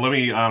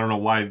 I don't know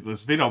why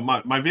this video,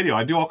 my video,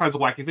 I do all kinds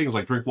of wacky things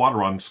like drink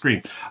water on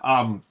screen.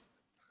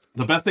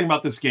 The best thing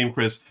about this game,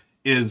 Chris,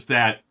 is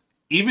that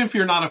even if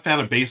you're not a fan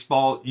of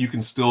baseball, you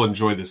can still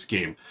enjoy this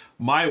game.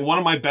 One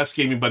of my best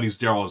gaming buddies,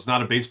 Daryl, is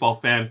not a baseball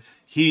fan.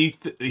 He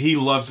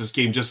loves this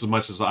game just as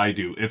much as I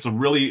do. It's a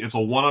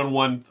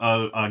one-on-one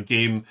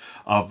game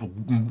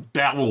of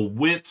battle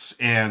wits,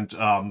 and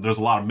there's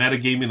a lot of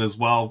metagaming as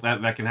well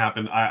that can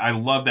happen. I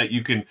love that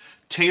you can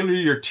tailor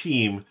your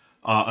team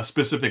a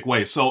specific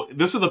way. So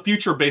this is the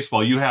future of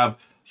baseball. You have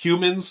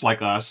humans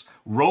like us,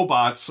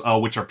 robots,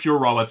 which are pure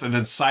robots, and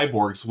then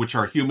cyborgs, which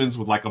are humans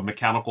with like a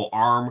mechanical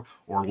arm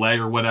or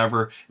leg or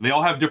whatever. They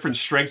all have different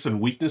strengths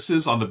and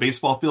weaknesses on the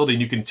baseball field, and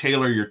you can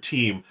tailor your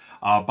team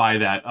by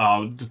that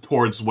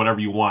towards whatever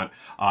you want.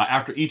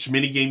 After each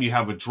minigame, you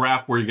have a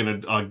draft where you're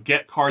going to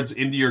get cards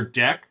into your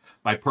deck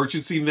by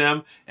purchasing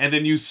them, and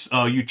then you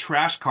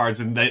trash cards,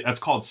 and that's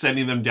called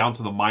sending them down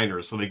to the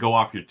minors, so they go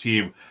off your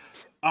team.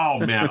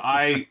 Oh man,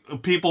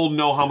 people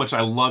know how much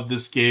I love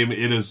this game.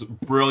 It is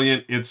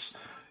brilliant.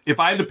 If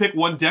I had to pick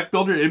one deck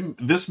builder,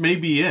 this may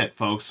be it,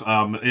 folks.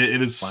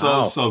 It is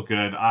so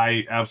good.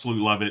 I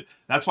absolutely love it.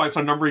 That's why it's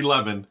our number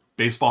 11,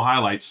 Baseball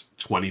Highlights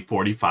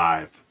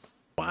 2045.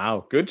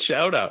 Wow, good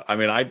shout out. I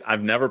mean,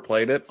 I've never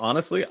played it.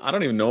 Honestly, I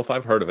don't even know if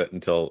I've heard of it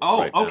until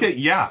okay,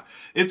 yeah.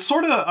 It's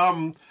sort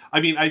of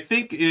I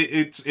think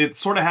it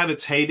sort of had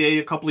its heyday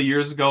a couple of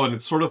years ago, and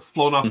it's sort of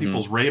flown off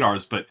people's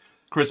radars, but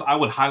Chris, I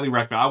would highly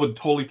recommend. I would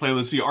totally play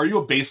this. Are you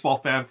a baseball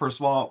fan? First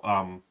of all,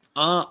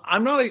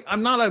 I'm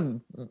not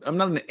an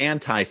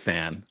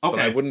anti-fan. Okay, but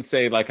I wouldn't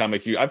say like I'm a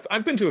huge.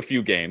 I've been to a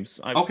few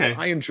games.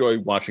 I enjoy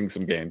watching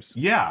some games.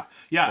 Yeah.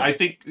 I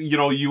think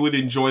you would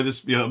enjoy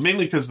this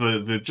mainly because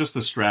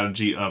the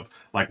strategy of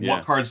like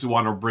what cards do you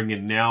want to bring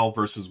in now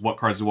versus what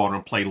cards do you want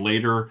to play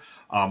later.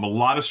 A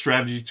lot of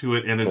strategy to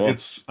it, and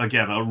it's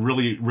again a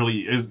really,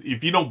 really.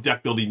 If you know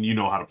deck building, you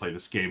know how to play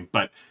this game.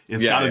 But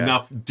it's got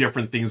enough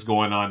different things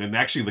going on, and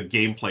actually the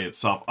gameplay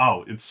itself.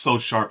 Oh, it's so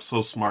sharp,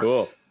 so smart.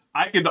 Cool.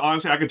 I could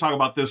talk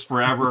about this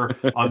forever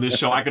on this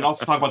show. I could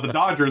also talk about the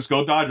Dodgers,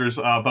 go Dodgers,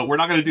 but we're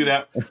not going to do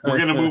that. We're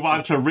going to move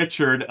on to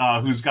Richard,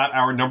 who's got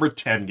our number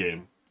 10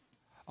 game.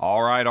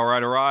 All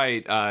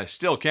right.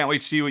 Still can't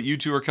wait to see what you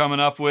two are coming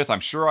up with. I'm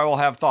sure I will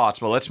have thoughts,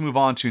 but let's move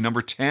on to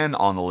number 10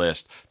 on the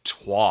list,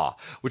 Twa,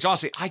 which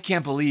honestly I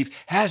can't believe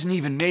hasn't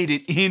even made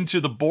it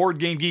into the Board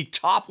Game Geek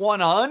Top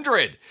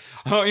 100.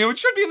 It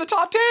should be in the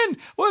top 10.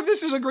 Well,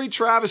 this is a great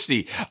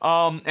travesty.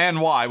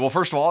 And why? Well,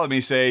 first of all, let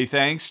me say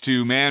thanks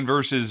to Man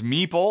vs.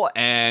 Meeple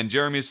and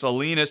Jeremy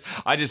Salinas.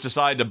 I just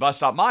decided to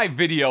bust out my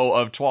video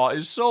of Twa.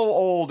 Is so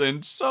old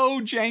and so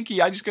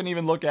janky. I just couldn't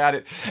even look at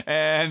it.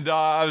 And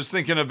I was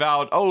thinking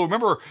about,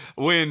 remember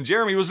when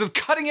Jeremy was the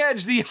cutting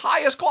edge, the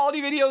highest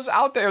quality videos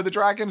out there, the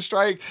Dragon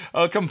Strike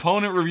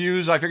component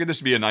reviews. I figured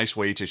this would be a nice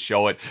way to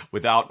show it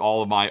without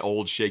all of my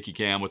old shaky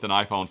cam with an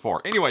iPhone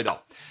 4. Anyway, though,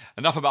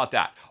 enough about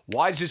that.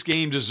 Why does this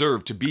game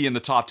deserve to be in the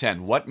top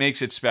 10? What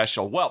makes it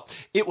special? Well,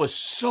 it was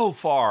so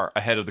far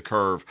ahead of the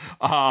curve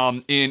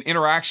in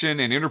interaction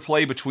and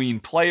interplay between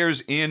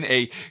players in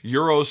a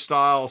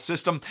Euro-style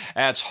system.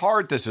 At its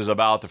heart, this is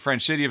about the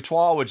French city of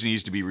Troyes, which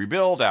needs to be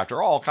rebuilt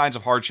after all kinds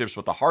of hardships,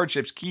 but the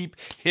hardships keep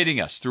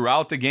hitting us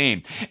throughout the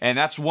game. And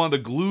that's one of the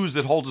glues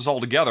that holds us all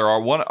together.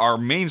 Our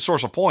main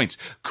source of points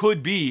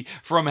could be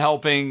from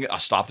helping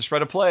stop the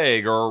spread of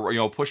plague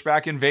or push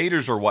back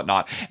invaders or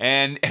whatnot.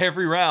 And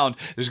every round,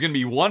 there's going to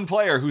be one one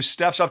player who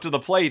steps up to the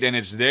plate, and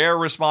it's their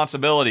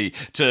responsibility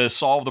to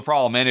solve the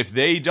problem. And if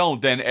they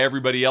don't, then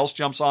everybody else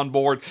jumps on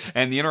board,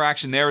 and the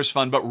interaction there is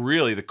fun. But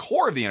really, the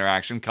core of the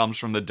interaction comes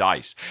from the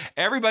dice.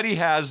 Everybody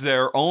has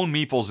their own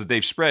meeples that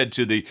they've spread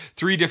to the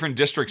 3 different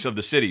districts of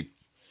the city.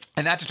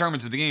 And that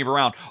determines at the beginning of a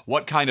round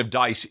what kind of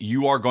dice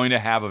you are going to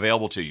have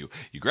available to you.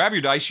 You grab your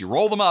dice, you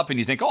roll them up, and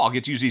you think, oh, I'll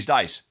get to use these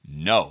dice.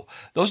 No.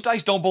 Those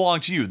dice don't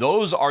belong to you.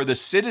 Those are the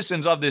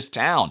citizens of this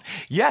town.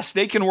 Yes,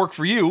 they can work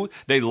for you.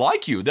 They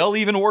like you. They'll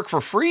even work for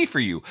free for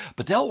you.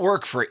 But they'll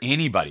work for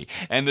anybody.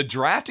 And the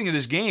drafting of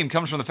this game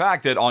comes from the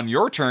fact that on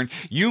your turn,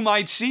 you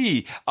might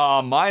see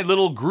my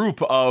little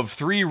group of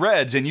 3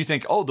 reds, and you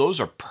think, oh, those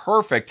are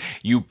perfect.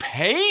 You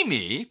pay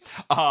me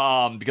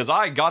because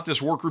I got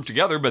this work group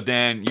together, but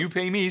then you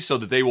pay me so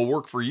that they will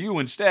work for you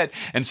instead,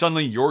 and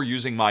suddenly you're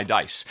using my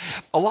dice.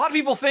 A lot of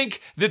people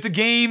think that the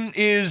game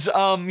is,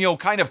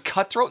 kind of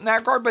cutthroat in that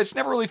regard, but it's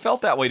never really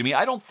felt that way to me.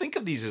 I don't think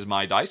of these as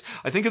my dice.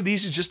 I think of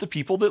these as just the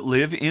people that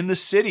live in the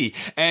city.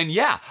 And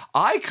yeah,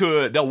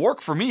 they'll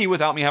work for me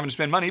without me having to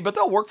spend money, but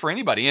they'll work for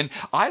anybody. And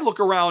I look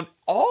around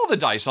all the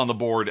dice on the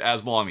board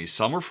as belong to me.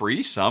 Some are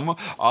free, some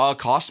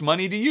cost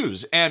money to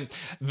use. And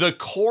the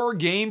core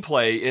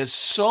gameplay is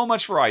so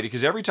much variety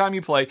because every time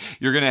you play,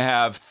 you're going to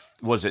have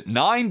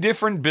 9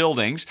 different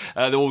buildings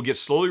that will get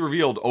slowly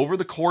revealed over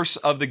the course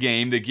of the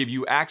game that give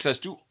you access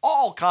to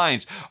all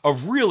kinds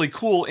of really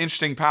cool,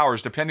 interesting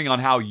powers depending on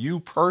how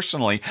you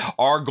personally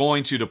are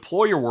going to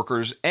deploy your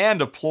workers and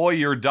deploy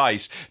your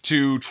dice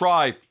to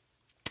try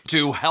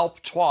to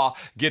help Troyes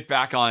get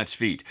back on its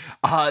feet.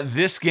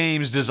 This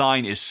game's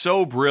design is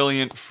so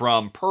brilliant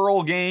from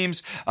Pearl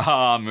Games,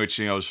 which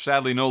is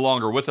sadly no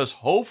longer with us.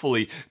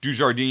 Hopefully,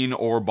 Dujardin,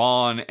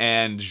 Orban,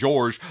 and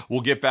Georges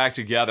will get back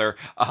together.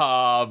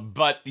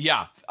 But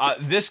yeah,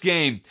 this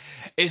game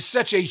is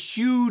such a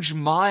huge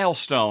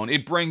milestone.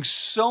 It brings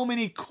so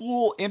many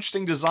cool,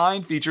 interesting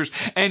design features,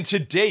 and to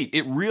date,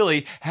 it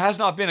really has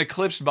not been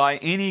eclipsed by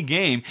any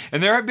game.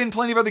 And there have been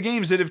plenty of other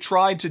games that have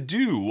tried to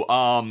do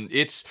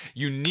its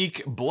unique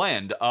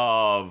blend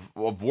of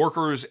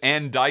workers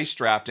and dice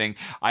drafting.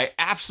 I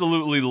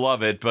absolutely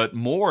love it, but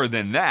more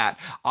than that,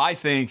 I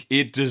think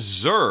it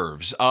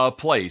deserves a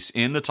place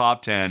in the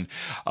top 10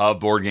 of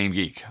Board Game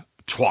Geek.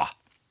 Troyes.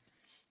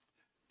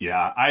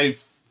 Yeah,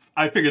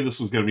 I figured this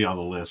was going to be on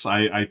the list.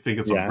 I think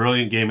it's a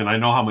brilliant game, and I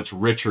know how much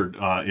Richard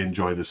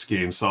enjoyed this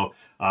game. So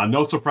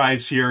no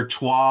surprise here.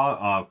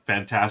 Troyes,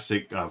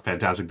 fantastic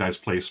dice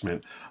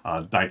placement,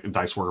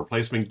 dice worker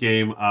placement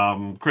game.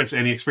 Chris,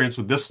 any experience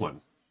with this one?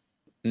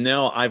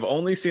 No, I've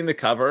only seen the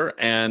cover,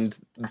 and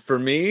for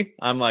me,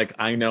 I'm like,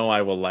 I know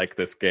I will like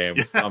this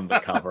game from the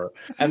cover,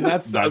 and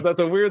that's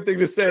a weird thing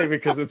to say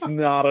because it's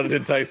not an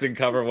enticing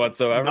cover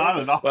whatsoever. Not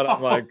at all. But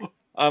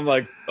I'm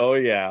like, oh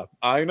yeah,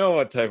 I know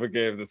what type of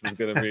game this is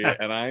going to be,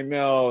 and I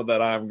know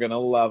that I'm going to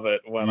love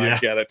it when I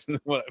get it,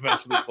 when I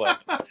eventually play.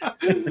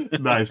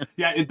 Nice.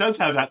 Yeah, it does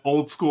have that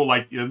old school,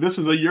 this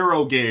is a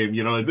Euro game,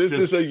 This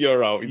is a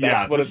Euro.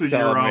 That's what it's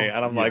telling me.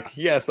 And I'm like,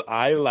 yes,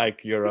 I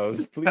like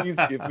Euros. Please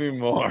give me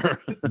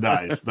more.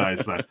 Nice.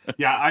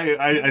 Yeah,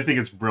 I think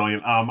it's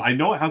brilliant. I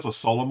know it has a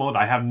solo mode.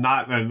 I have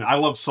not, and I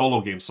love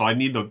solo games, so I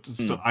need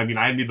to,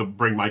 I need to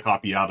bring my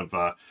copy out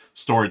of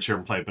storage here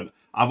and play, but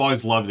I've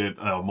always loved it,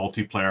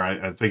 multiplayer.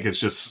 I think it's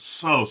just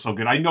so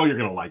good. I know you're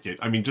going to like it.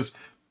 I mean, just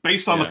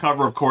based on the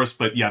cover, of course,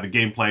 but yeah, the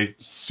gameplay,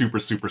 super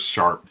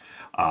sharp.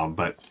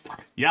 But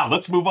yeah,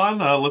 let's move on.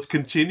 Let's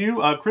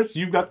continue. Chris,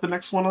 you've got the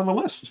next one on the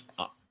list.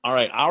 All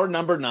right, our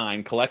number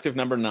 9, collective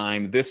number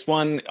 9. This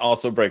one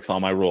also breaks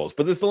all my rules,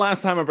 but this is the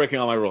last time I'm breaking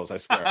all my rules, I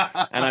swear.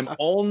 And I'm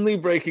only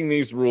breaking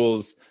these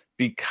rules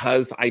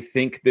because I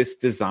think this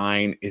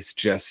design is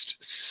just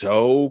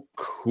so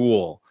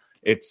cool.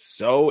 It's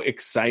so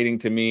exciting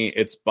to me.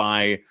 It's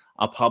by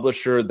a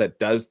publisher that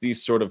does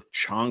these sort of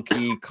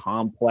chunky,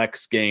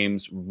 complex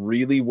games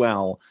really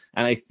well.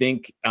 And I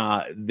think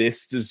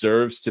this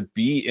deserves to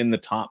be in the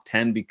top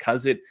 10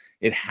 because it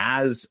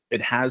has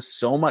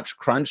so much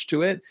crunch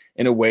to it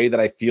in a way that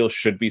I feel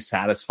should be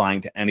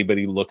satisfying to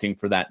anybody looking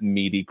for that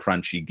meaty,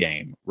 crunchy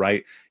game,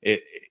 right?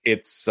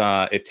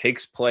 It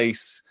takes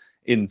place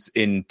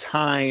in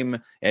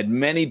time, at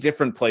many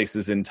different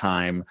places in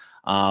time.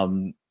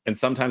 And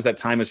sometimes that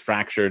time is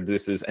fractured.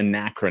 This is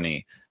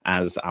Anachrony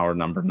as our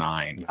number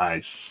 9.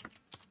 Nice.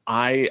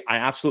 I'm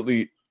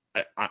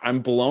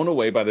blown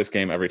away by this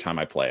game every time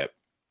I play it.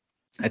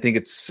 I think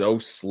it's so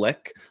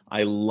slick.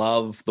 I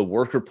love the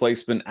worker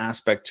placement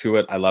aspect to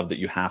it. I love that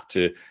you have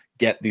to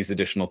get these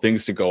additional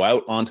things to go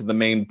out onto the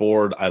main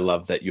board. I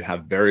love that you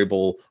have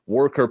variable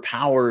worker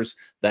powers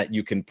that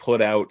you can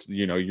put out.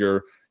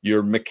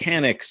 Your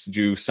mechanics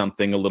do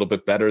something a little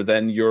bit better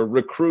than your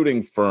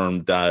recruiting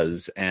firm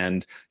does,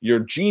 and your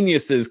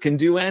geniuses can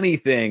do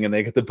anything and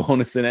they get the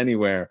bonus in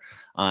anywhere.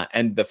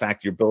 And the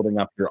fact you're building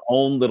up your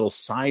own little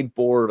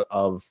sideboard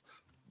of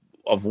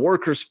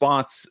worker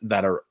spots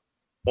that are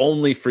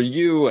only for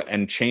you,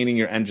 and chaining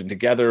your engine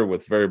together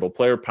with variable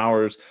player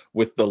powers,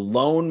 with the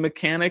loan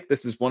mechanic.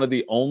 This is one of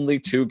the only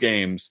 2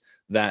 games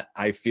that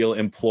I feel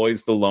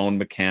employs the loan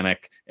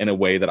mechanic in a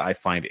way that I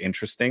find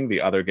interesting.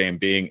 The other game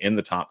being in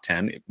the top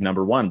 10,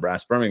 number 1,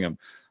 Brass Birmingham.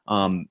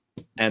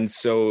 And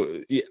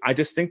so I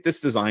just think this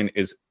design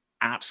is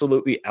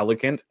absolutely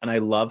elegant. And I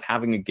love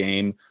having a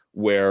game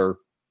where,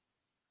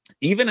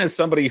 even as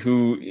somebody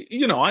who,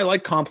 I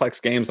like complex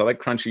games, I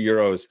like crunchy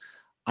Euros,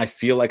 I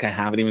feel like I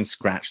haven't even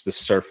scratched the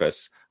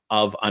surface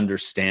of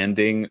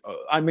understanding.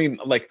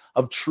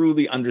 Of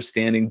truly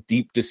understanding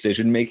deep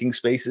decision-making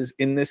spaces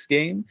in this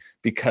game,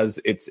 because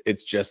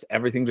it's just,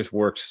 everything just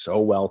works so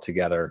well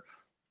together.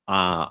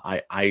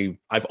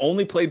 I've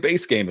only played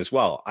base game as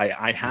well.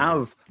 I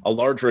have a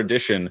larger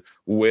edition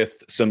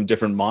with some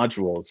different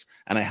modules,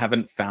 and I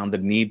haven't found the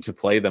need to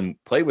play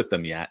with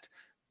them yet,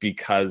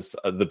 because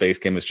the base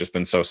game has just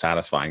been so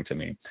satisfying to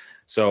me.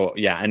 So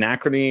yeah,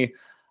 Anachrony,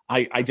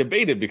 I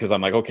debated, because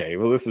I'm like, okay,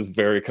 well, this is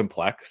very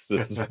complex.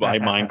 This is by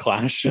Mind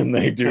Clash, and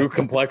they do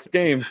complex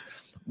games.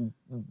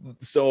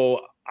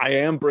 So I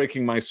am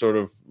breaking my sort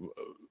of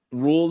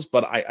rules,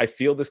 but I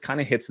feel this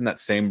kind of hits in that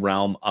same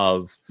realm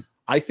of,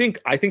 I think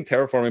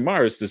Terraforming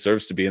Mars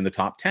deserves to be in the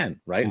top 10,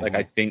 right? Mm-hmm. Like,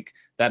 I think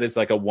that is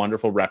like a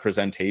wonderful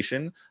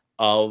representation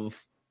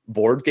of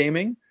board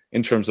gaming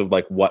in terms of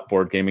like what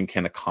board gaming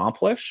can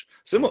accomplish.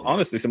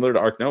 Honestly, similar to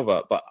Arc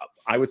Nova, but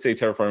I would say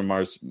Terraforming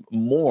Mars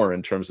more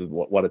in terms of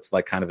what it's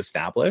like kind of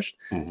established.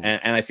 Mm-hmm.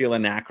 And I feel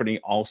Anachrony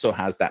also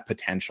has that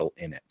potential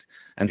in it.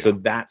 And so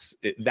that's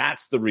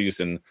the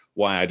reason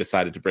why I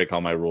decided to break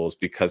all my rules,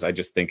 because I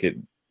just think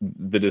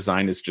the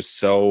design is just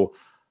so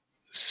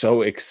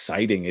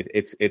exciting.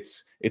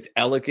 It's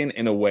elegant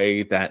in a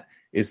way that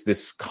is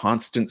this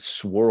constant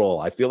swirl.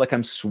 I feel like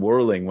I'm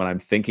swirling when I'm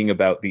thinking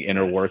about the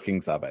inner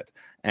workings of it.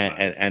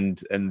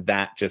 And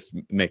that just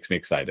makes me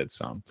excited.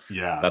 So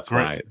yeah, that's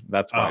why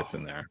it's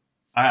in there.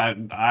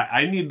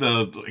 I need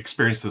to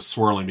experience this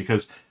swirling,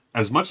 because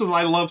as much as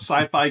I love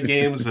sci-fi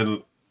games,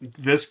 and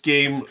this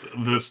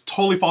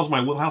totally falls in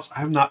my wheelhouse, I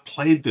have not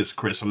played this,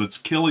 Chris, and it's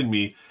killing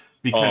me,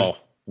 because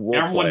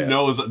everyone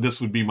knows that this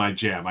would be my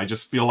jam. I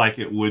just feel like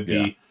it would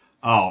be.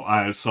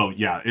 So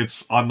yeah,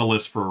 it's on the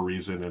list for a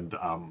reason, and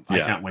I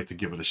can't wait to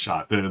give it a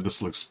shot.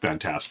 This looks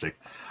fantastic.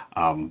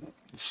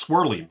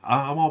 Swirling.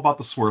 I'm all about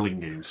the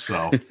swirling games,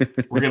 so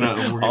we're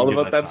gonna all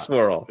about that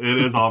swirl. It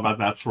is all about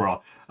that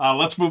swirl.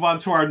 Let's move on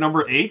to our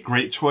number 8.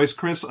 Great choice,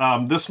 Chris.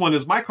 This one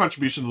is my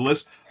contribution to the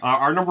list.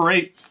 Our number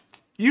 8.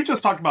 You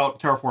just talked about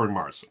Terraforming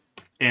Mars,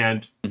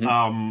 and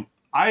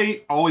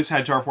I always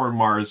had Terraforming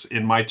Mars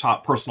in my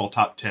personal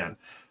top 10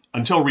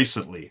 until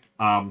recently.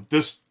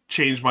 This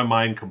changed my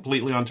mind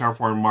completely on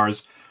Terraforming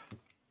Mars.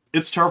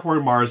 It's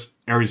Terraforming Mars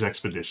Ares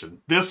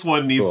Expedition. This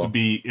one needs to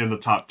be in the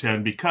top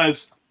 10,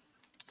 because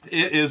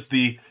it is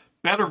the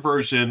better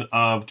version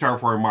of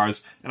Terraforming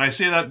Mars. And I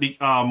say that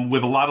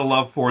with a lot of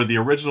love for the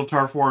original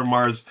Terraforming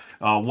Mars.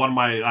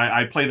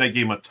 I play that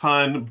game a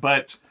ton,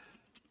 but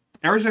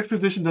Ares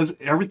Expedition does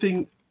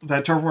everything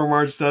that Terraforming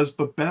Mars does,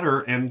 but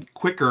better and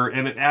quicker,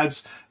 and it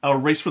adds a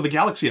Race for the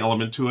Galaxy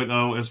element to it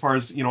as far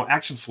as,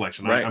 action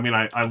selection.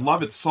 Right. I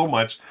love it so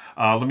much.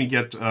 Let me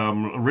get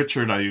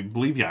Richard, I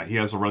believe, he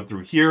has a run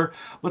through here.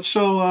 Let's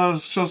show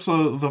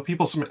the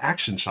people some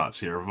action shots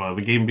here of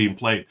the game being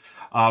played.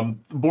 The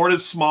board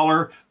is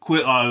smaller.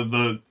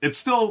 It's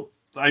still,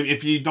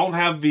 if you don't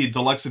have the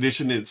deluxe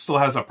edition, it still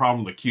has that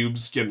problem, the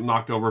cubes getting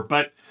knocked over,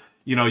 but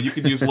you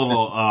could use a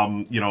little,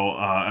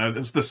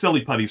 it's the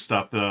silly putty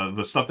stuff,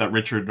 the stuff that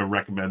Richard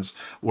recommends,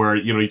 where,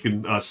 you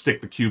can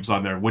stick the cubes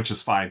on there, which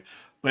is fine.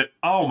 But,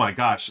 oh my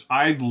gosh,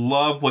 I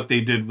love what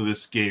they did with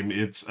this game.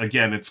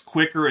 It's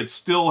quicker. It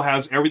still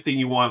has everything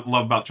you love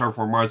about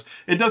Terraforming Mars.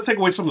 It does take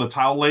away some of the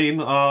tile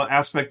laying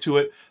aspect to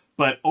it,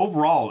 but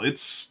overall,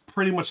 it's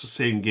pretty much the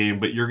same game.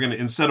 But you're going to,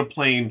 instead of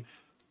playing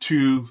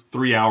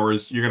 2-3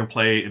 hours, you're going to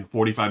play in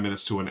 45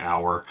 minutes to an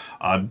hour,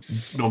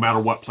 no matter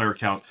what player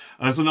count.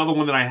 There's another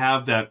one that I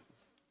have that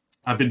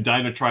I've been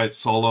dying to try it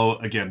solo.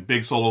 Again,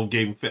 big solo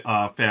game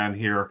fan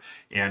here,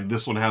 and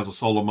this one has a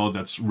solo mode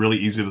that's really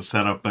easy to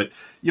set up. But,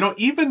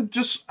 even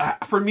just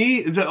for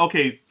me,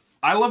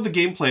 I love the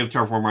gameplay of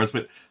Terraforming Mars,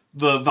 but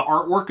the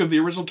artwork of the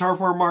original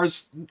Terraforming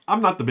Mars, I'm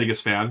not the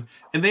biggest fan.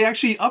 And they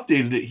actually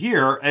updated it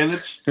here, and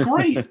it's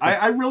great.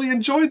 I really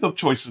enjoyed the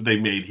choices they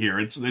made here.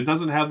 It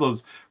doesn't have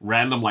those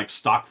random,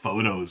 stock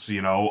photos,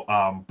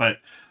 but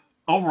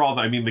overall,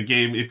 the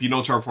game, if you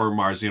know Terraforming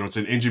Mars, it's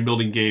an engine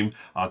building game,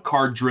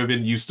 card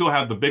driven. You still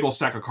have the big old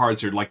stack of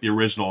cards here like the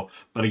original,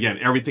 but again,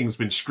 everything's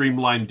been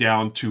streamlined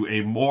down to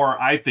a more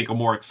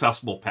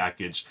accessible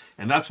package.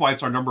 And that's why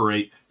it's our number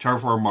 8,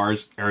 Terraforming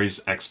Mars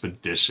Ares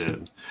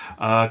Expedition.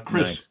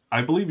 Chris, nice.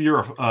 I believe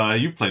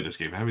you've played this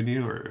game, haven't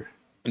you? Or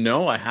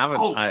no, I haven't.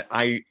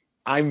 Oh.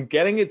 I'm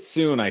getting it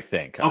soon, I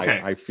think. Okay.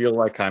 I feel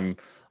like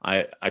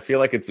I feel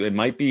like it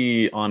might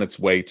be on its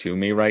way to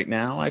me right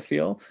now, I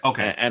feel.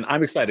 Okay. And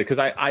I'm excited, because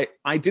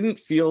I didn't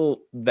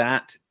feel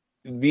that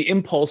the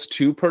impulse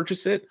to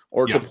purchase it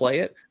or to play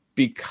it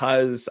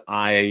because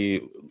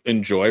I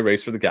enjoy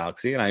Race for the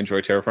Galaxy and I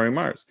enjoy Terraforming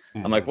Mars.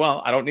 Mm-hmm. I'm like,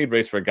 well, I don't need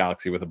Race for a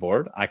Galaxy with a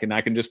board. I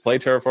can just play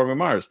Terraforming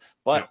Mars.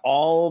 But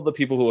all the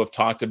people who have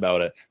talked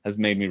about it has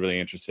made me really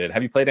interested.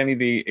 Have you played any of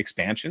the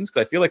expansions?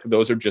 Because I feel like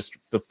those are just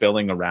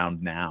fulfilling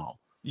around now.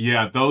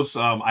 Yeah, those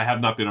I have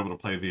not been able to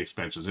play the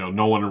expansions.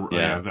 No one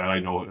that I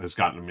know has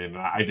gotten them in.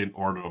 I didn't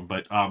order them,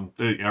 but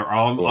they are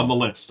on the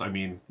list. I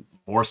mean,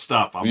 more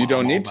stuff. You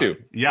don't need to.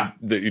 Yeah,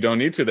 you don't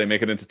need to. They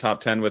make it into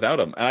top 10 without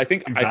them, and I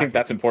think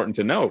that's important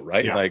to know,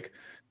 right? Yeah. Like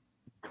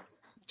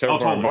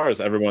Terraforming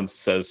Mars, everyone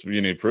says you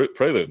need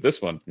Prelude.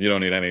 This one, you don't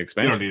need any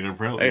expansion. You don't need a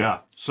Prelude. Yeah,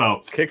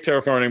 so kick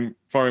Terraforming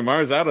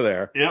Mars out of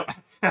there. Yep.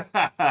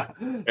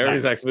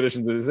 Ares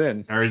Expedition is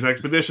in. Ares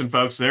Expedition,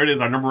 folks. There it is,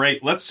 our number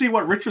 8. Let's see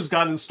what Richard's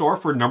got in store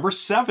for number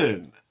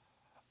 7.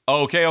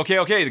 Okay.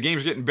 The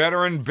game's getting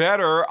better and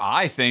better,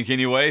 I think,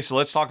 anyway. So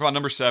let's talk about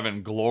number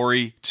 7,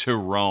 Glory to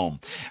Rome.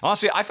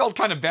 Honestly, I felt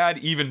kind of bad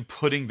even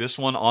putting this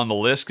one on the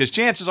list, because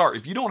chances are,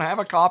 if you don't have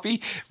a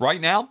copy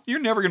right now, you're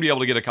never going to be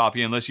able to get a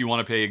copy unless you want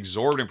to pay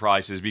exorbitant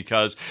prices,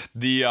 because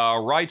the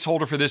rights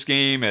holder for this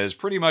game has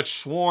pretty much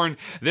sworn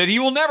that he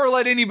will never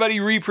let anybody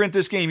reprint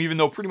this game, even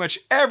though pretty much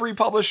every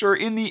publisher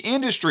in the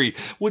industry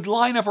would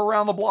line up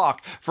around the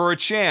block for a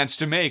chance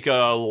to make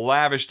a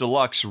lavish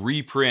deluxe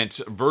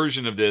reprint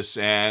version of this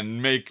and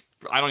make,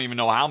 I don't even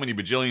know how many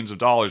bajillions of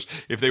dollars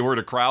if they were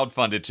to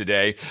crowdfund it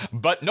today.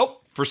 But nope.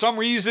 For some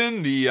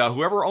reason, the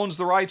whoever owns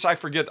the rights, I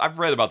forget, I've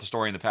read about the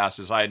story in the past,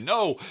 decided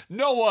no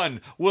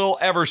one will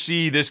ever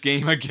see this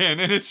game again.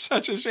 And it's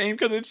such a shame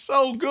because it's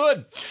so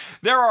good.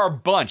 There are a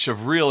bunch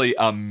of really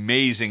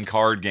amazing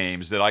card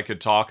games that I could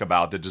talk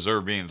about that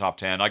deserve being in the top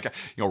 10. Like,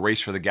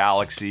 Race for the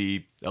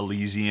Galaxy,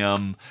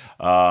 Elysium,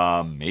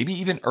 maybe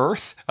even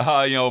Earth,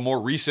 a more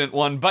recent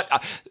one.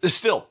 But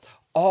still,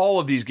 all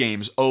of these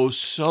games owe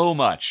so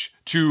much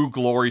to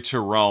Glory to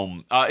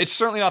Rome. It's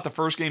certainly not the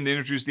first game that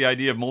introduced the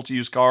idea of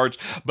multi-use cards,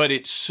 but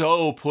it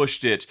so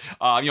pushed it.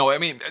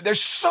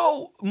 There's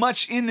so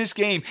much in this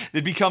game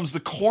that becomes the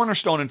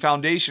cornerstone and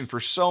foundation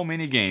for so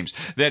many games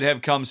that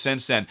have come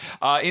since then.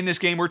 In this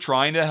game, we're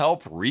trying to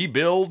help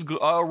rebuild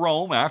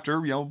Rome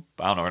after, an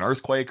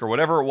earthquake or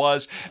whatever it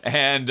was.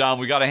 And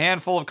we got a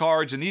handful of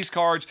cards, and these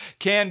cards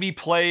can be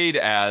played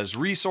as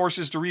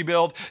resources to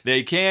rebuild.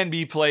 They can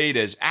be played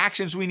as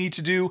actions we need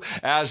to do,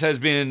 as has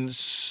been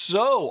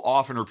so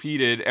often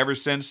repeated ever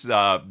since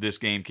this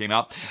game came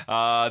out.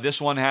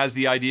 This one has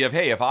the idea of,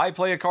 hey, if I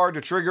play a card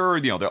to trigger,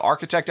 the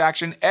architect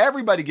action,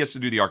 everybody gets to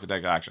do the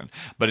architect action.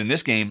 But in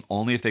this game,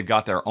 only if they've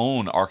got their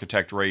own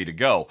architect ready to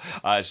go.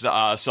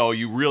 So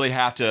you really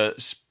have to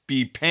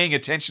be paying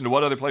attention to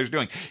what other players are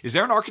doing. Is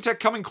there an architect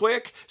coming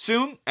quick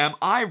soon? Am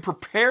I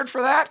prepared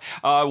for that?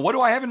 What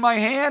do I have in my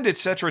hand?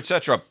 Etc.,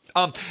 etc.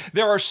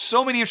 There are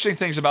so many interesting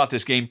things about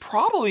this game.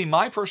 Probably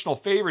my personal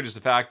favorite is the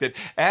fact that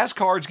as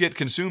cards get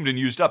consumed and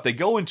used up, they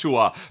go into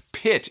a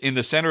pit in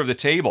the center of the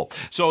table.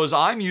 So as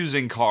I'm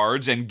using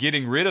cards and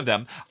getting rid of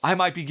them, I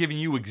might be giving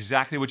you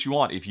exactly what you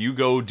want if you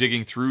go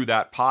digging through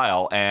that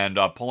pile and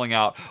pulling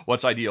out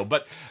what's ideal.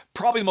 But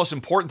probably the most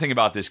important thing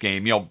about this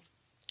game,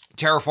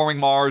 Terraforming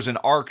Mars and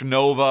Ark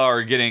Nova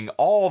are getting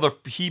all the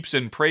heaps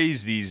and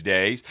praise these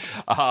days,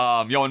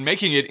 and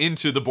making it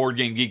into the Board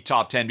Game Geek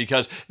top 10,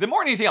 because the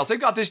more than anything else, they've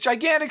got this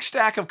gigantic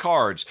stack of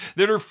cards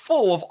that are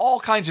full of all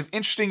kinds of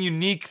interesting,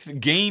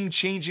 unique,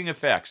 game-changing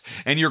effects,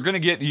 and you're going to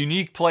get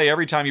unique play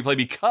every time you play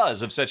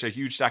because of such a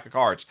huge stack of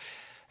cards.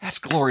 That's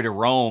Glory to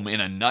Rome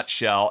in a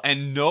nutshell,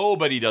 and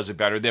nobody does it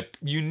better. The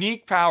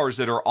unique powers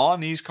that are on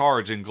these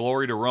cards in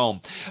Glory to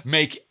Rome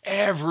make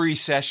every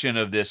session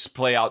of this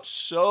play out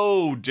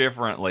so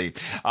differently.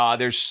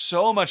 There's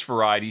so much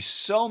variety,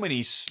 so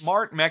many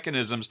smart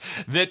mechanisms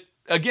that,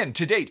 again,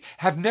 to date,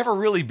 have never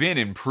really been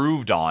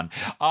improved on.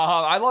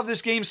 I love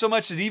this game so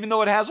much that even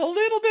though it has a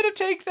little bit of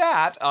take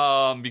that,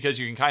 because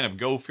you can kind of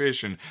go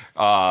fish and,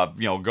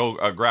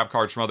 go grab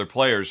cards from other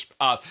players,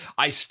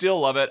 I still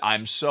love it.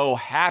 I'm so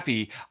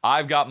happy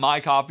I've got my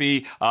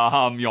copy.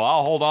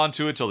 I'll hold on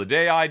to it till the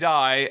day I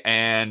die,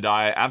 and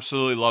I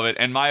absolutely love it.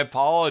 And my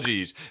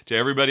apologies to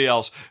everybody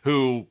else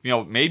who,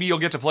 maybe you'll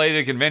get to play it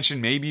at a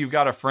convention. Maybe you've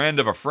got a friend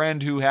of a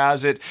friend who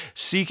has it.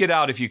 Seek it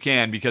out if you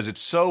can, because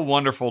it's so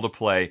wonderful to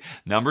play.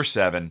 Number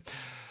 7,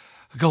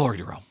 Glory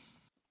to Rome.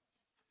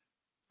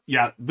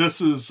 Yeah, this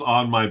is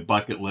on my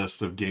bucket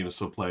list of games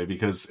to play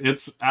because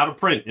it's out of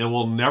print. It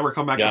will never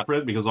come back to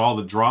print because of all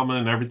the drama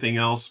and everything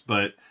else.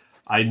 But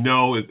I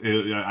know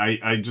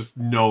I just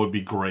know it'd be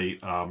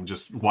great.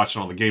 Just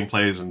watching all the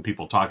gameplays and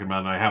people talking about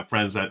it. And I have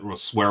friends that will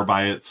swear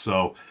by it.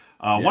 So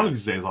one of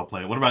these days I'll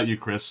play it. What about you,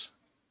 Chris?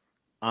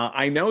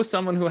 I know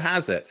someone who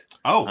has it.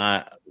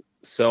 Oh.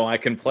 So I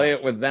can play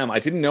it with them. I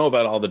didn't know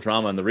about all the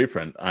drama in the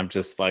reprint. I'm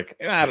just like,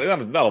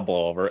 that'll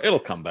blow over. It'll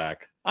come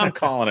back. I'm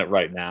calling it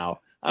right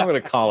now. I'm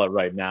going to call it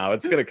right now.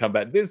 It's going to come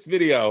back. This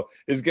video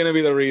is going to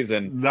be the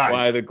reason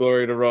why the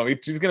Glory to Rome.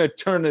 He's going to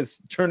turn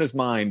his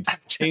mind,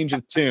 change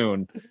his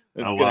tune.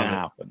 It's going to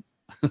happen.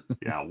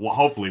 Yeah, well,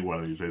 hopefully one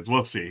of these days.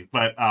 We'll see.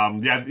 But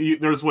yeah,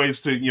 there's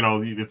ways to,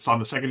 it's on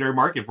the secondary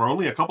market for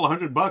only a couple of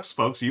 $100,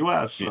 folks,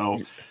 US. So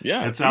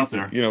yeah, it's out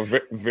there.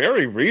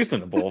 Very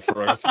reasonable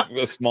for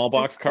a small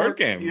box card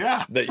game.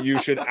 Yeah. That you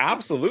should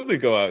absolutely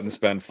go out and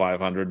spend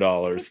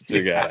 $500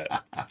 to get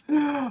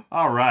it.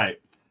 All right.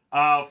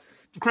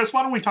 Chris,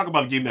 why don't we talk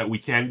about a game that we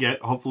can get?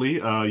 Hopefully,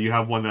 you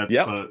have one that's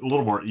a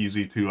little more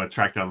easy to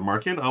track down the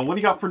market. What do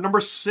you got for number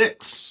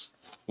 6?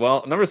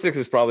 Well, number 6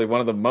 is probably one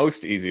of the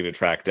most easy to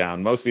track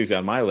down, most easy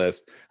on my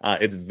list.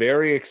 It's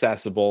very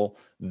accessible.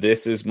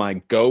 This is my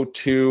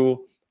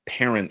go-to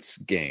parents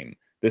game.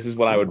 This is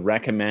what I would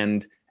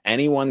recommend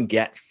anyone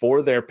get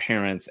for their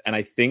parents. And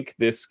I think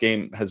this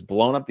game has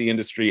blown up the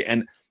industry.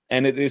 And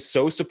it is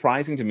so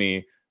surprising to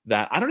me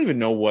that I don't even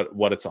know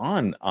what it's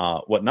on,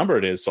 what number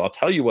it is. So I'll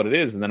tell you what it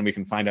is, and then we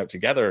can find out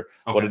together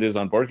what it is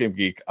on Board Game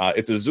Geek.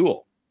 It's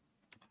Azul.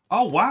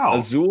 Oh, wow.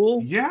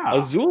 Azul? Yeah.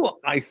 Azul,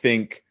 I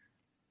think,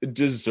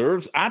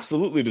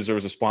 absolutely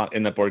deserves a spot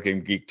in the Board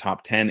Game Geek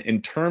top 10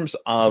 in terms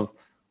of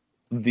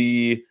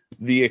the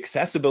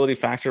accessibility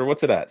factor.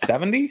 What's it at?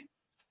 70?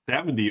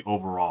 70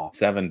 overall.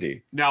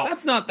 70. Now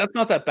that's not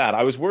that bad.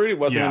 I was worried it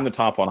wasn't in the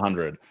top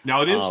 100.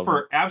 Now it is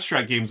for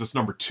abstract games. It's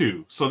number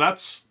 2, so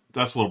that's a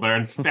little better.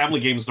 And family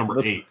games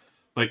number 8.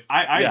 Like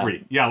I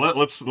agree. Yeah,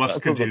 let's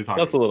continue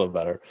talking. That's a little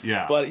better.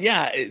 Yeah, but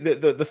yeah,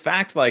 the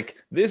fact, like,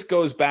 this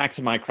goes back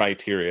to my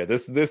criteria.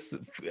 This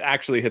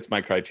actually hits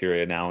my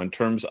criteria now in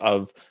terms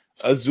of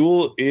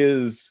Azul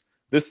is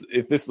this.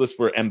 If this list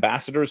were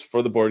ambassadors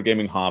for the board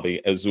gaming hobby,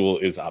 Azul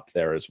is up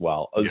there as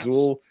well.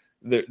 Azul,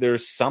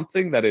 there's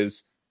something that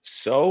is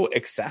so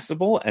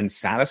accessible and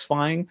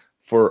satisfying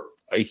for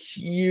a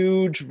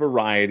huge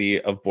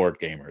variety of board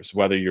gamers,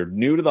 whether you're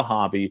new to the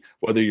hobby,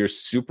 whether you're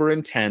super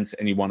intense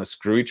and you want to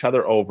screw each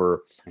other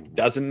over,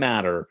 doesn't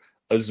matter.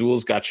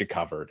 Azul's got you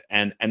covered.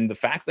 And the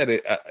fact that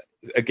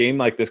a game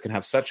like this can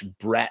have such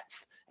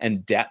breadth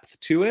and depth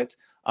to it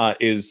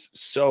is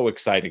so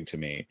exciting to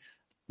me.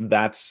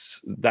 That's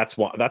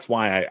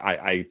why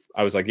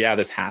I was like, yeah,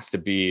 this has to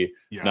be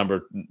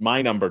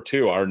my number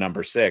 2, our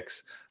number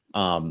 6.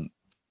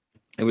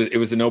 It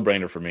was a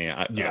no-brainer for me.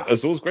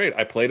 Azul's great.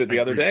 I played it the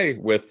other day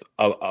with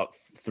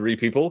 3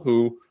 people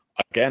who,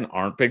 again,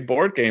 aren't big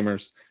board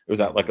gamers. It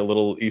was at like a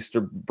little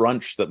Easter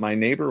brunch that my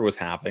neighbor was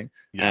having,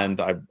 and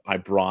I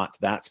brought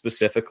that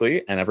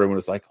specifically, and everyone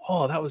was like,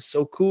 "Oh, that was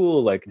so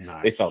cool!" Like,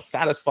 they felt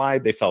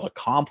satisfied, they felt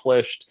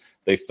accomplished,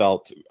 they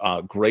felt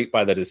great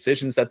by the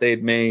decisions that they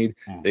had made.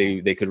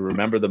 They could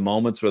remember the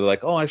moments where they're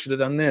like, "Oh, I should have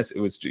done this." It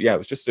was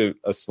just a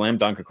slam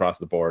dunk across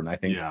the board, and I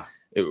think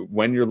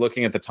when you're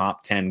looking at the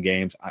top 10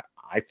 games,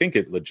 I think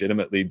it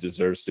legitimately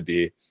deserves to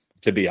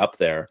be up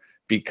there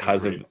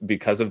because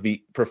of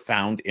the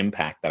profound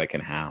impact that it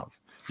can have.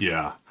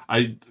 Yeah.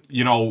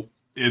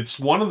 It's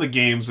one of the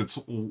games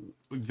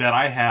that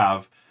I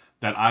have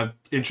that I've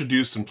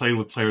introduced and played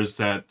with players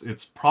that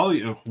it's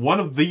probably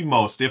one of the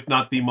most, if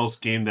not the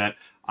most game that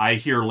I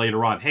hear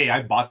later on, hey,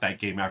 I bought that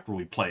game after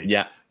we played.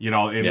 Yeah.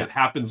 It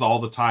happens all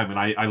the time. And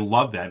I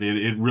love that.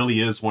 It really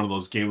is one of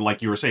those games,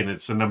 like you were saying,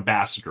 it's an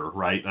ambassador,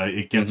 right?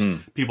 It gets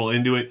people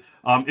into it.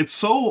 It's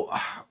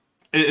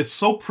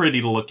so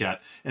pretty to look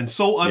at and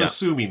so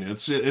unassuming.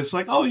 It's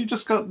like, oh, you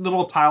just got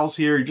little tiles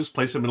here. You just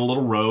place them in a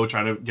little row,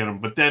 trying to get them.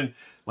 But then,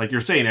 like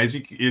you're saying, as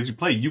you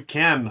play, you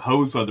can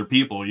hose other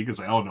people. You can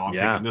say, oh no, I'm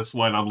picking this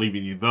one. I'm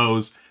leaving you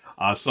those.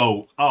 It's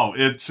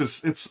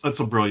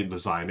a brilliant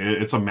design.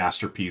 It's a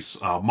masterpiece,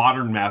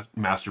 modern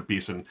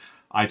masterpiece, and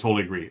I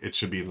totally agree. It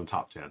should be in the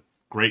top 10.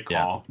 Great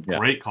call.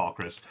 Great call,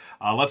 Chris.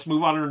 Let's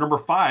move on to number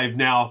 5.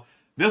 Now,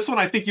 this one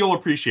I think you'll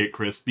appreciate,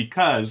 Chris,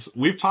 because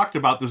we've talked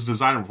about this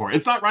designer before.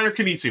 It's not Reiner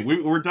Knizia.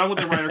 We're done with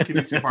the Reiner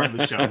Knizia part of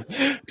the show.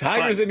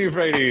 Tigers and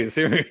Euphrates.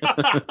 Here we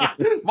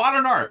go.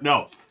 Modern art.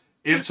 No,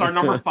 it's our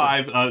number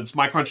 5. It's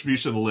my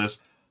contribution to the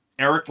list.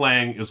 Eric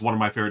Lang is one of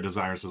my favorite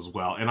designers as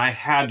well, and I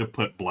had to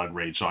put Blood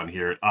Rage on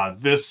here.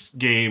 This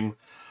game,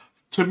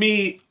 to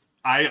me,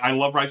 I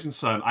love Rising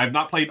Sun. I've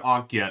not played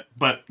Ankh yet,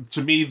 but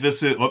to me,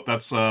 this is... Oh,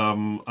 that's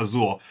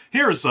Azul.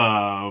 Here's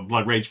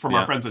Blood Rage from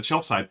our friends at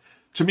Shelfside.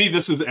 To me,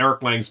 this is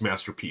Eric Lang's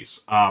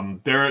masterpiece.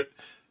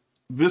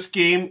 This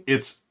game,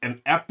 it's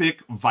an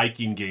epic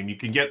Viking game. You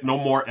can get no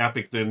more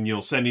epic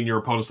than sending your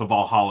opponents to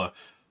Valhalla.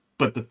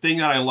 But the thing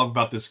that I love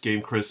about this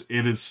game, Chris,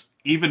 it is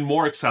even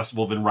more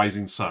accessible than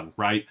Rising Sun,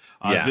 right?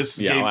 This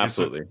game,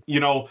 absolutely.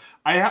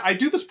 I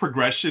do this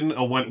progression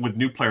with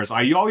new players.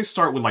 I always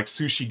start with like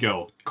Sushi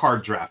Go,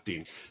 card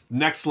drafting.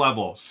 Next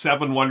level,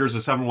 7 Wonders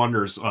of 7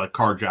 Wonders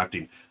card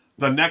drafting.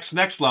 The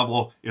next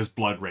level is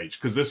Blood Rage,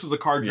 because this is a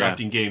card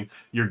drafting game.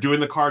 You're doing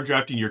the card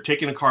drafting, you're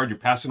taking a card, you're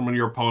passing them to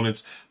your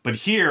opponents. But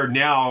here,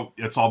 now,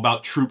 it's all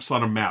about troops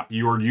on a map.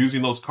 You are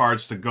using those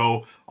cards to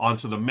go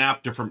onto the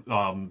map, different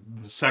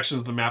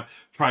sections of the map,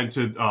 trying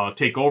to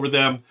take over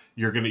them.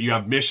 You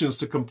have missions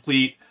to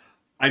complete.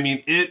 I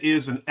mean, it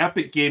is an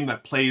epic game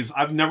that plays...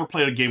 I've never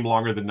played a game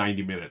longer than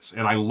 90 minutes,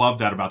 and I love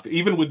that about it.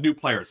 Even with new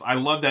players, I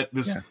love that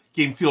this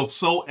game feels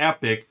so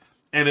epic,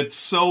 and it's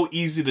so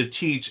easy to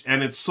teach,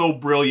 and it's so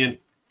brilliant,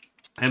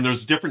 and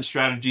there's different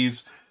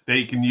strategies that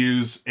you can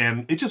use,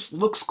 and it just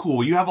looks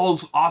cool. You have all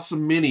those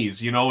awesome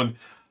minis, and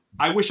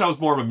I wish I was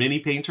more of a mini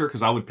painter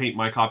because I would paint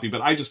my copy,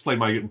 but I just play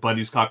my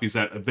buddies' copies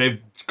that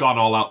they've gone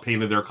all out,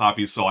 painted their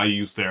copies, so I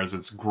use theirs.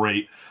 It's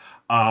great.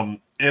 And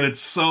it's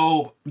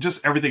so,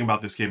 just everything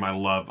about this game I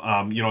love.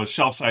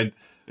 Shelf side,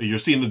 you're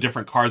seeing the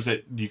different cards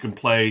that you can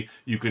play.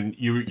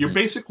 You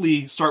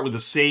basically start with the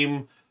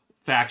same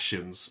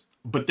factions,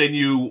 but then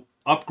you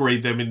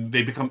upgrade them and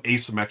they become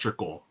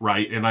asymmetrical,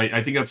 right? And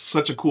I think that's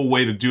such a cool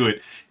way to do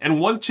it. And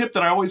one tip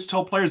that I always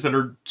tell players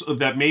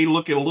that may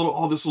look at a little,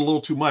 oh, this is a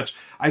little too much.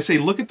 I say,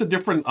 look at the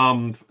different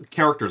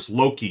characters,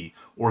 Loki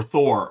or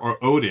Thor or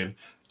Odin.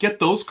 Get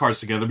those cards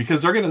together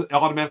because they're going to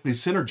automatically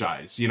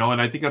synergize,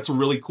 and I think that's a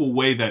really cool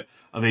way that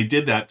they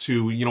did that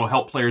to,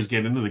 help players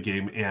get into the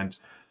game. And,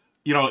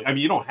 you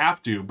don't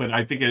have to, but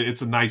I think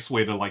it's a nice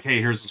way to like, hey,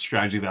 here's a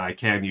strategy that I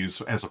can use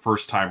as a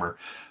first timer.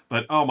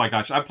 But oh my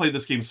gosh, I've played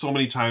this game so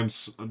many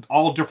times,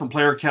 all different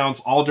player counts,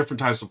 all different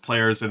types of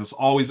players, and it's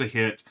always a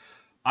hit.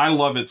 I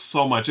love it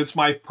so much. It's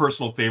my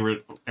personal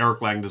favorite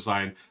Eric Lang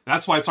design.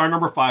 That's why it's our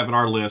number 5 on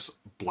our list,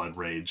 Blood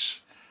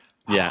Rage.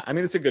 Yeah, I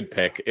mean, it's a good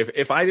pick.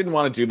 If I didn't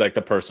want to do like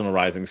the personal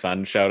Rising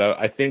Sun shout out,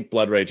 I think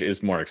Blood Rage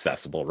is more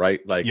accessible,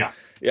 right? Like, yeah,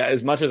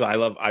 as much as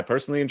I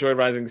personally enjoy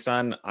Rising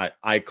Sun,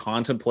 I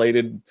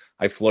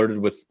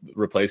flirted with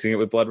replacing it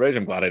with Blood Rage.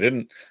 I'm glad I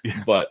didn't,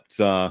 but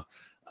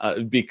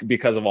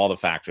because of all the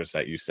factors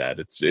that you said,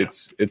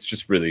 it's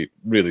just really,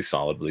 really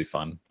solid, really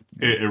fun.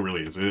 It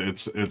really is.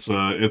 It's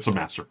a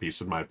masterpiece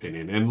in my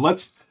opinion. And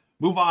let's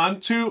move on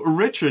to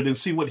Richard and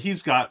see what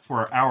he's got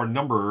for our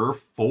number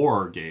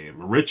 4 game.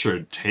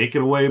 Richard, take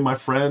it away, my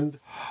friend.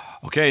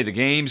 Okay, the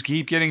games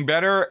keep getting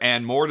better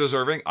and more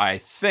deserving, I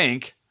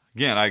think.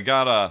 Again, I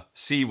gotta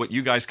see what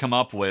you guys come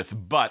up with,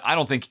 but I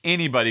don't think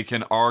anybody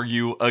can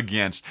argue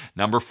against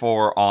number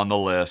 4 on the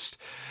list.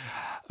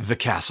 The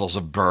Castles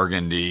of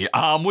Burgundy,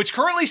 which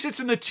currently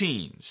sits in the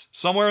teens,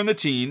 somewhere in the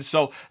teens.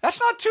 So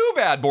that's not too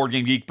bad, Board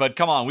Game Geek, but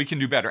come on, we can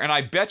do better. And I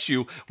bet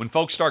you when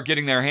folks start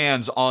getting their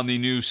hands on the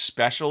new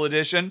special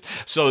edition,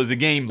 so the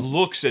game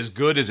looks as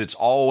good as it's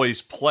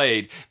always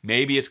played,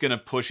 maybe it's going to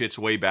push its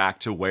way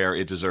back to where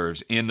it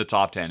deserves in the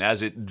top 10,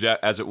 as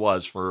it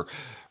was for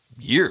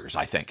years,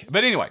 I think.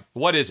 But anyway,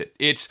 what is it?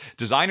 It's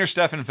designer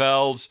Stefan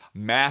Feld's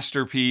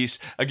masterpiece.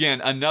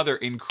 Again, another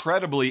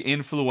incredibly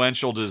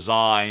influential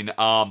design.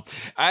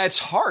 It's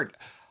hard.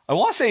 I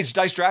want to say it's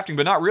dice drafting,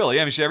 but not really.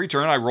 I mean, every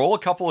turn I roll a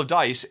couple of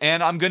dice,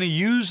 and I'm going to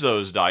use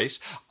those dice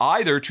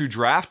either to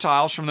draft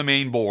tiles from the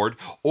main board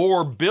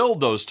or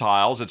build those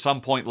tiles at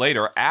some point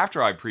later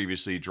after I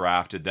previously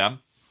drafted them.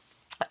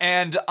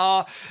 And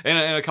a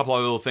couple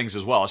of little things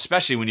as well,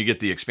 especially when you get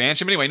the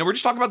expansion. But anyway, no, we're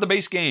just talking about the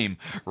base game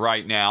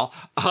right now.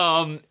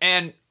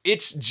 And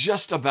it's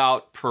just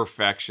about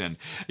perfection.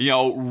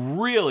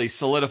 Really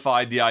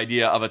solidified the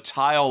idea of a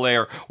tile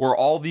layer where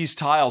all these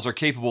tiles are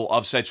capable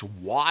of such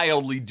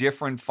wildly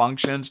different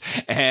functions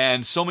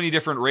and so many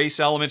different race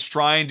elements,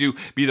 trying to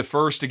be the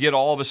first to get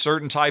all of a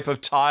certain type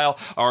of tile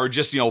or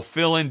just,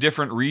 fill in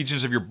different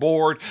regions of your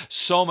board.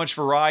 So much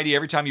variety.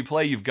 Every time you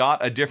play, you've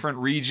got a different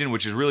region,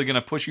 which is really going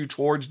to push you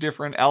towards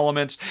different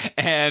elements.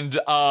 And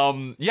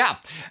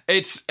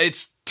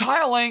it's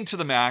tile laying to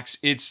the max.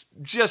 It's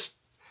just...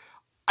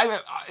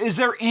 is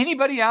there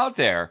anybody out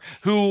there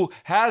who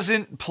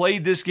hasn't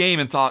played this game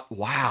and thought,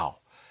 wow,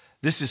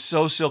 this is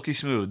so silky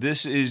smooth.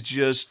 This is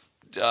just,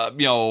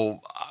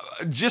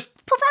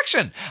 just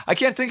perfection. I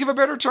can't think of a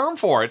better term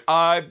for it.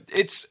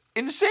 It's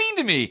insane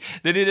to me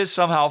that it has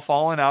somehow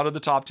fallen out of the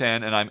top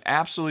 10, and I'm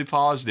absolutely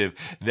positive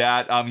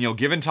that,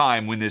 given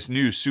time when this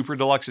new Super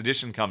Deluxe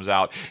Edition comes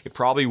out, it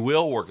probably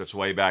will work its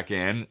way back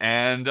in,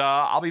 and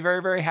I'll be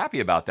very, very happy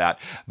about that.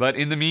 But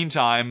in the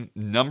meantime,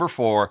 number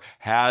 4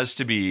 has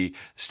to be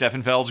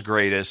Stefan Feld's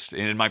greatest,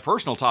 and in my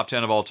personal top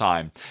 10 of all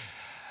time,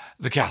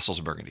 The Castles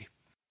of Burgundy.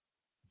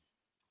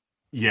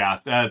 Yeah,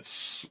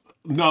 that's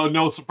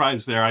no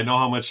surprise there. I know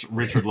how much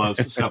Richard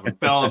loves Stefan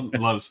Feld,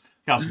 loves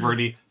Castles of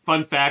Burgundy.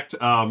 Fun fact,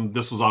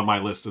 this was on my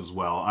list as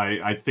well.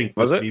 I think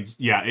this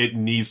it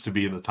needs to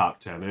be in the top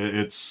 10.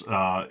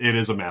 It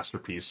is a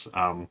masterpiece.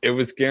 It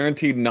was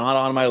guaranteed not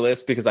on my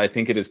list because I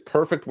think it is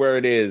perfect where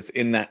it is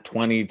in that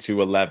 20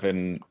 to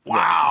 11.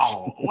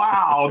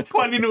 Wow,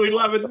 20 to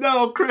 11.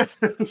 No, Chris.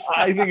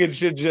 I think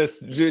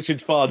it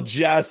should fall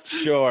just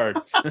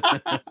short.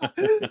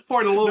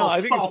 Pouring a little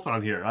salt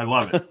on here. I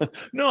love it.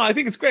 No, I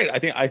think it's great. I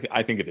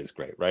think it is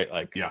great, right?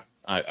 Like, yeah.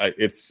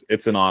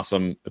 It's an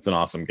awesome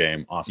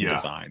game, awesome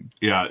design.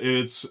 Yeah,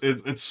 it's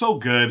so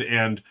good,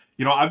 and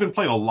I've been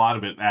playing a lot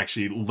of it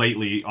actually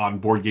lately on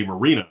Board Game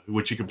Arena,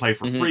 which you can play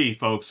for free,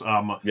 folks.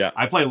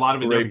 I play a lot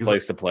of it there because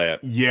place to play it.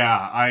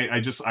 Yeah,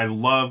 I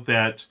love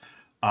that.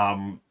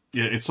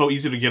 It's so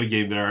easy to get a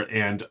game there,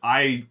 and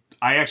I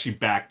actually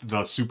backed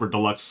the Super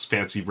Deluxe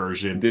Fancy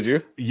version. Did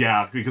you?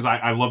 Yeah, because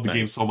I love the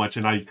game so much,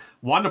 and I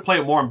wanted to play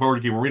it more on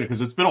Board Game Arena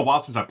because it's been a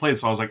while since I played.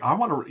 So I was like, I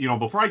want to,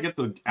 before I get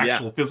the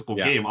actual physical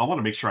game, I want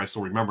to make sure I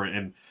still remember it,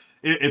 and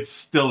it's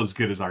still as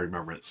good as I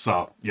remember it.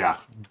 So yeah,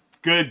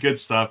 Good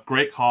stuff.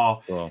 Great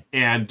call. Cool.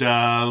 And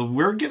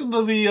we're getting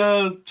to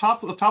the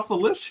top of the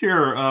list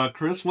here,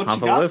 Chris. What you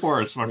got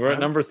for us, my friend? We're at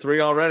number 3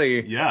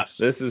 already. Yes.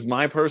 This is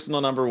my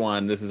personal number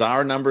 1. This is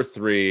our number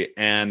 3,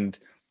 and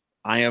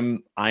I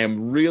am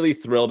really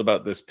thrilled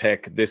about this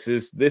pick. This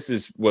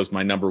was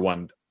my number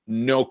 1,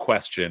 no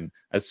question.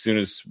 As soon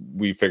as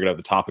we figured out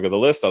the topic of the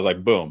list, I was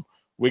like, boom.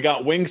 We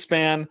got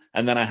Wingspan,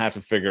 and then I have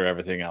to figure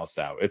everything else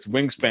out. It's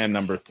Wingspan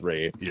number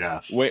 3.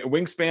 Yes.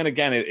 Wingspan,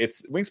 again,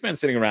 it's Wingspan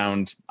sitting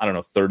around, I don't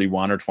know,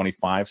 31 or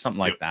 25, something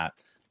like that.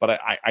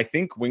 But I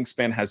think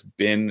Wingspan has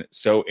been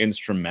so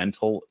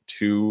instrumental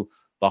to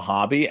the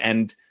hobby.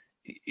 And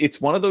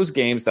it's one of those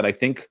games that I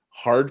think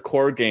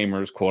hardcore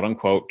gamers, quote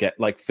unquote, get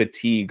like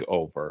fatigue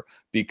over,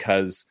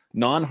 because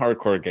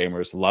non-hardcore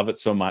gamers love it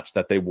so much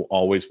that they will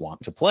always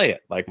want to play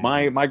it. Like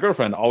my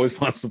girlfriend always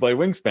wants to play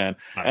Wingspan.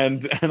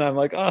 Nice. And I'm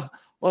like, oh,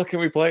 well,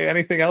 can we play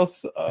anything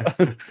else?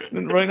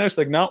 Right now she's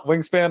like, no,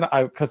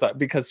 Wingspan,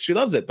 because she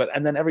loves it.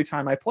 And then every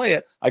time I play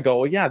it, I go,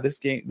 well, yeah, this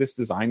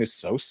design is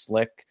so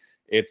slick.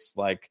 It's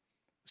like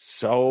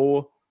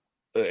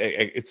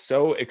it's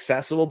so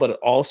accessible, but it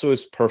also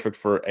is perfect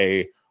for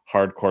a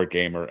hardcore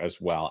gamer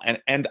as well.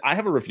 And I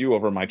have a review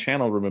over my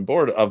channel, Room and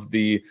Board, of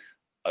the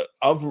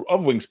of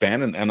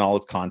Wingspan and all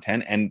its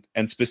content,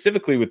 and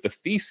specifically with the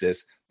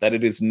thesis that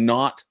it is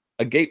not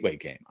a gateway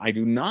game. I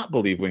do not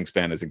believe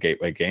Wingspan is a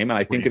gateway game, and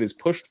I think it is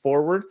pushed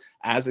forward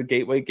as a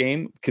gateway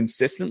game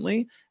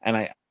consistently, and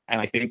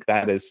I think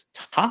that is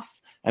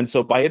tough. And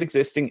so by it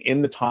existing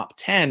in the top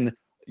 10,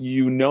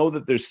 you know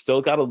that there's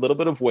still got a little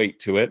bit of weight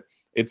to it.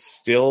 It's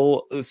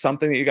still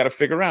something that you got to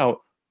figure out,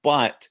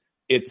 but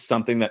it's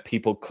something that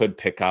people could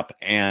pick up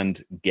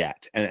and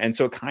get. And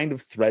so it kind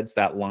of threads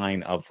that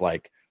line of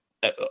like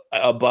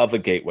above a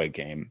gateway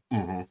game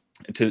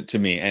to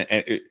me.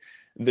 And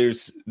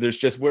there's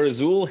just where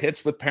Azul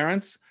hits with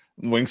parents,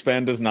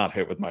 Wingspan does not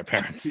hit with my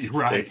parents.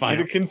 Right. They find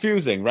it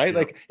confusing, right?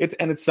 Like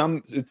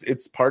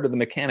it's part of the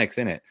mechanics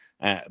in it.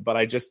 But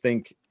I just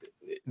think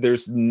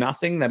there's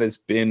nothing that has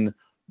been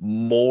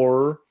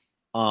more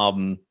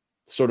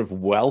sort of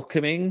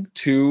welcoming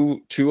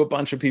to a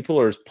bunch of people,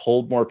 or has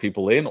pulled more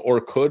people in,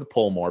 or could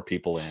pull more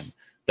people in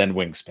than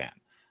Wingspan.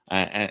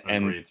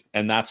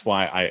 And that's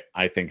why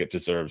I think it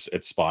deserves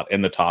its spot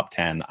in the top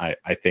 10.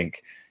 I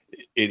think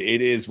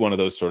it is one of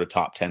those sort of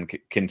top 10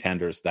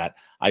 contenders that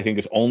I think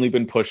has only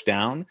been pushed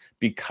down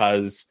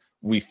because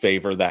we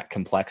favor that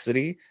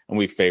complexity, and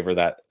we favor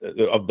that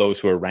of those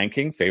who are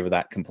ranking favor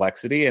that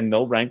complexity, and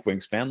they'll rank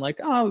Wingspan like,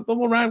 oh,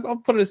 I'll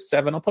put it as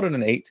 7, I'll put it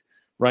an 8,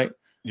 right?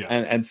 Yeah.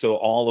 And so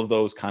all of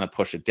those kind of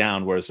push it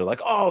down, whereas they're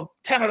like, oh,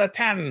 10 out of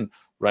 10,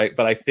 right?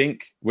 But I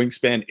think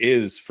Wingspan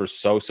is for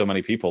so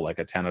many people like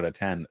a 10 out of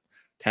 10.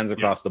 10s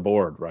across the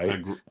board,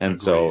 right? And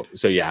so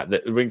yeah, the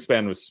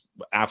Wingspan was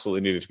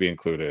absolutely needed to be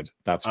included.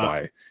 That's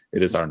why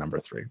it is our number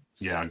 3.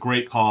 Yeah,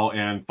 great call.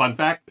 And fun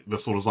fact,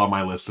 this one was on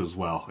my list as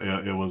well.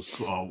 It was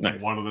nice.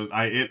 One of the.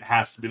 It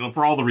has to be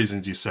for all the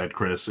reasons you said,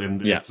 Chris.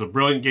 And it's a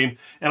brilliant game.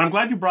 And I'm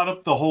glad you brought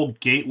up the whole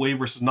gateway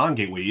versus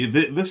non-gateway.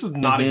 This is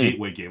not a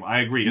gateway game.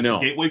 I agree. It's a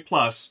gateway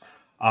plus.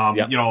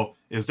 You know,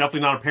 it's definitely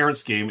not a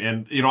parent's game.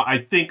 And, you know, I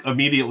think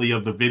immediately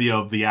of the video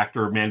of the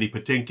actor Mandy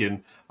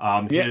Patinkin,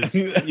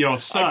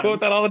 his, son. I quote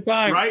that all the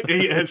time. Right?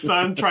 His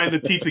son trying to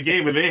teach a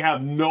game, and they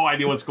have no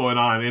idea what's going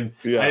on. And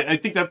I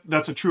think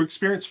that's a true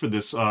experience for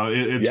this.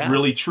 It's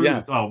really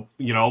true,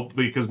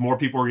 because more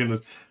people are going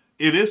to...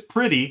 It is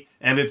pretty,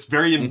 and it's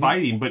very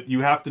inviting, but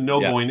you have to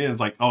know going in, it's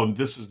like, oh,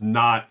 this is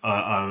not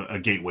a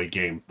gateway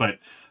game. But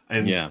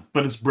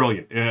it's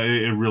brilliant.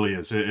 It really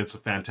is. It's a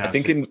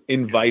fantastic. I think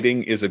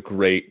inviting is a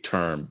great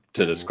term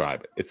to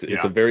describe it.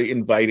 It's a very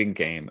inviting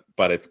game,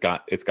 but it's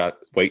got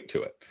weight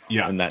to it.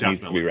 Yeah, and that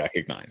needs to be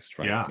recognized.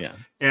 Right? Yeah.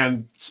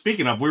 And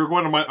speaking of, we were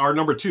going to our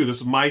number 2.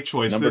 This is my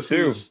choice. Number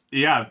 2.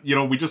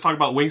 We just talked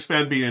about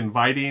Wingspan being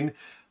inviting.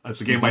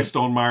 It's a game by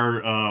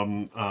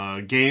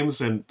Stonemaier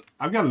Games, and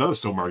I've got another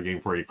Stonemaier game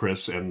for you,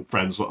 Chris, and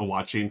friends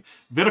watching.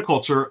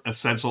 Viticulture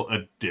Essential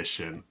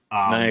Edition.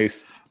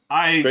 Nice.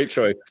 Great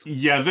choice.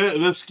 Yeah,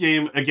 this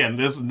game, again,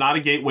 this is not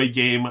a gateway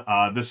game.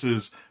 This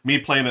is me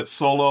playing it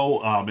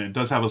solo. It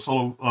does have a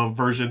solo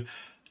version.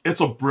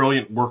 It's a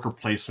brilliant worker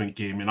placement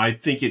game, and I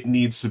think it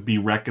needs to be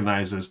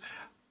recognized as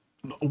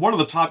one of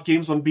the top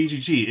games on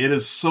BGG. It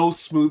is so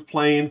smooth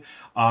playing.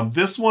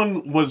 This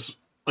one was...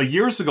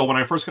 years ago, when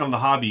I first got in the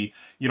hobby,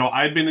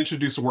 I had been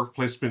introduced to worker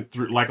placement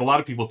through, like a lot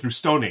of people, through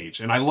Stone Age,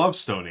 and I love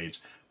Stone Age.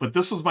 But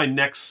this was my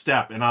next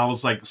step, and I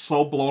was like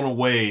so blown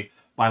away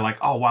by like,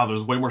 oh wow,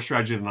 there's way more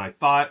strategy than I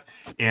thought,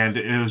 and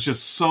it was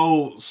just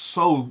so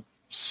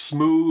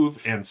smooth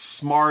and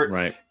smart,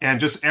 right? And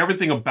just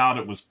everything about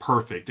it was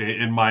perfect,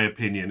 in my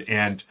opinion.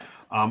 And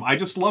I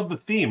just love the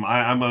theme.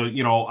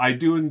 I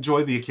do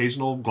enjoy the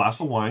occasional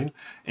glass of wine,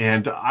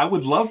 and I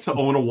would love to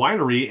own a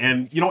winery.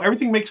 And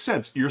everything makes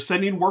sense. You're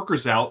sending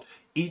workers out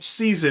each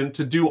season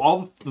to do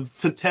all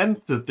to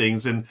tend to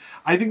things. And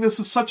I think this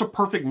is such a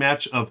perfect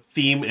match of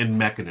theme and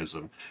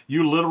mechanism.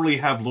 You literally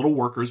have little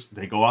workers.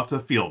 They go out to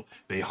the field.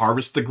 They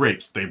harvest the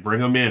grapes. They bring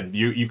them in.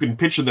 You can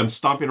picture them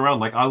stomping around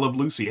like I Love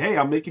Lucy. Hey,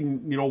 I'm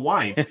making,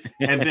 wine.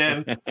 And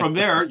then from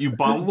there, you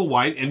bottle the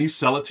wine and you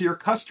sell it to your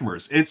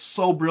customers. It's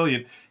so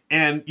brilliant.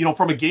 And,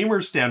 from a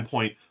gamer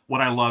standpoint, what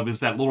I love is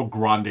that little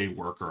grande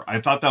worker. I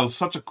thought that was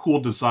such a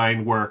cool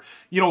design where,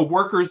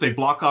 workers, they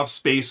block off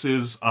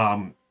spaces,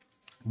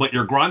 but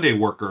your grande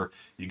worker,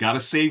 you got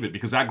to save it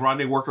because that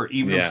grande worker,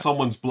 even if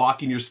someone's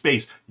blocking your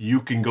space, you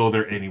can go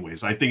there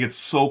anyways. I think it's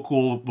so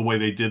cool the way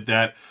they did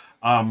that.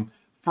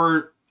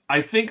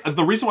 I think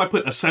the reason why I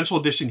put Essential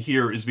Edition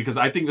here is because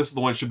I think this is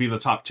the one that should be in the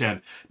top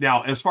 10.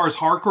 Now, as far as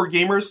hardcore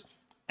gamers,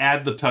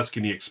 add the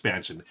Tuscany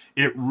expansion.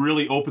 It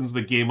really opens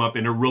the game up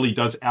and it really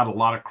does add a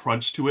lot of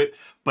crunch to it.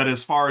 But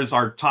as far as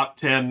our top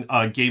 10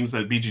 games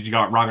that BGG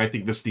got wrong, I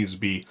think this needs to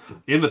be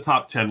in the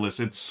top 10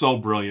 list. It's so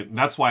brilliant. And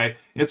that's why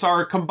it's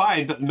our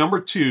combined number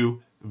 2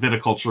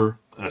 Viticulture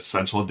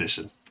Essential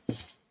Edition.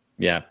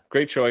 Yeah,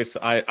 great choice.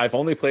 I've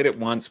only played it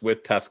once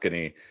with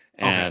Tuscany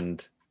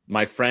and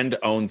my friend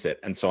owns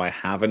it. And so I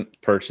haven't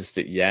purchased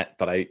it yet,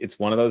 but it's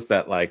one of those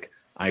that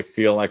I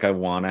feel like I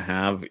want to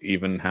have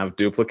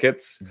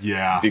duplicates.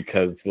 Yeah.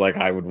 Because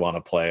I would want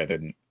to play it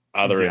in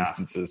other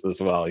instances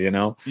as well,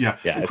 Yeah.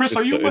 Yeah. Chris,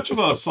 are you much of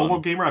a solo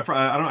gamer?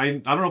 I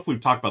don't know if we've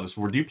talked about this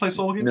before. Do you play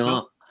solo games?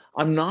 No,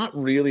 I'm not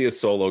really a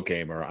solo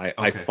gamer.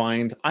 I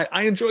find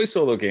I enjoy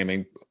solo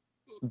gaming,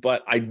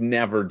 but I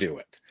never do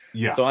it.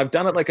 Yeah. So I've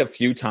done it a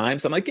few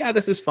times. I'm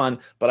this is fun,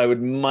 but I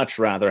would much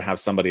rather have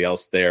somebody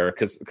else there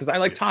because I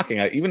like talking.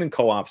 Even in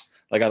co-ops,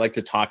 I like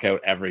to talk out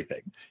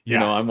everything.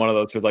 Yeah. I'm one of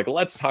those who's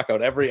let's talk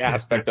out every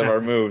aspect of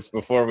our moves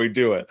before we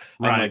do it.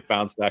 Right. And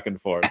bounce back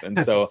and forth. And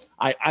so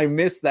I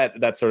miss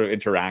that sort of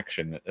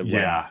interaction.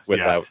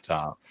 Without.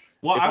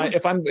 Well,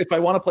 if I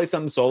want to play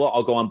something solo,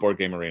 I'll go on Board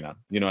Game Arena.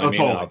 You know what I mean?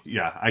 Totally.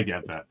 Yeah, I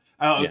get that.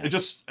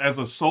 Just as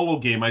a solo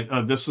game,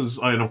 this is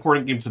an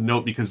important game to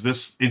note because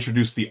this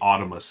introduced the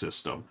Automa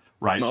system,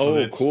 right?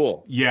 Oh,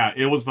 cool. Yeah,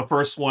 it was the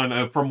first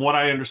one. From what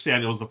I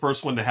understand, it was the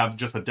first one to have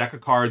just a deck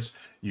of cards.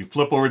 You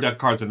flip over a deck of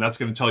cards, and that's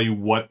going to tell you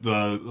what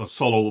the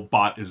solo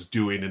bot is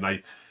doing.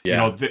 And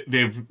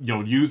they've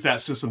used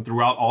that system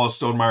throughout all of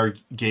Stonemaier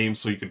games,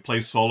 so you can play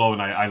solo.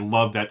 And I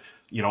love that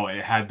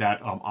it had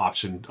that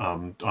option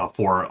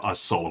for us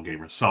solo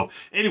gamers. So,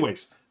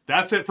 anyways.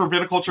 That's it for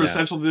Viticulture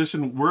Essential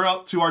Edition. We're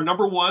up to our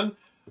number 1,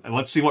 and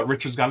let's see what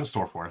Richard's got in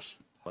store for us.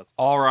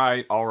 All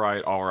right.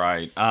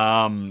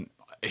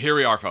 Here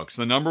we are, folks.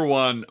 The number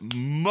 1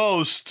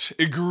 most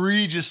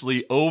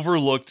egregiously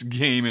overlooked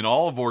game in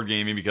all of board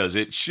gaming because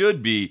it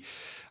should be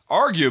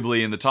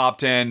arguably in the top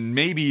 10,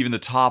 maybe even the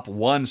top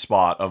 1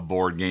 spot of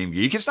Board Game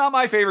Geek. It's not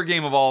my favorite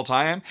game of all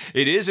time.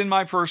 It is in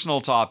my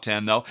personal top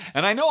 10, though.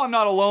 And I know I'm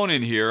not alone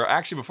in here.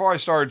 Actually, before I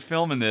started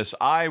filming this,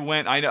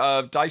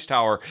 Dice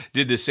Tower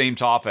did this same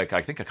topic,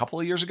 I think a couple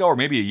of years ago, or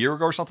maybe a year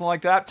ago or something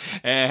like that.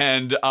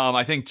 And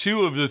I think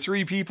 2 of the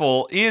 3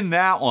 people in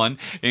that one,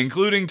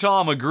 including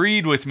Tom,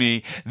 agreed with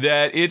me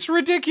that it's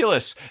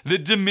ridiculous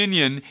that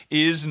Dominion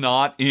is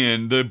not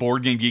in the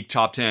Board Game Geek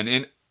top 10.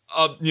 And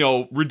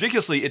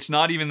ridiculously, it's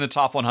not even the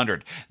top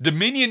 100.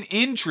 Dominion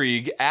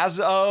Intrigue, as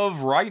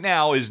of right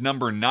now, is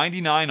number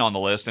 99 on the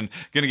list and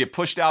going to get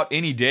pushed out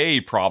any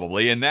day,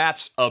 probably, and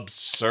that's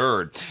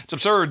absurd. It's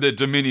absurd that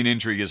Dominion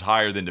Intrigue is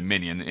higher than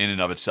Dominion in and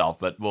of itself,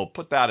 but we'll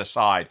put that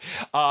aside.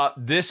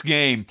 This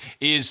game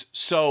is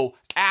so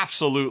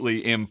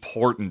absolutely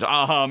important.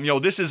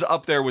 This is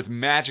up there with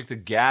Magic the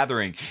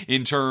Gathering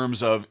in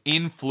terms of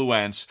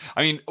influence.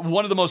 I mean,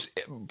 one of the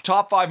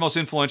top 5 most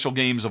influential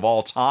games of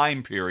all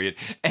time, period.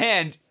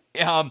 And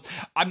I'm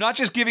not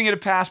just giving it a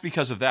pass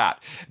because of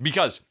that.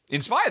 Because in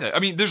spite of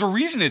that, there's a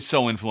reason it's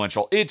so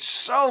influential. It's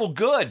so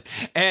good.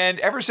 And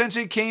ever since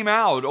it came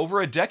out over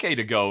a decade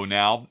ago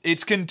now,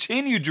 it's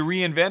continued to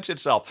reinvent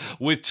itself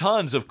with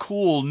tons of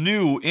cool,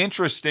 new,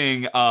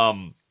 interesting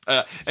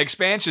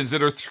expansions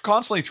that are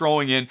constantly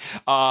throwing in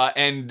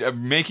and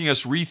making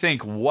us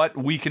rethink what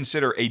we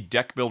consider a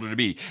deck builder to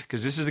be,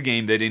 because this is the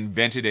game that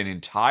invented an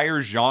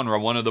entire genre,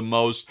 one of the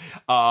most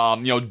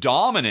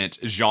dominant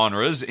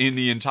genres in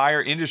the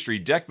entire industry,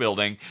 deck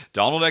building.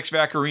 Donald X.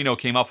 Vaccarino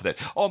came up with it.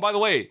 Oh, and by the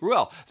way,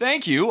 Ruel,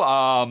 thank you.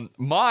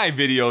 My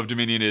video of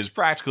Dominion is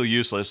practically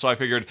useless, so I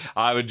figured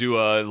I would do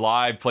a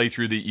live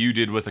playthrough that you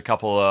did with a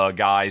couple of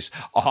guys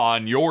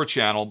on your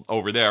channel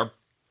over there.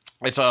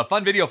 It's a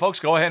fun video, folks.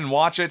 Go ahead and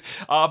watch it.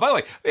 By the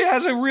way, it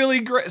has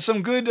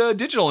some good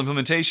digital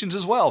implementations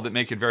as well that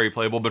make it very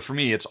playable. But for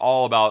me, it's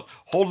all about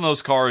holding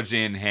those cards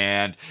in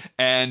hand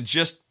and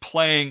just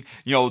playing,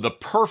 the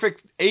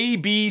perfect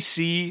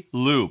ABC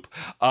loop,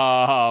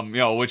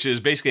 which is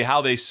basically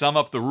how they sum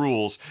up the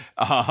rules.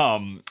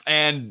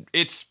 And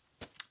it's,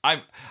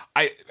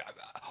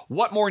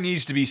 what more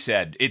needs to be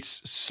said?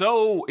 It's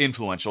so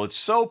influential. It's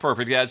so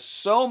perfect. It has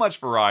so much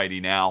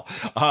variety now.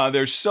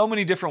 There's so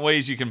many different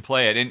ways you can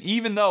play it. And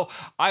even though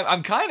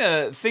I'm kind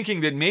of thinking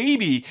that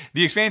maybe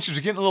the expansions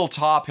are getting a little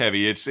top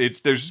heavy,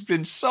 there's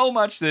been so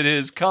much that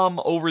has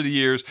come over the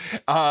years.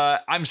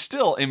 I'm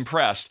still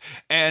impressed.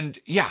 And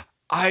yeah,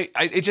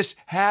 it just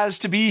has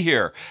to be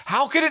here.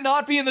 How could it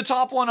not be in the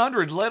top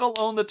 100, let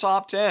alone the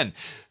top 10?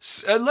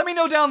 Let me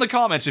know down in the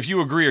comments if you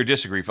agree or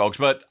disagree, folks.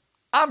 But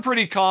I'm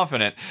pretty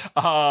confident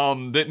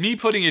that me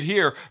putting it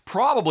here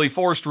probably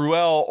forced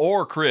Ruel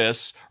or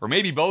Chris, or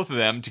maybe both of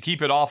them, to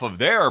keep it off of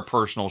their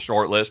personal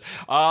shortlist.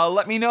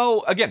 Let me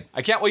know. Again,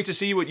 I can't wait to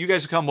see what you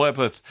guys come up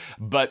with,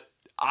 but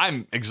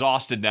I'm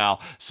exhausted now.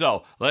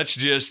 So let's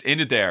just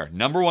end it there.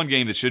 Number one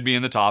game that should be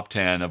in the top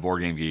 10 of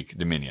Board Game Geek,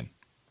 Dominion.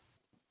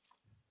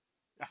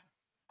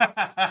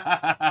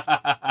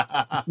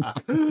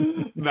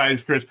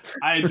 Nice, Chris.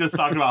 I just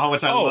talked about how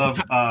much I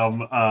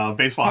love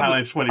Baseball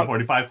Highlights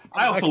 2045.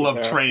 I also love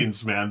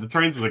Trains, man. The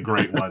Trains is a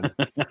great one.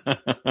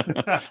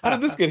 How did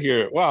this get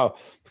here? Wow,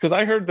 because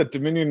I heard that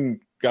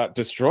Dominion got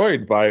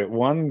destroyed by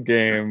one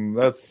game.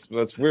 That's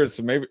weird.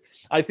 So maybe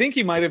I think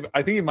he might have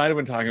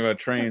been talking about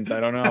Trains.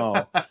 I don't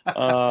know.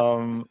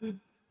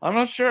 I'm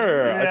not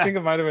sure. Yeah. I think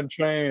it might have been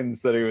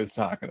Trains that he was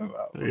talking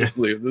about. We'll just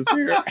leave this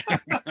here.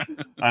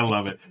 I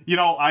love it.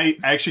 I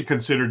actually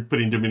considered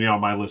putting Dominion on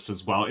my list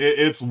as well.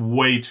 It's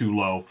way too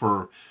low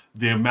for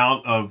the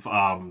amount of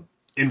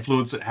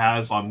influence it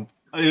has on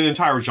an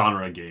entire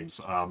genre of games.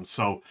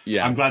 So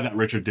yeah. I'm glad that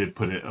Richard did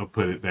put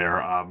it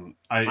there.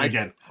 I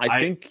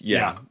think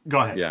go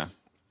ahead. Yeah.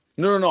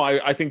 No.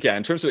 I think,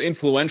 in terms of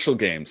influential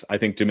games, I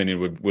think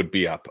Dominion would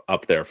be up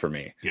there for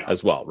me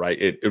as well, right?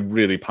 It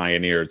really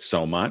pioneered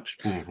so much.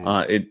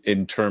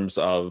 In terms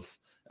of,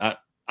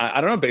 I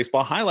don't know,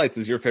 Baseball Highlights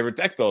is your favorite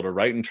deck builder,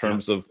 right? In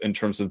terms of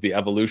the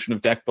evolution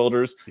of deck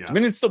builders,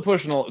 Dominion's still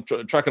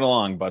trucking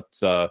along, but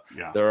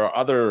there are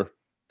other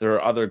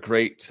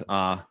great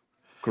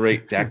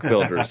deck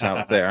builders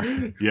out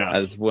there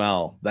as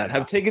well that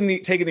have taken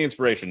the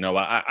inspiration. No,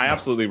 I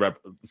absolutely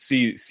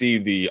see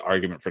the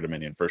argument for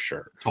Dominion for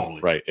sure. Totally.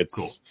 Right. It's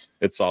cool.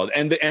 It's solid.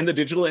 And the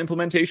digital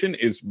implementation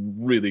is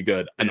really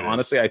good. And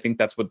honestly, I think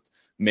that's what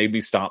made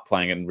me stop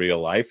playing it in real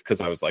life, because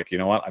I was like, you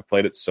know what? I've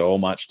played it so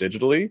much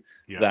digitally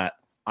that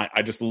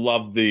I just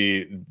love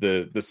the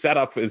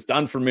setup is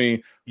done for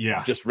me.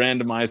 Yeah. Just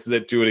randomizes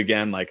it, do it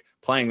again. Like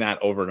playing that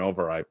over and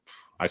over.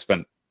 I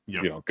spent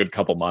good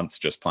couple months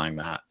just playing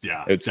that.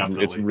 Yeah, it's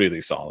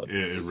really solid.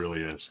 It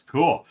really is.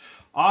 Cool.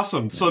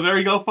 Awesome. So there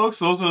you go, folks.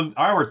 Those are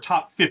our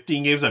top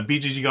 15 games that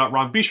BGG got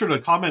wrong. Be sure to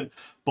comment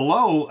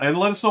below and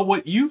let us know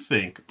what you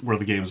think were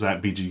the games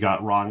that BGG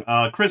got wrong.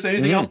 Chris,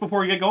 anything else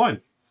before we get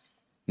going?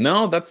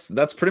 No, that's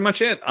pretty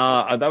much it.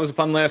 That was a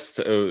fun list.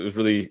 It was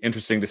really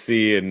interesting to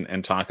see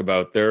and talk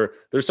about.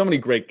 There's so many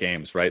great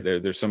games, right?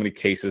 There's so many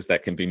cases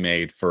that can be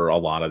made for a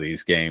lot of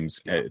these games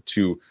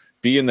to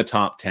be in the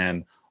top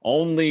 10.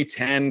 Only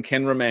 10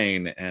 can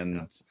remain,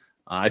 and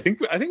I think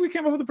we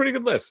came up with a pretty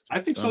good list.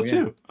 I think so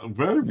too.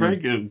 Very, very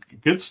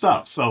good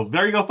stuff. So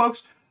there you go,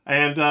 folks.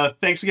 And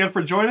thanks again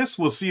for joining us.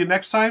 We'll see you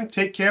next time.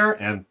 Take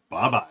care, and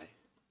bye-bye.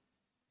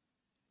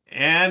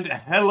 And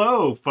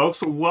hello,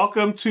 folks.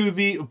 Welcome to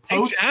the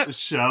post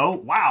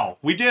show. Wow,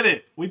 we did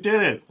it.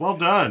 Well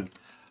done.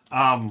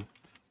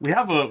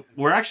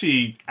 We're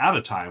actually out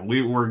of time.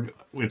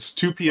 It's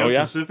 2 p.m.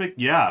 Pacific.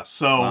 Yeah.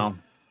 So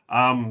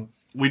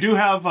we do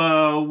have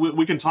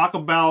we can talk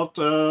about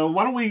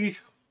why don't we,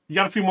 you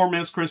got a few more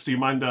minutes, Chris? Do you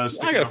mind I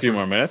got a few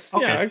more minutes.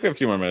 Okay. Yeah, I got a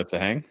few more minutes to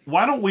hang.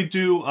 Why don't we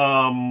do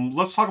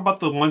let's talk about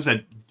the ones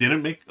that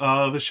didn't make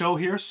the show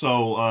here.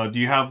 So do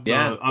you have the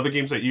other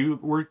games that you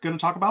were going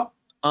to talk about?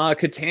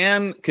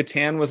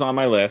 Catan was on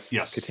my list.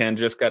 Yes. Catan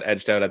just got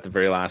edged out at the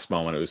very last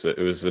moment. It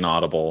was an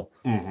audible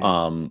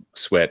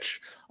switch.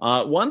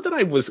 One that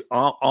I was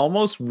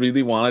almost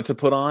really wanted to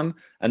put on,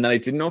 and then I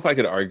didn't know if I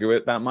could argue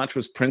it that much,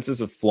 was Princes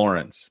of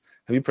Florence.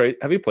 Have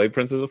you played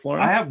Princes of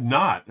Florence? I have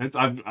not.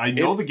 I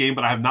know the game,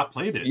 but I have not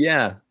played it.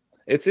 Yeah.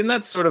 It's in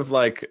that sort of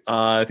like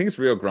I think it's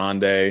Rio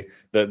Grande.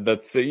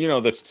 That's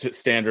the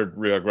standard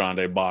Rio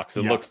Grande box.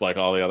 It looks like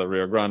all the other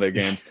Rio Grande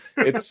games.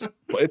 It's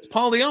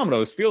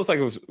polyomino. It feels like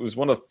it was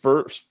one of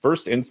the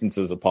first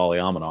instances of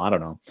polyomino. I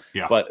don't know.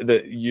 Yeah. But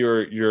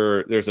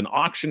there's an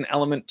auction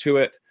element to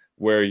it,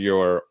 where you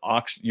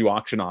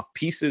auction off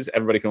pieces.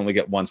 Everybody can only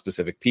get one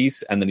specific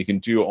piece, and then you can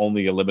do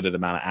only a limited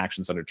amount of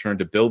actions on your turn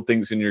to build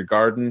things in your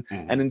garden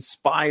and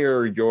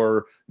inspire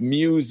your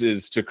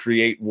muses to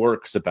create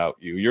works about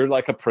you. You're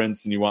like a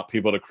prince, and you want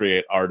people to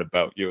create art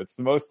about you. It's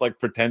the most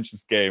like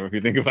pretentious game if you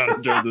think about it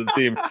in terms of the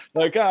theme.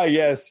 Like,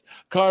 yes,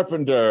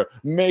 carpenter,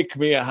 make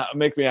me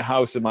a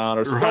house in my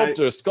honor.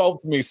 Sculptor,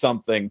 sculpt me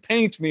something.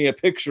 Paint me a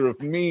picture of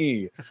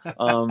me.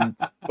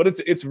 But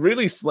it's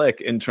really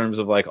slick in terms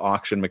of like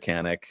auction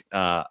mechanic.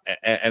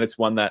 And it's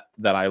one that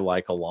I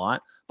like a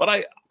lot,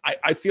 but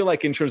I feel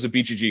like in terms of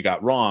BGG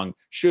got wrong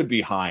should be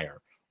higher.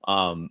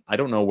 I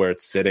don't know where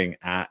it's sitting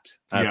at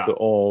the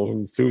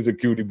who's a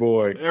cutie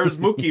boy. There's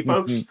Mookie,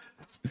 folks.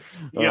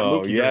 Yeah,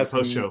 Mookie, yes,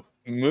 post show.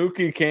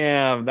 Mookie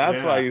Cam.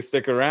 That's why you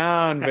stick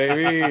around,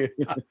 baby.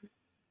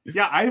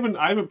 Yeah, I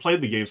haven't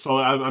played the game, so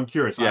I'm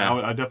curious. Yeah.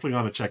 I definitely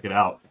want to check it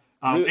out.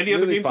 Any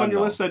other really games fun, on your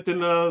though. list that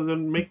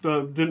didn't make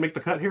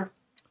the cut here?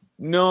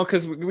 No,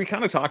 because we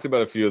kind of talked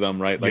about a few of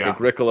them, right? Like Yeah.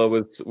 Agricola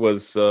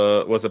was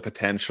a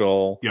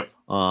potential. Yep.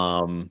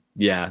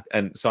 Yeah,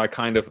 and so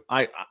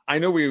I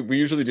know we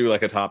usually do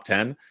like a top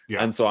 10,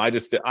 Yeah. and so I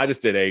just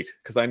did 8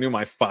 because I knew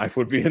my 5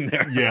 would be in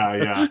there.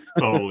 Yeah,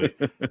 totally.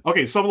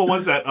 Okay, some of the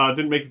ones that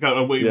didn't make the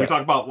cut. We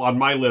talked about on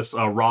my list.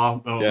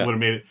 Raw would have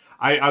made it.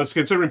 I was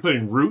considering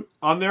putting Root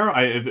on there.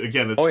 It's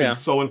been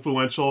so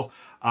influential.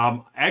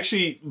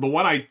 Actually, the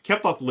one I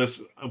kept off the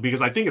list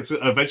because I think it's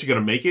eventually going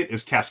to make it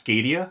is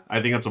Cascadia.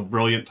 I think that's a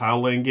brilliant tile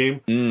laying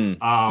game.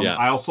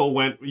 I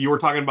also you were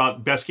talking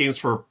about best games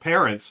for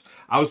parents.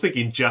 I was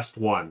thinking Just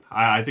One.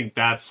 I think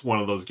that's one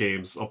of those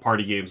games,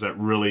 party games that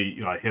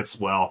really hits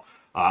well.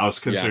 I was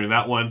considering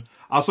that one.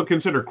 I also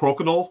consider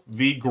Crokinole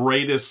the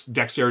greatest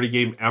dexterity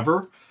game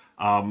ever.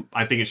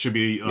 I think it should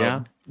be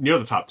near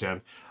the top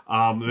 10.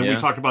 Then we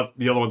talked about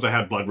the other ones I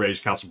had, Blood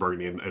Rage, Castle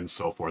Burgundy, and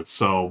so forth.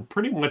 So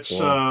pretty much,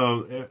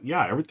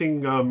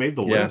 everything made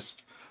the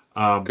list.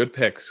 Good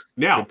picks.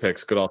 Good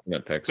picks. Good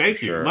alternate picks.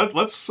 Thank you. Sure.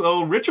 Let's.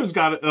 Richard's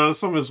got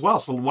some as well.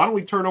 So why don't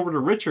we turn over to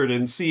Richard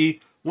and see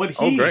what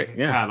he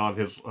had on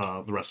his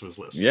the rest of his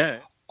list? Yeah.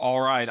 All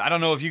right. I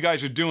don't know if you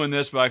guys are doing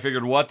this, but I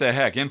figured, what the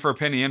heck? In for a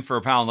penny, in for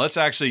a pound. Let's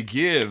actually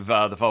give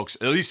the folks,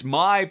 at least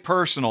my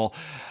personal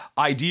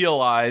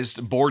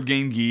idealized Board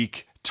Game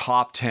Geek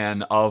top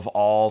 10 of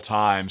all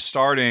time,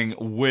 starting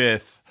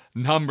with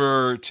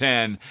number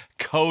 10,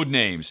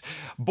 Codenames.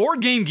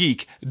 Board Game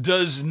Geek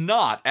does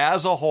not,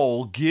 as a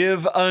whole,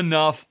 give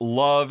enough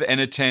love and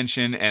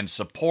attention and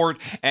support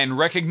and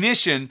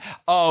recognition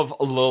of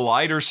the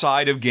lighter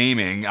side of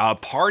gaming,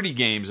 party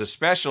games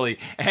especially,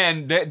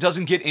 and that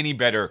doesn't get any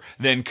better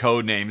than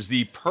Codenames.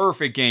 The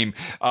perfect game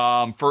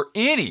for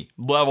any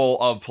level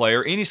of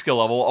player, any skill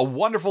level, a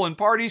wonderful in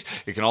parties.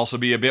 It can also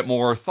be a bit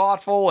more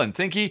thoughtful and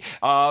thinky.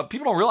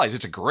 People don't realize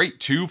it's a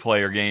great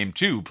two-player game,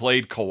 too,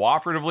 played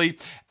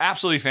cooperatively.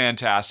 Absolutely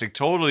fantastic.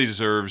 Totally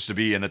deserves to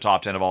be in the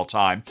top 10 of all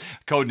time.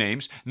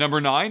 Codenames.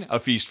 Number 9, A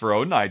Feast for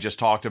Odin. I just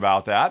talked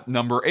about that.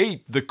 Number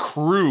 8, The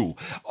Crew.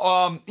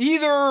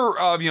 Either,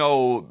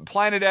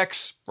 Planet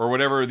X or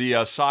whatever the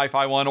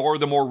sci-fi one, or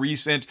the more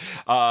recent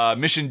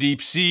Mission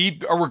Deep Sea,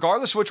 or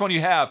regardless of which one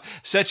you have,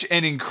 such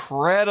an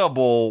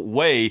incredible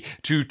way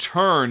to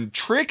turn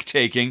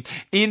trick-taking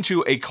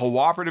into a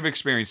cooperative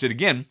experience that,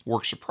 again,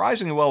 works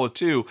surprisingly well with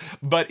 2,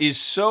 but is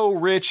so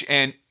rich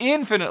and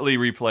infinitely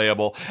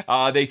replayable.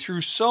 They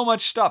threw so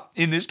much stuff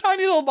in this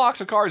tiny little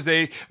box of cards.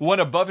 They went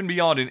above and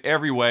beyond in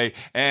every way,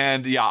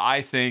 and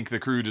I think The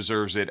Crew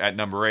deserves it at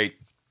number 8.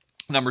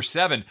 Number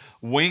 7,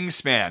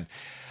 Wingspan.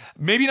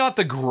 Maybe not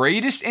the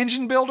greatest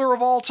engine builder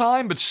of all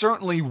time, but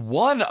certainly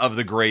one of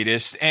the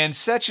greatest, and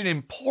such an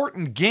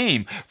important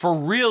game for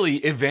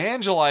really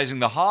evangelizing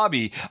the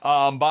hobby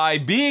by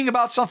being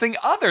about something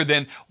other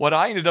than what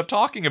I ended up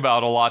talking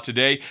about a lot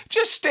today.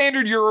 Just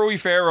standard Euro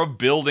fare of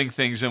building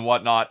things and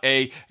whatnot.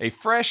 A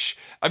fresh,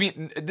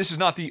 this is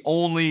not the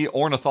only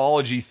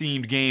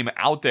ornithology-themed game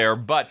out there,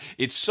 but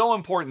it's so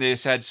important that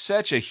it's had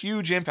such a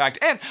huge impact.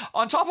 And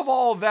on top of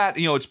all of that,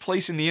 its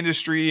place in the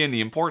industry and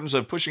the importance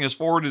of pushing us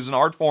forward as an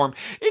art form,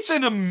 it's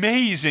an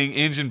amazing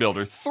engine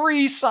builder.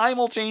 3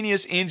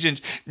 simultaneous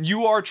engines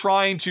you are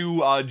trying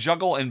to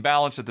juggle and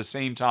balance at the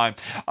same time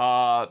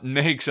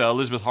makes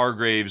Elizabeth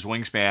Hargrave's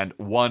Wingspan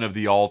one of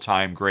the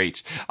all-time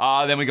greats.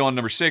 Then we go on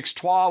number 6,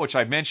 Troyes, which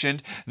I've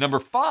mentioned. Number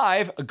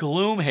 5,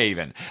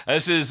 Gloomhaven.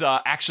 This is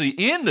actually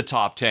in the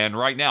top 10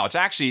 right now. It's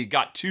actually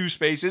got 2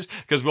 spaces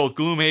because both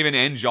Gloomhaven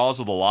and Jaws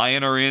of the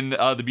Lion are in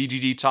the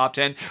BGG top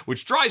 10,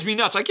 which drives me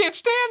nuts. I can't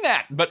stand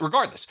that. But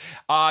regardless,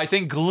 I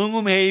think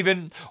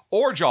Gloomhaven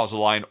or Jaws of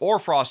the Lion or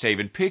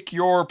Frosthaven, pick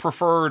your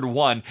preferred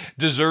one,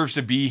 deserves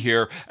to be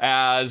here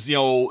as,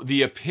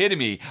 the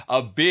epitome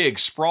of big,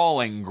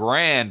 sprawling,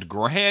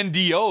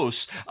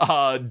 grandiose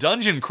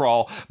dungeon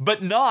crawl,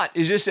 but not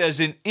just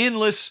as an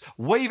endless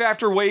wave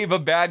after wave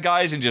of bad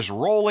guys and just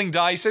rolling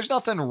dice. There's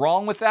nothing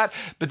wrong with that,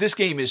 but this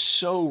game is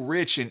so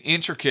rich and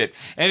intricate.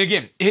 And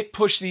again, it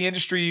pushed the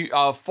industry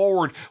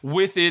forward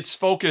with its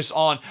focus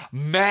on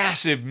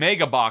massive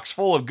mega box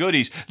full of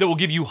goodies that will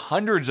give you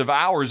hundreds of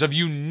hours of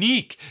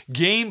unique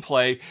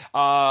gameplay.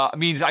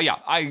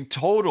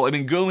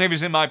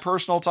 Gloomhaven's in my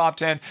personal top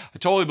 10. I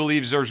totally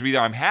believe it deserves to be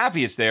there. I'm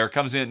happy it's there.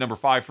 Comes in at number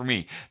 5 for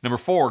me. Number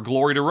 4,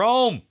 Glory to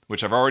Rome,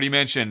 which I've already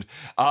mentioned.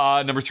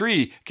 Number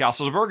 3,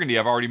 Castles of Burgundy,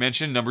 I've already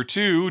mentioned. Number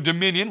 2,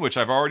 Dominion, which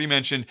I've already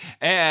mentioned.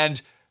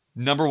 And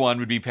number 1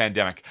 would be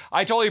Pandemic.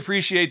 I totally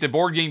appreciate that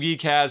Board Game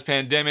Geek has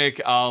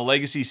Pandemic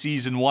Legacy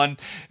Season 1.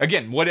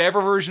 Again,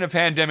 whatever version of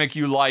Pandemic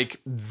you like,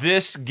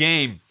 this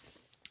game,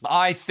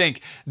 I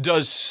think,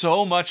 does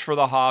so much for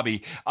the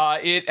hobby.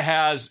 It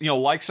has,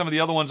 like some of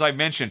the other ones I've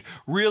mentioned,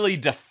 really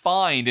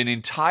defined an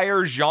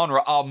entire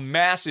genre, a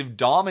massive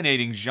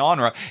dominating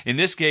genre. In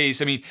this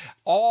case,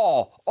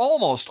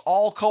 almost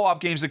all co-op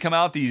games that come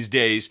out these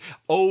days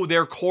owe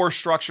their core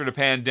structure to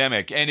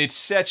Pandemic, and it's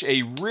such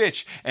a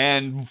rich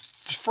and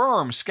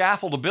firm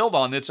scaffold to build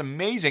on. It's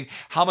amazing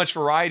how much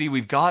variety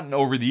we've gotten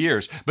over the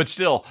years. But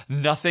still,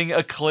 nothing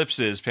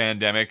eclipses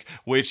Pandemic,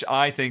 which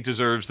I think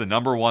deserves the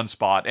number one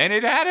spot. And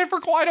it had it for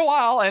quite a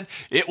while, and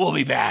it will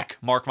be back.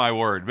 Mark my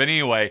word. But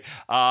anyway,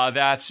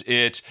 that's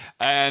it.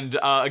 And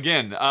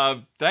again,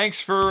 thanks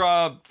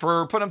for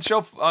putting up the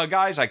show,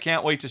 guys. I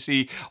can't wait to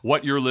see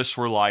what your lists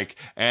were like.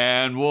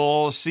 And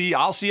I'll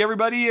see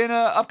everybody in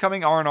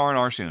upcoming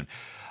R&R&R soon.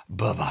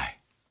 Bye-bye.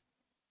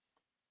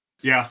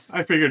 Yeah,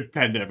 I figured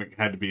Pandemic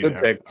had to be good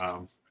there. Picks.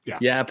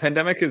 Yeah,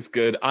 Pandemic is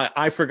good.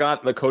 I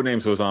forgot the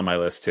Codenames was on my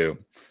list too.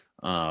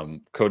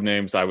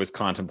 Codenames I was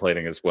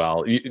contemplating as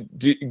well.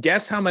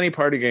 Guess how many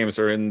party games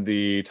are in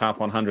the top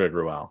 100,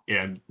 Ruel?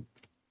 And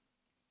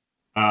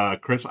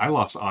Chris, I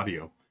lost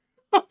audio.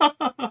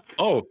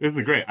 Oh, this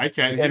is great. I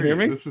can't hear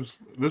me.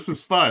 This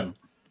is fun.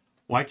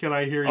 Why can't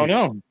I hear you? Oh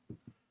no.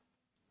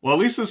 Well, at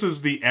least this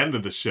is the end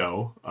of the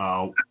show.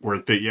 No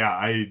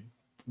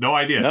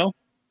idea. No.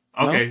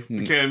 Okay,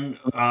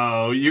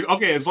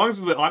 okay? As long as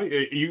the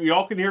audio, you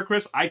all can hear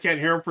Chris. I can't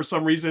hear him for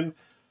some reason.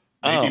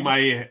 Maybe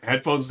my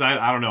headphones died.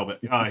 I don't know. But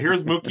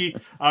here's Mookie.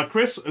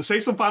 Chris, say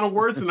some final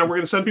words, and then we're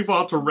going to send people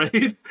out to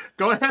raid.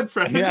 Go ahead,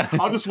 Fred. Yeah,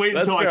 I'll just wait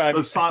until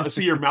I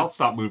see your mouth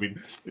stop moving.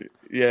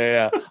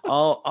 Yeah.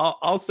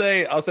 I'll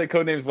say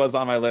Codenames was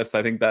on my list.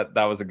 I think that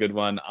was a good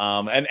one.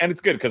 And it's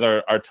good because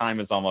our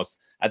time is almost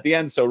at the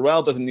end. So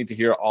Ruel doesn't need to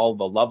hear all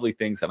the lovely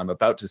things that I'm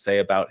about to say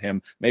about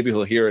him. Maybe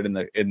he'll hear it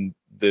in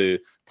the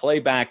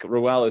playback.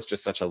 Ruel is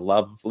just such a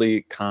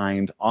lovely,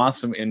 kind,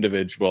 awesome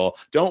individual.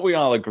 Don't we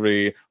all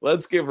agree?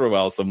 Let's give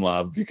Ruel some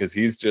love because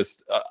he's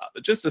just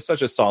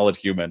such a solid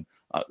human.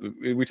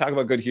 We talk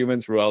about good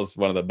humans. Ruel's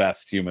one of the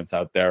best humans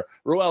out there.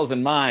 Ruel's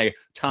in my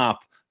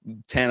top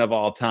 10 of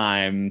all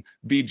time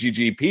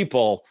BGG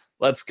people.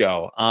 Let's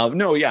go. So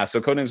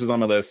Codenames was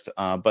on my list.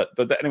 But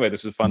anyway,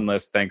 this was a fun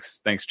list.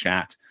 Thanks,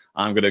 chat.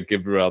 I'm gonna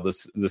give Ruel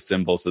the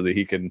symbol so that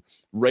he can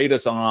rate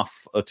us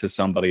off to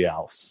somebody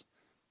else.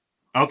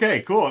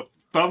 Okay, cool.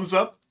 Thumbs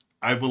up.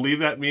 I believe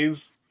that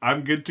means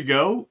I'm good to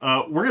go.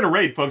 We're going to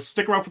raid, folks.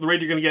 Stick around for the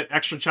raid. You're going to get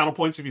extra channel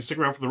points if you stick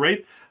around for the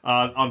raid.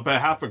 On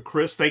behalf of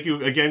Chris, thank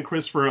you again,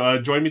 Chris, for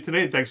joining me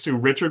today. And thanks to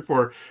Richard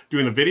for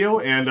doing the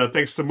video. And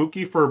thanks to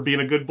Mookie for being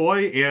a good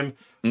boy. And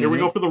here we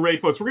go for the raid,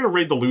 folks. We're going to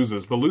raid the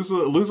Losers. The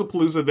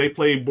Loser-Palooza, they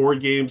play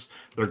board games.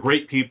 They're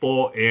great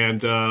people.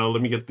 And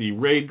let me get the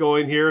raid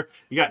going here.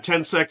 You got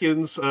 10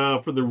 seconds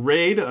for the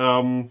raid.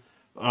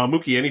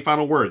 Mookie, any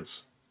final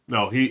words?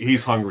 No,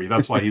 he's hungry.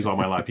 That's why he's on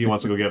my lap. He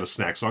wants to go get a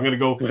snack. So I'm going to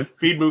go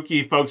feed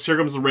Mookie. Folks, here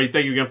comes the raid.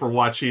 Thank you again for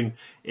watching.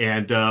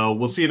 And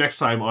we'll see you next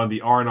time on the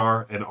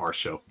R&R&R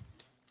show.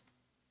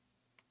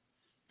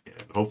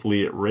 And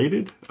hopefully it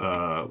rated.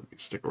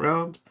 Stick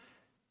around.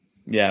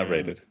 Yeah,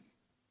 rated.